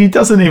 And he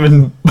doesn't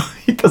even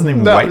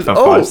wait for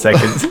 5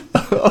 seconds.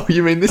 Oh,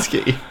 you mean this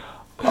key?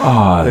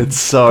 Oh, it's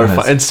so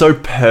fun and so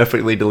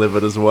perfectly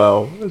delivered as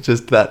well. It's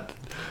just that,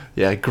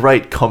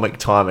 great comic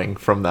timing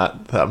from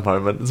that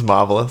moment. It's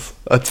marvelous.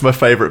 It's my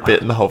favorite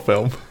bit in the whole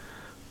film.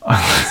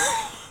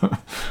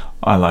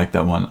 I like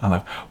that one.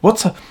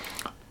 What's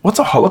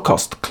a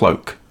Holocaust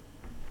cloak?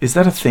 Is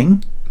that a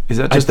thing? Is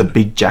that just a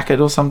big jacket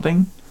or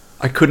something?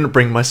 I couldn't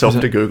bring myself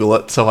to Google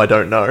it, so I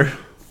don't know.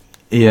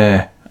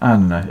 Yeah, I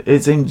don't know.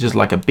 It seemed just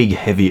like a big,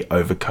 heavy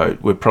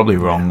overcoat. We're probably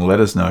wrong.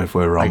 Let us know if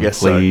we're wrong,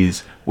 please.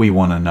 So. We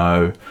want to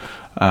know.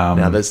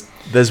 Now,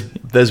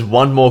 there's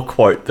one more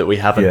quote that we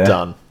haven't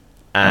done.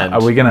 And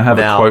are we going to have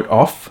a quote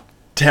off?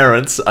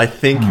 Terrence, I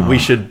think we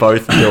should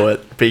both do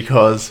it,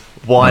 because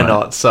why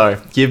not? So,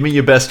 give me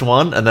your best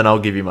one, and then I'll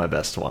give you my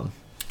best one.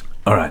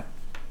 All right.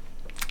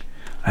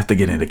 I have to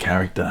get into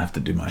character. I have to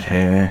do my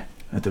hair.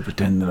 I have to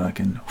pretend that I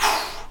can...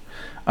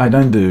 I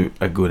don't do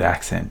a good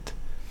accent.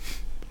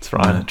 It's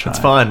fine. It's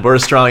fine. We're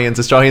Australians.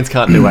 Australians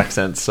can't do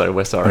accents, so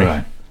we're sorry. All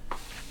right.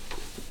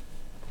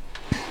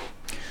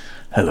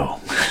 Hello.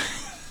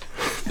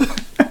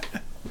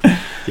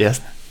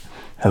 Yes.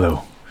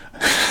 Hello.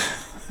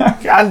 I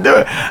can't do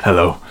it.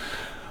 Hello.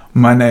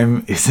 My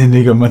name is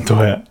Inigo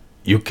Montoya.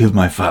 You killed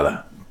my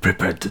father.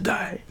 Prepare to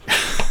die.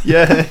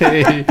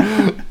 Yay.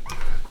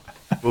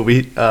 We'll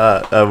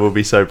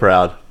be so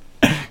proud.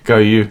 Go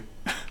you.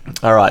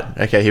 All right.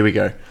 Okay, here we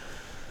go.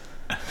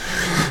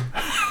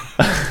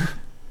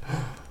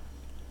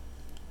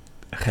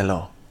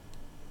 Hello.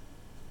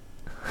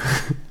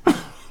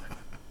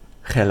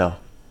 Hello.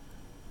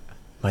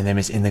 My name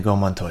is Inigo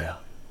Montoya.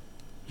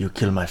 You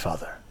killed my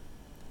father.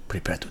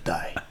 Prepare to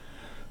die.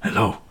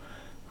 Hello.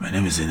 My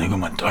name is Inigo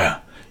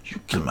Montoya. You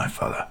killed my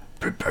father.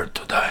 Prepare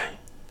to die.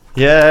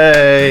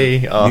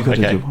 Yay! Oh, you got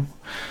to do one.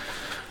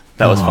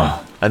 That was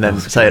fun. And then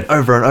say it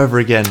over and over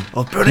again.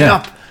 Oh, building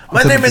up.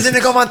 My name is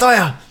Inigo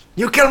Montoya.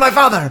 You killed my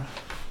father.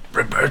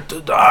 Prepare to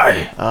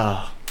die.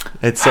 Oh,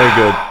 it's so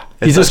good.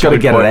 You just got to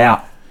get it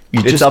out.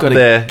 It's up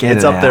there.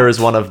 It's up there as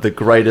one of the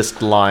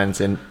greatest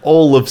lines in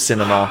all of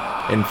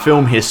cinema, in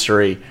film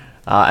history,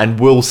 and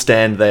will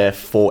stand there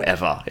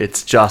forever.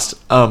 It's just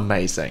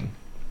amazing.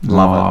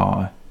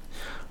 Love it.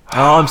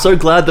 Oh, I'm so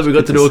glad that we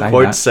got to do a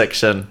quote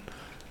section.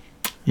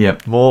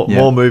 Yep.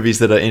 More movies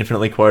that are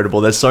infinitely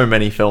quotable. There's so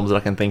many films that I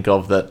can think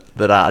of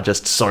that are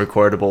just so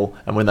quotable,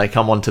 and when they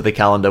come onto the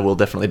calendar, we'll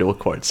definitely do a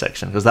quote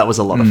section, because that was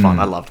a lot of fun.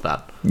 I loved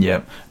that.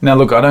 Yep. Now,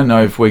 look, I don't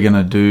know if we're going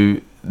to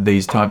do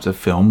these types of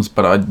films,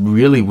 but I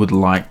really would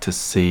like to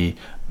see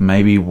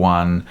maybe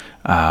one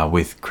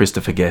with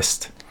Christopher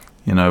Guest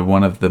You know,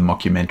 one of the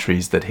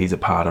mockumentaries that he's a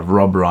part of,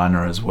 Rob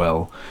Reiner as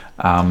well.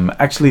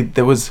 Actually,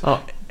 there was...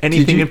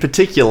 Anything in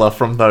particular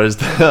from those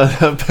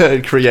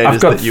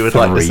creators that you would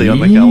like to see on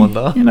the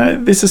calendar? You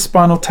know, This Is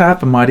Spinal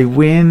Tap, A Mighty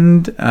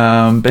Wind,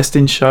 Best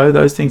in Show,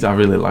 those things. I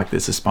really like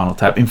This Is Spinal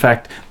Tap. In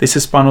fact, This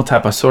Is Spinal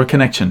Tap, I saw a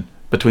connection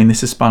between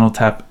This Is Spinal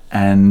Tap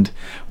and...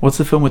 What's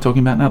the film we're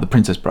talking about now? The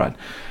Princess Bride.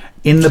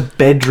 In the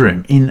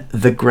bedroom, in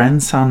the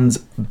grandson's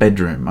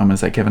bedroom, I'm going to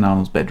say Kevin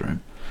Arnold's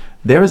bedroom,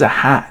 there is a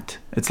hat.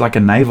 It's like a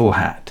naval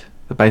hat,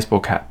 the baseball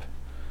cap.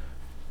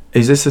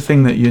 Is this the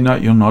thing that you're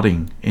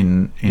nodding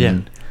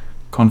in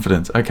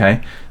confidence?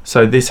 Okay,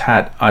 so this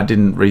hat, I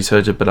didn't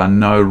research it, but I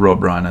know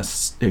Rob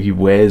Reiner, he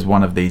wears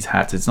one of these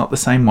hats. It's not the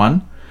same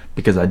one,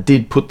 because I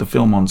did put the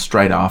film on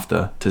straight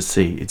after to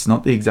see. It's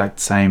not the exact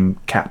same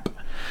cap,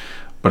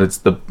 but it's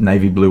the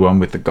navy blue one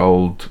with the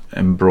gold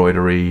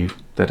embroidery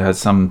that has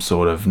some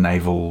sort of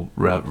naval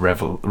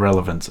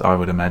relevance, I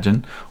would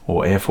imagine,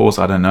 or Air Force,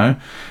 I don't know.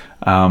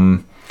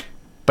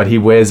 But he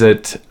wears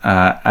it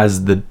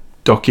as the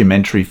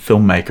documentary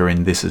filmmaker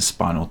in This Is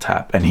Spinal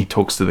Tap, and he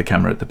talks to the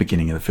camera at the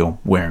beginning of the film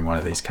wearing one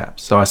of these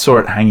caps. So I saw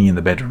it hanging in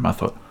the bedroom. I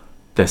thought,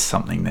 there's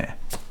something there.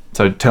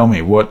 So tell me,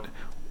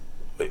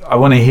 I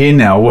want to hear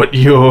now what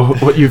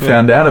you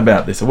found out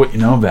about this, or what you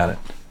know about it.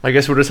 I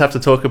guess we'll just have to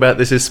talk about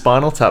This Is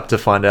Spinal Tap to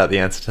find out the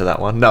answer to that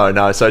one.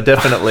 No. So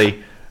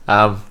definitely,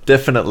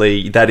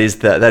 definitely that is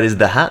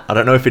the hat. I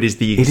don't know if it is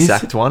the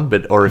exact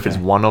one, or if it's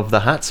one of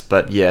the hats.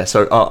 But yeah,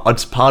 so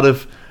as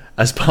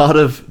part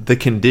of the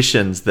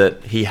conditions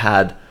that he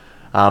had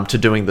to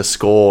doing the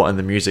score and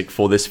the music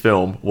for this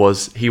film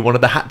was he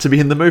wanted the hat to be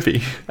in the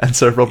movie, and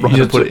so Rob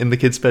Reiner put it in the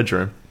kid's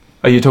bedroom.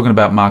 Are you talking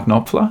about Mark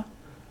Knopfler?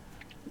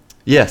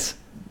 Yes.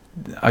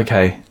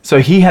 Okay, so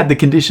he had the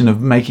condition of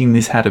making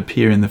this hat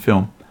appear in the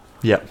film.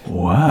 Yep.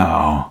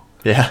 Wow.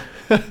 Yeah.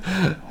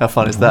 How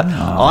fun is that?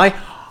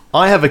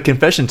 I have a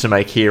confession to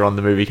make here on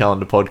the Movie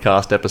Calendar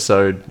Podcast,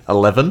 episode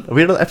 11. Are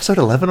we at episode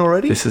 11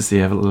 already? This is the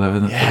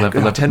 11th. Yeah,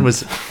 11. 10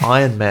 was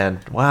Iron Man.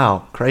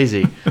 Wow,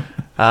 crazy.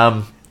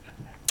 I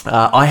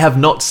have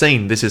not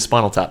seen This Is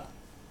Spinal Tap.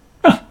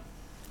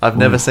 I've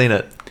never seen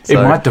it.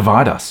 So. It might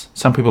divide us.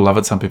 Some people love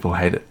it, some people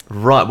hate it.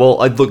 Right, well,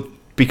 look,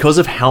 because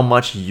of how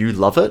much you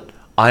love it,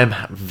 I am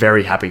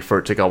very happy for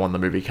it to go on the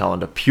movie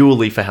calendar,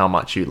 purely for how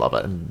much you love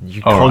it. And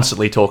you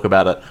constantly talk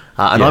about it.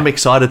 And I'm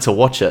excited to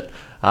watch it.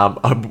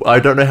 I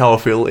don't know how I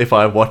feel if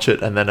I watch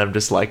it and then I'm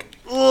just like,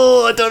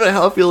 oh, I don't know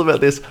how I feel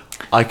about this.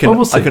 I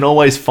can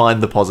always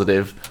find the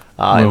positive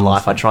in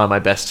life. I try my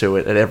best to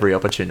it at every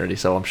opportunity,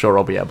 so I'm sure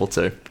I'll be able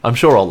to. I'm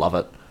sure I'll love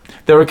it.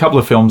 There are a couple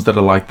of films that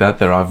are like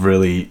that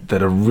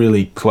are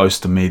really close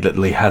to me that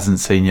Lee hasn't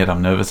seen yet.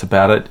 I'm nervous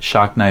about it.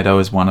 Sharknado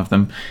is one of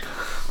them.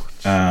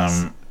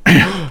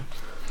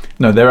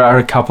 No, there are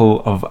a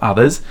couple of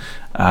others,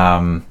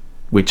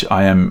 which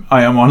I am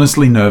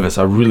honestly nervous.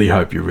 I really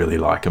hope you really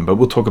like them, but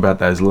we'll talk about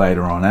those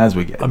later on as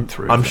we get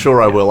through. I'm sure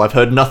I will. I've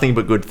heard nothing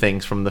but good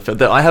things from the film.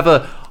 I have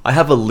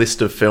a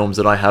list of films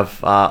that I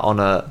have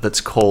that's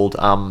called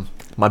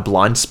my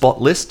blind spot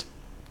list,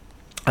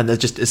 and there's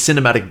just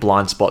cinematic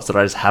blind spots that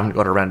I just haven't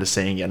got around to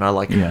seeing yet.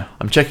 And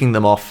I'm checking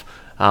them off,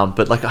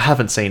 but I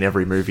haven't seen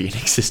every movie in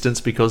existence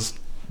because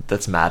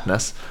that's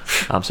madness.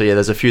 So yeah,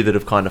 there's a few that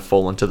have kind of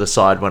fallen to the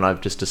side when I've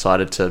just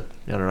decided to,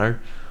 I don't know,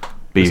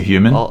 be a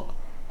human.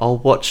 I'll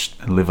watch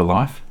and live a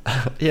life.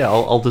 Yeah,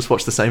 I'll just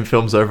watch the same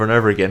films over and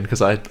over again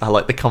because I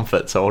like the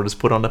comfort. So I'll just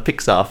put on a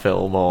Pixar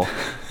film or,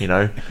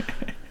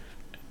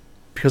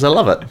 because I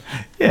love it.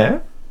 Yeah,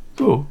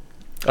 cool.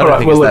 I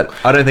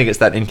don't think it's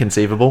that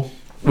inconceivable.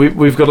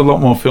 We've got a lot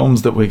more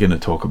films that we're going to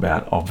talk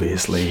about,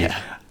 obviously.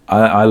 Yeah.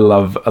 I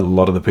love a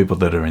lot of the people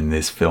that are in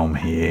this film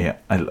here.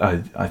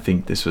 I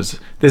think this is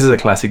a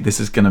classic. This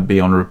is going to be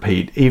on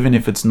repeat, even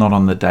if it's not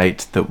on the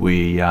date that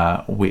we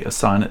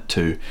assign it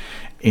to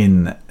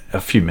in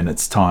a few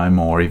minutes' time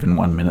or even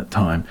 1 minute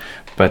time.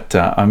 But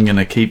I'm going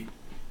to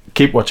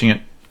keep watching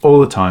it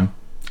all the time.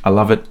 I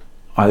love it.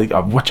 I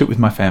watch it with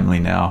my family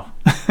now.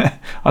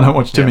 I don't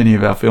watch too many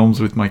of our films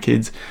with my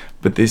kids,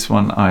 but this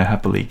one I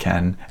happily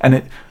can.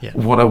 And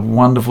what a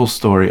wonderful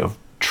story of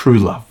true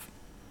love.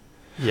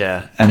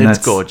 Yeah, and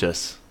it's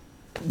gorgeous.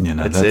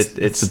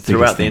 It's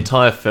throughout the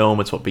entire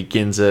film. It's what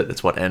begins it.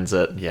 It's what ends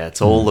it. Yeah,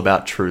 it's all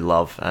about true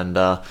love, and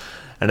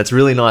it's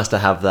really nice to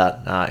have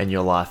that in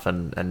your life.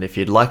 And if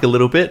you'd like a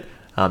little bit,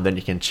 then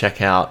you can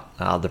check out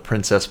The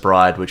Princess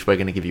Bride, which we're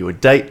going to give you a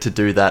date to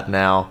do that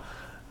now.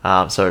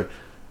 So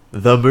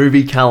the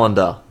movie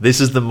calendar.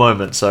 This is the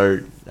moment. So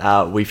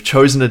we've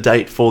chosen a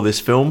date for this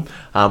film.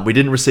 We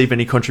didn't receive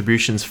any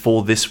contributions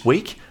for this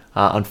week.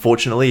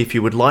 Unfortunately, if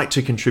you would like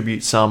to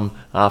contribute some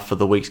for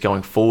the weeks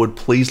going forward,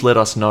 please let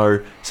us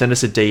know. Send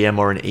us a DM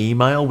or an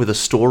email with a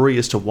story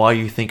as to why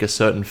you think a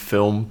certain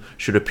film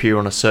should appear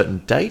on a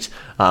certain date.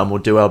 And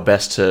we'll do our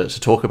best to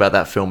talk about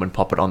that film and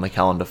pop it on the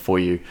calendar for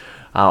you.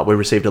 we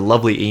received a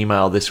lovely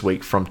email this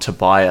week from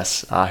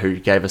Tobias, who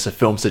gave us a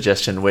film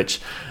suggestion, which,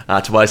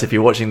 Tobias, if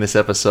you're watching this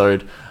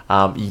episode,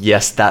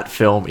 yes, that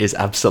film is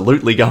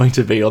absolutely going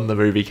to be on the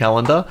movie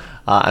calendar,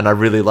 and I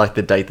really like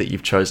the date that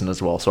you've chosen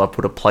as well. So I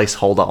put a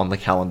placeholder on the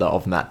calendar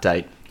of that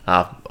date,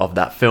 of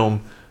that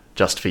film,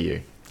 just for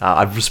you.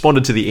 I've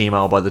responded to the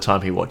email by the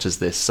time he watches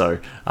this, so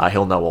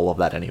he'll know all of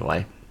that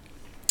anyway.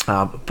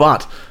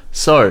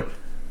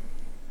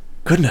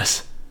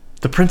 Goodness,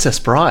 The Princess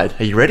Bride.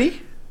 Are you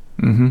ready?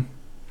 Mm-hmm.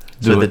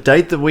 So the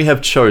date that we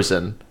have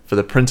chosen for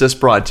The Princess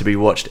Bride to be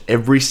watched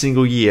every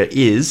single year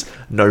is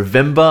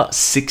November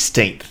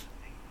 16th.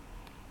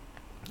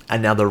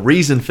 And now the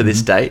reason for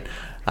this date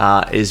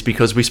is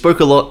because we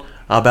spoke a lot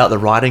about the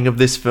writing of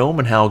this film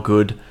and how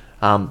good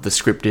the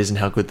script is and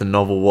how good the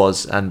novel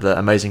was, and the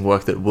amazing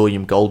work that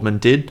William Goldman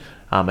did,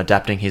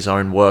 adapting his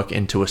own work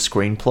into a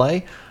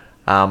screenplay.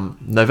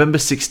 November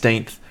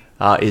 16th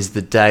is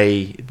the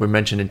day we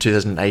mentioned in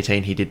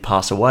 2018 he did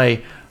pass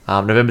away.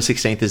 November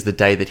 16th is the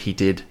day that he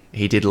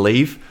did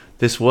leave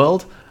this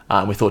world.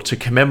 We thought to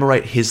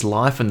commemorate his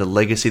life and the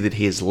legacy that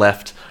he has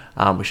left,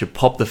 we should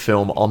pop the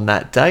film on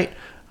that date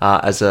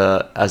as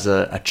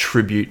a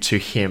tribute to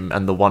him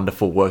and the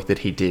wonderful work that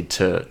he did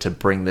to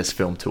bring this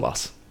film to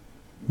us.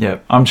 Yeah,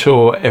 I'm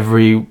sure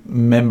every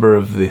member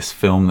of this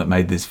film that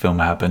made this film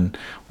happen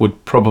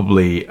would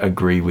probably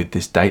agree with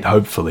this date,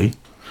 hopefully.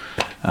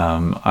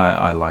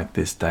 I like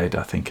this date.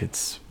 I think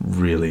it's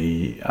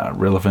really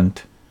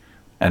relevant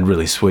and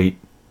really sweet,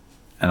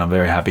 and I'm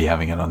very happy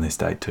having it on this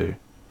date too.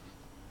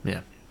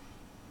 Yeah,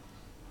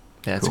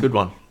 it's a good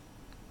one.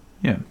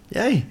 Yeah.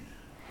 Yay.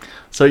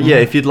 So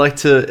if you'd like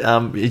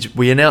to,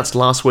 we announced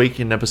last week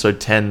in episode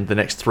 10 the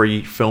next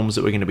 3 films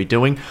that we're going to be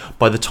doing.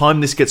 By the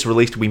time this gets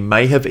released, we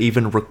may have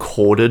even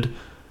recorded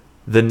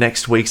the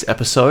next week's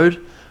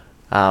episode.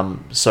 But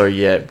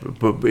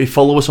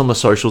follow us on the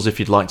socials if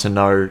you'd like to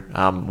know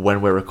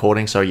when we're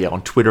recording. So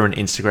on Twitter and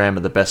Instagram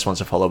are the best ones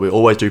to follow. We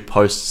always do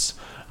posts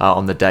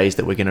on the days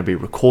that we're going to be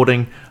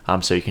recording,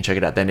 so you can check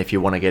it out then if you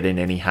want to get in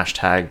any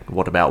hashtag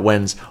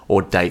whataboutwhens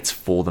or dates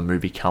for the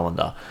movie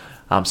calendar.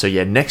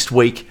 Next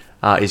week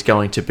is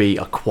going to be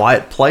A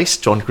Quiet Place,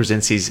 John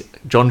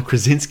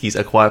Krasinski's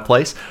A Quiet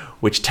Place,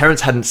 which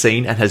Terrence hadn't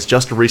seen and has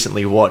just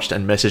recently watched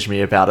and messaged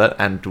me about it,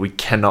 and we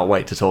cannot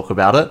wait to talk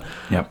about it.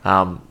 Yep.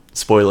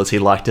 Spoilers, he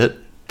liked it,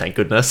 thank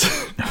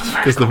goodness,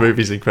 because the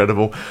movie's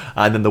incredible.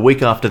 And then the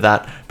week after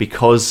that,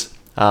 because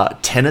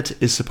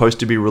Tenet is supposed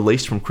to be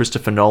released from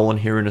Christopher Nolan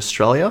here in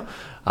Australia,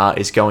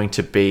 is going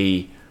to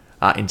be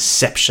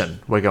Inception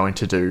we're going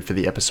to do for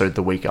the episode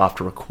the week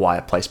after A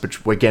Quiet Place. But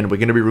again, we're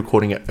going to be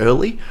recording it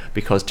early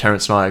because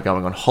Terrence and I are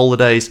going on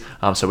holidays,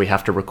 so we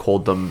have to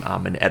record them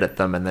and edit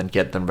them and then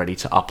get them ready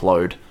to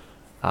upload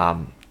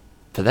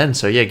for then.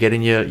 So get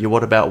in your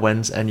What About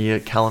Whens and your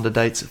calendar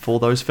dates for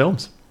those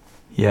films.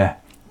 Yeah,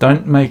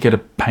 don't make it a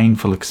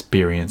painful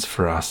experience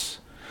for us.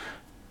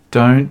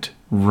 Don't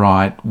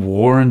write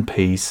War and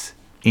Peace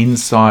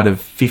inside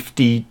of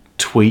 50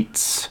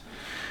 tweets.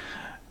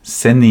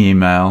 Send the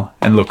email.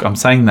 And look, I'm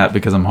saying that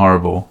because I'm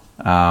horrible,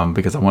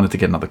 because I wanted to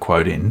get another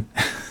quote in.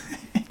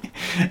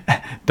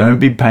 Don't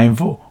be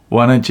painful.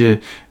 Why don't you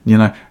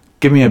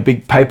give me a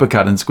big paper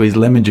cut and squeeze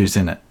lemon juice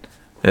in it.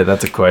 Yeah,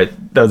 that's a quote.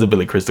 That was a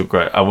Billy Crystal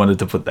quote. I wanted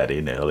to put that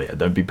in earlier.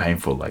 Don't be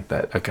painful like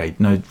that. Okay,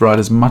 no, write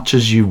as much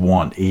as you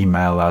want.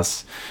 Email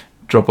us.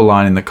 Drop a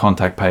line in the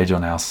contact page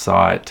on our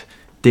site.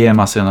 DM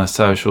us on our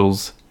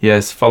socials.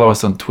 Yes, follow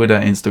us on Twitter,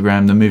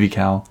 Instagram, The Movie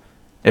Cal,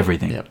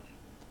 everything. Yep.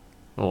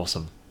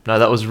 Awesome. No,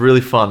 that was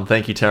really fun.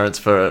 Thank you, Terrence,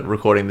 for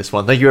recording this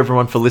one. Thank you,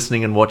 everyone, for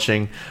listening and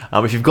watching.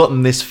 If you've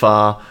gotten this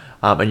far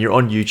and you're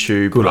on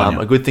YouTube,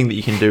 a good thing that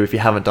you can do if you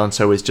haven't done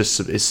so is just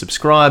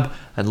subscribe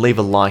and leave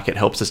a like. It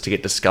helps us to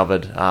get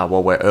discovered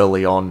while we're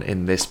early on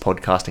in this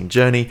podcasting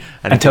journey.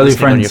 And if tell your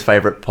friends on your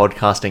favorite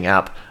podcasting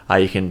app,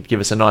 you can give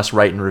us a nice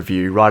rate and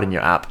review right in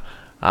your app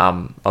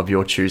of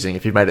your choosing.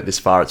 If you've made it this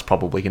far, it's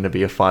probably going to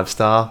be a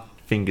 5-star.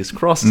 Fingers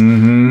crossed.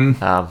 Mm-hmm.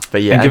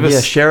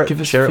 Share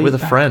it with a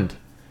friend.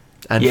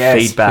 And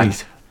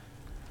feedback.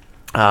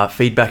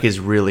 Feedback is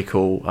really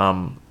cool.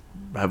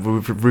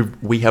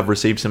 We have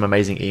received some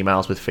amazing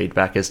emails with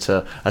feedback as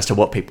to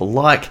what people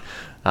like,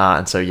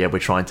 and so we're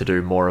trying to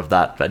do more of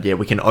that. But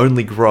we can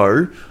only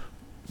grow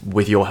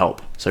with your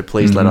help. So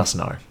please let us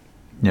know.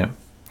 Yeah.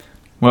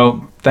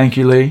 Well, thank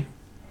you, Lee.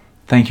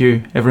 Thank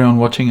you, everyone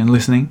watching and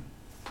listening.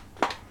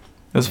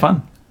 It was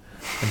fun.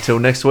 Until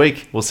next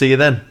week, we'll see you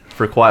then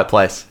for A Quiet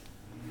Place.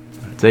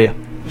 See ya.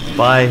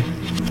 Bye.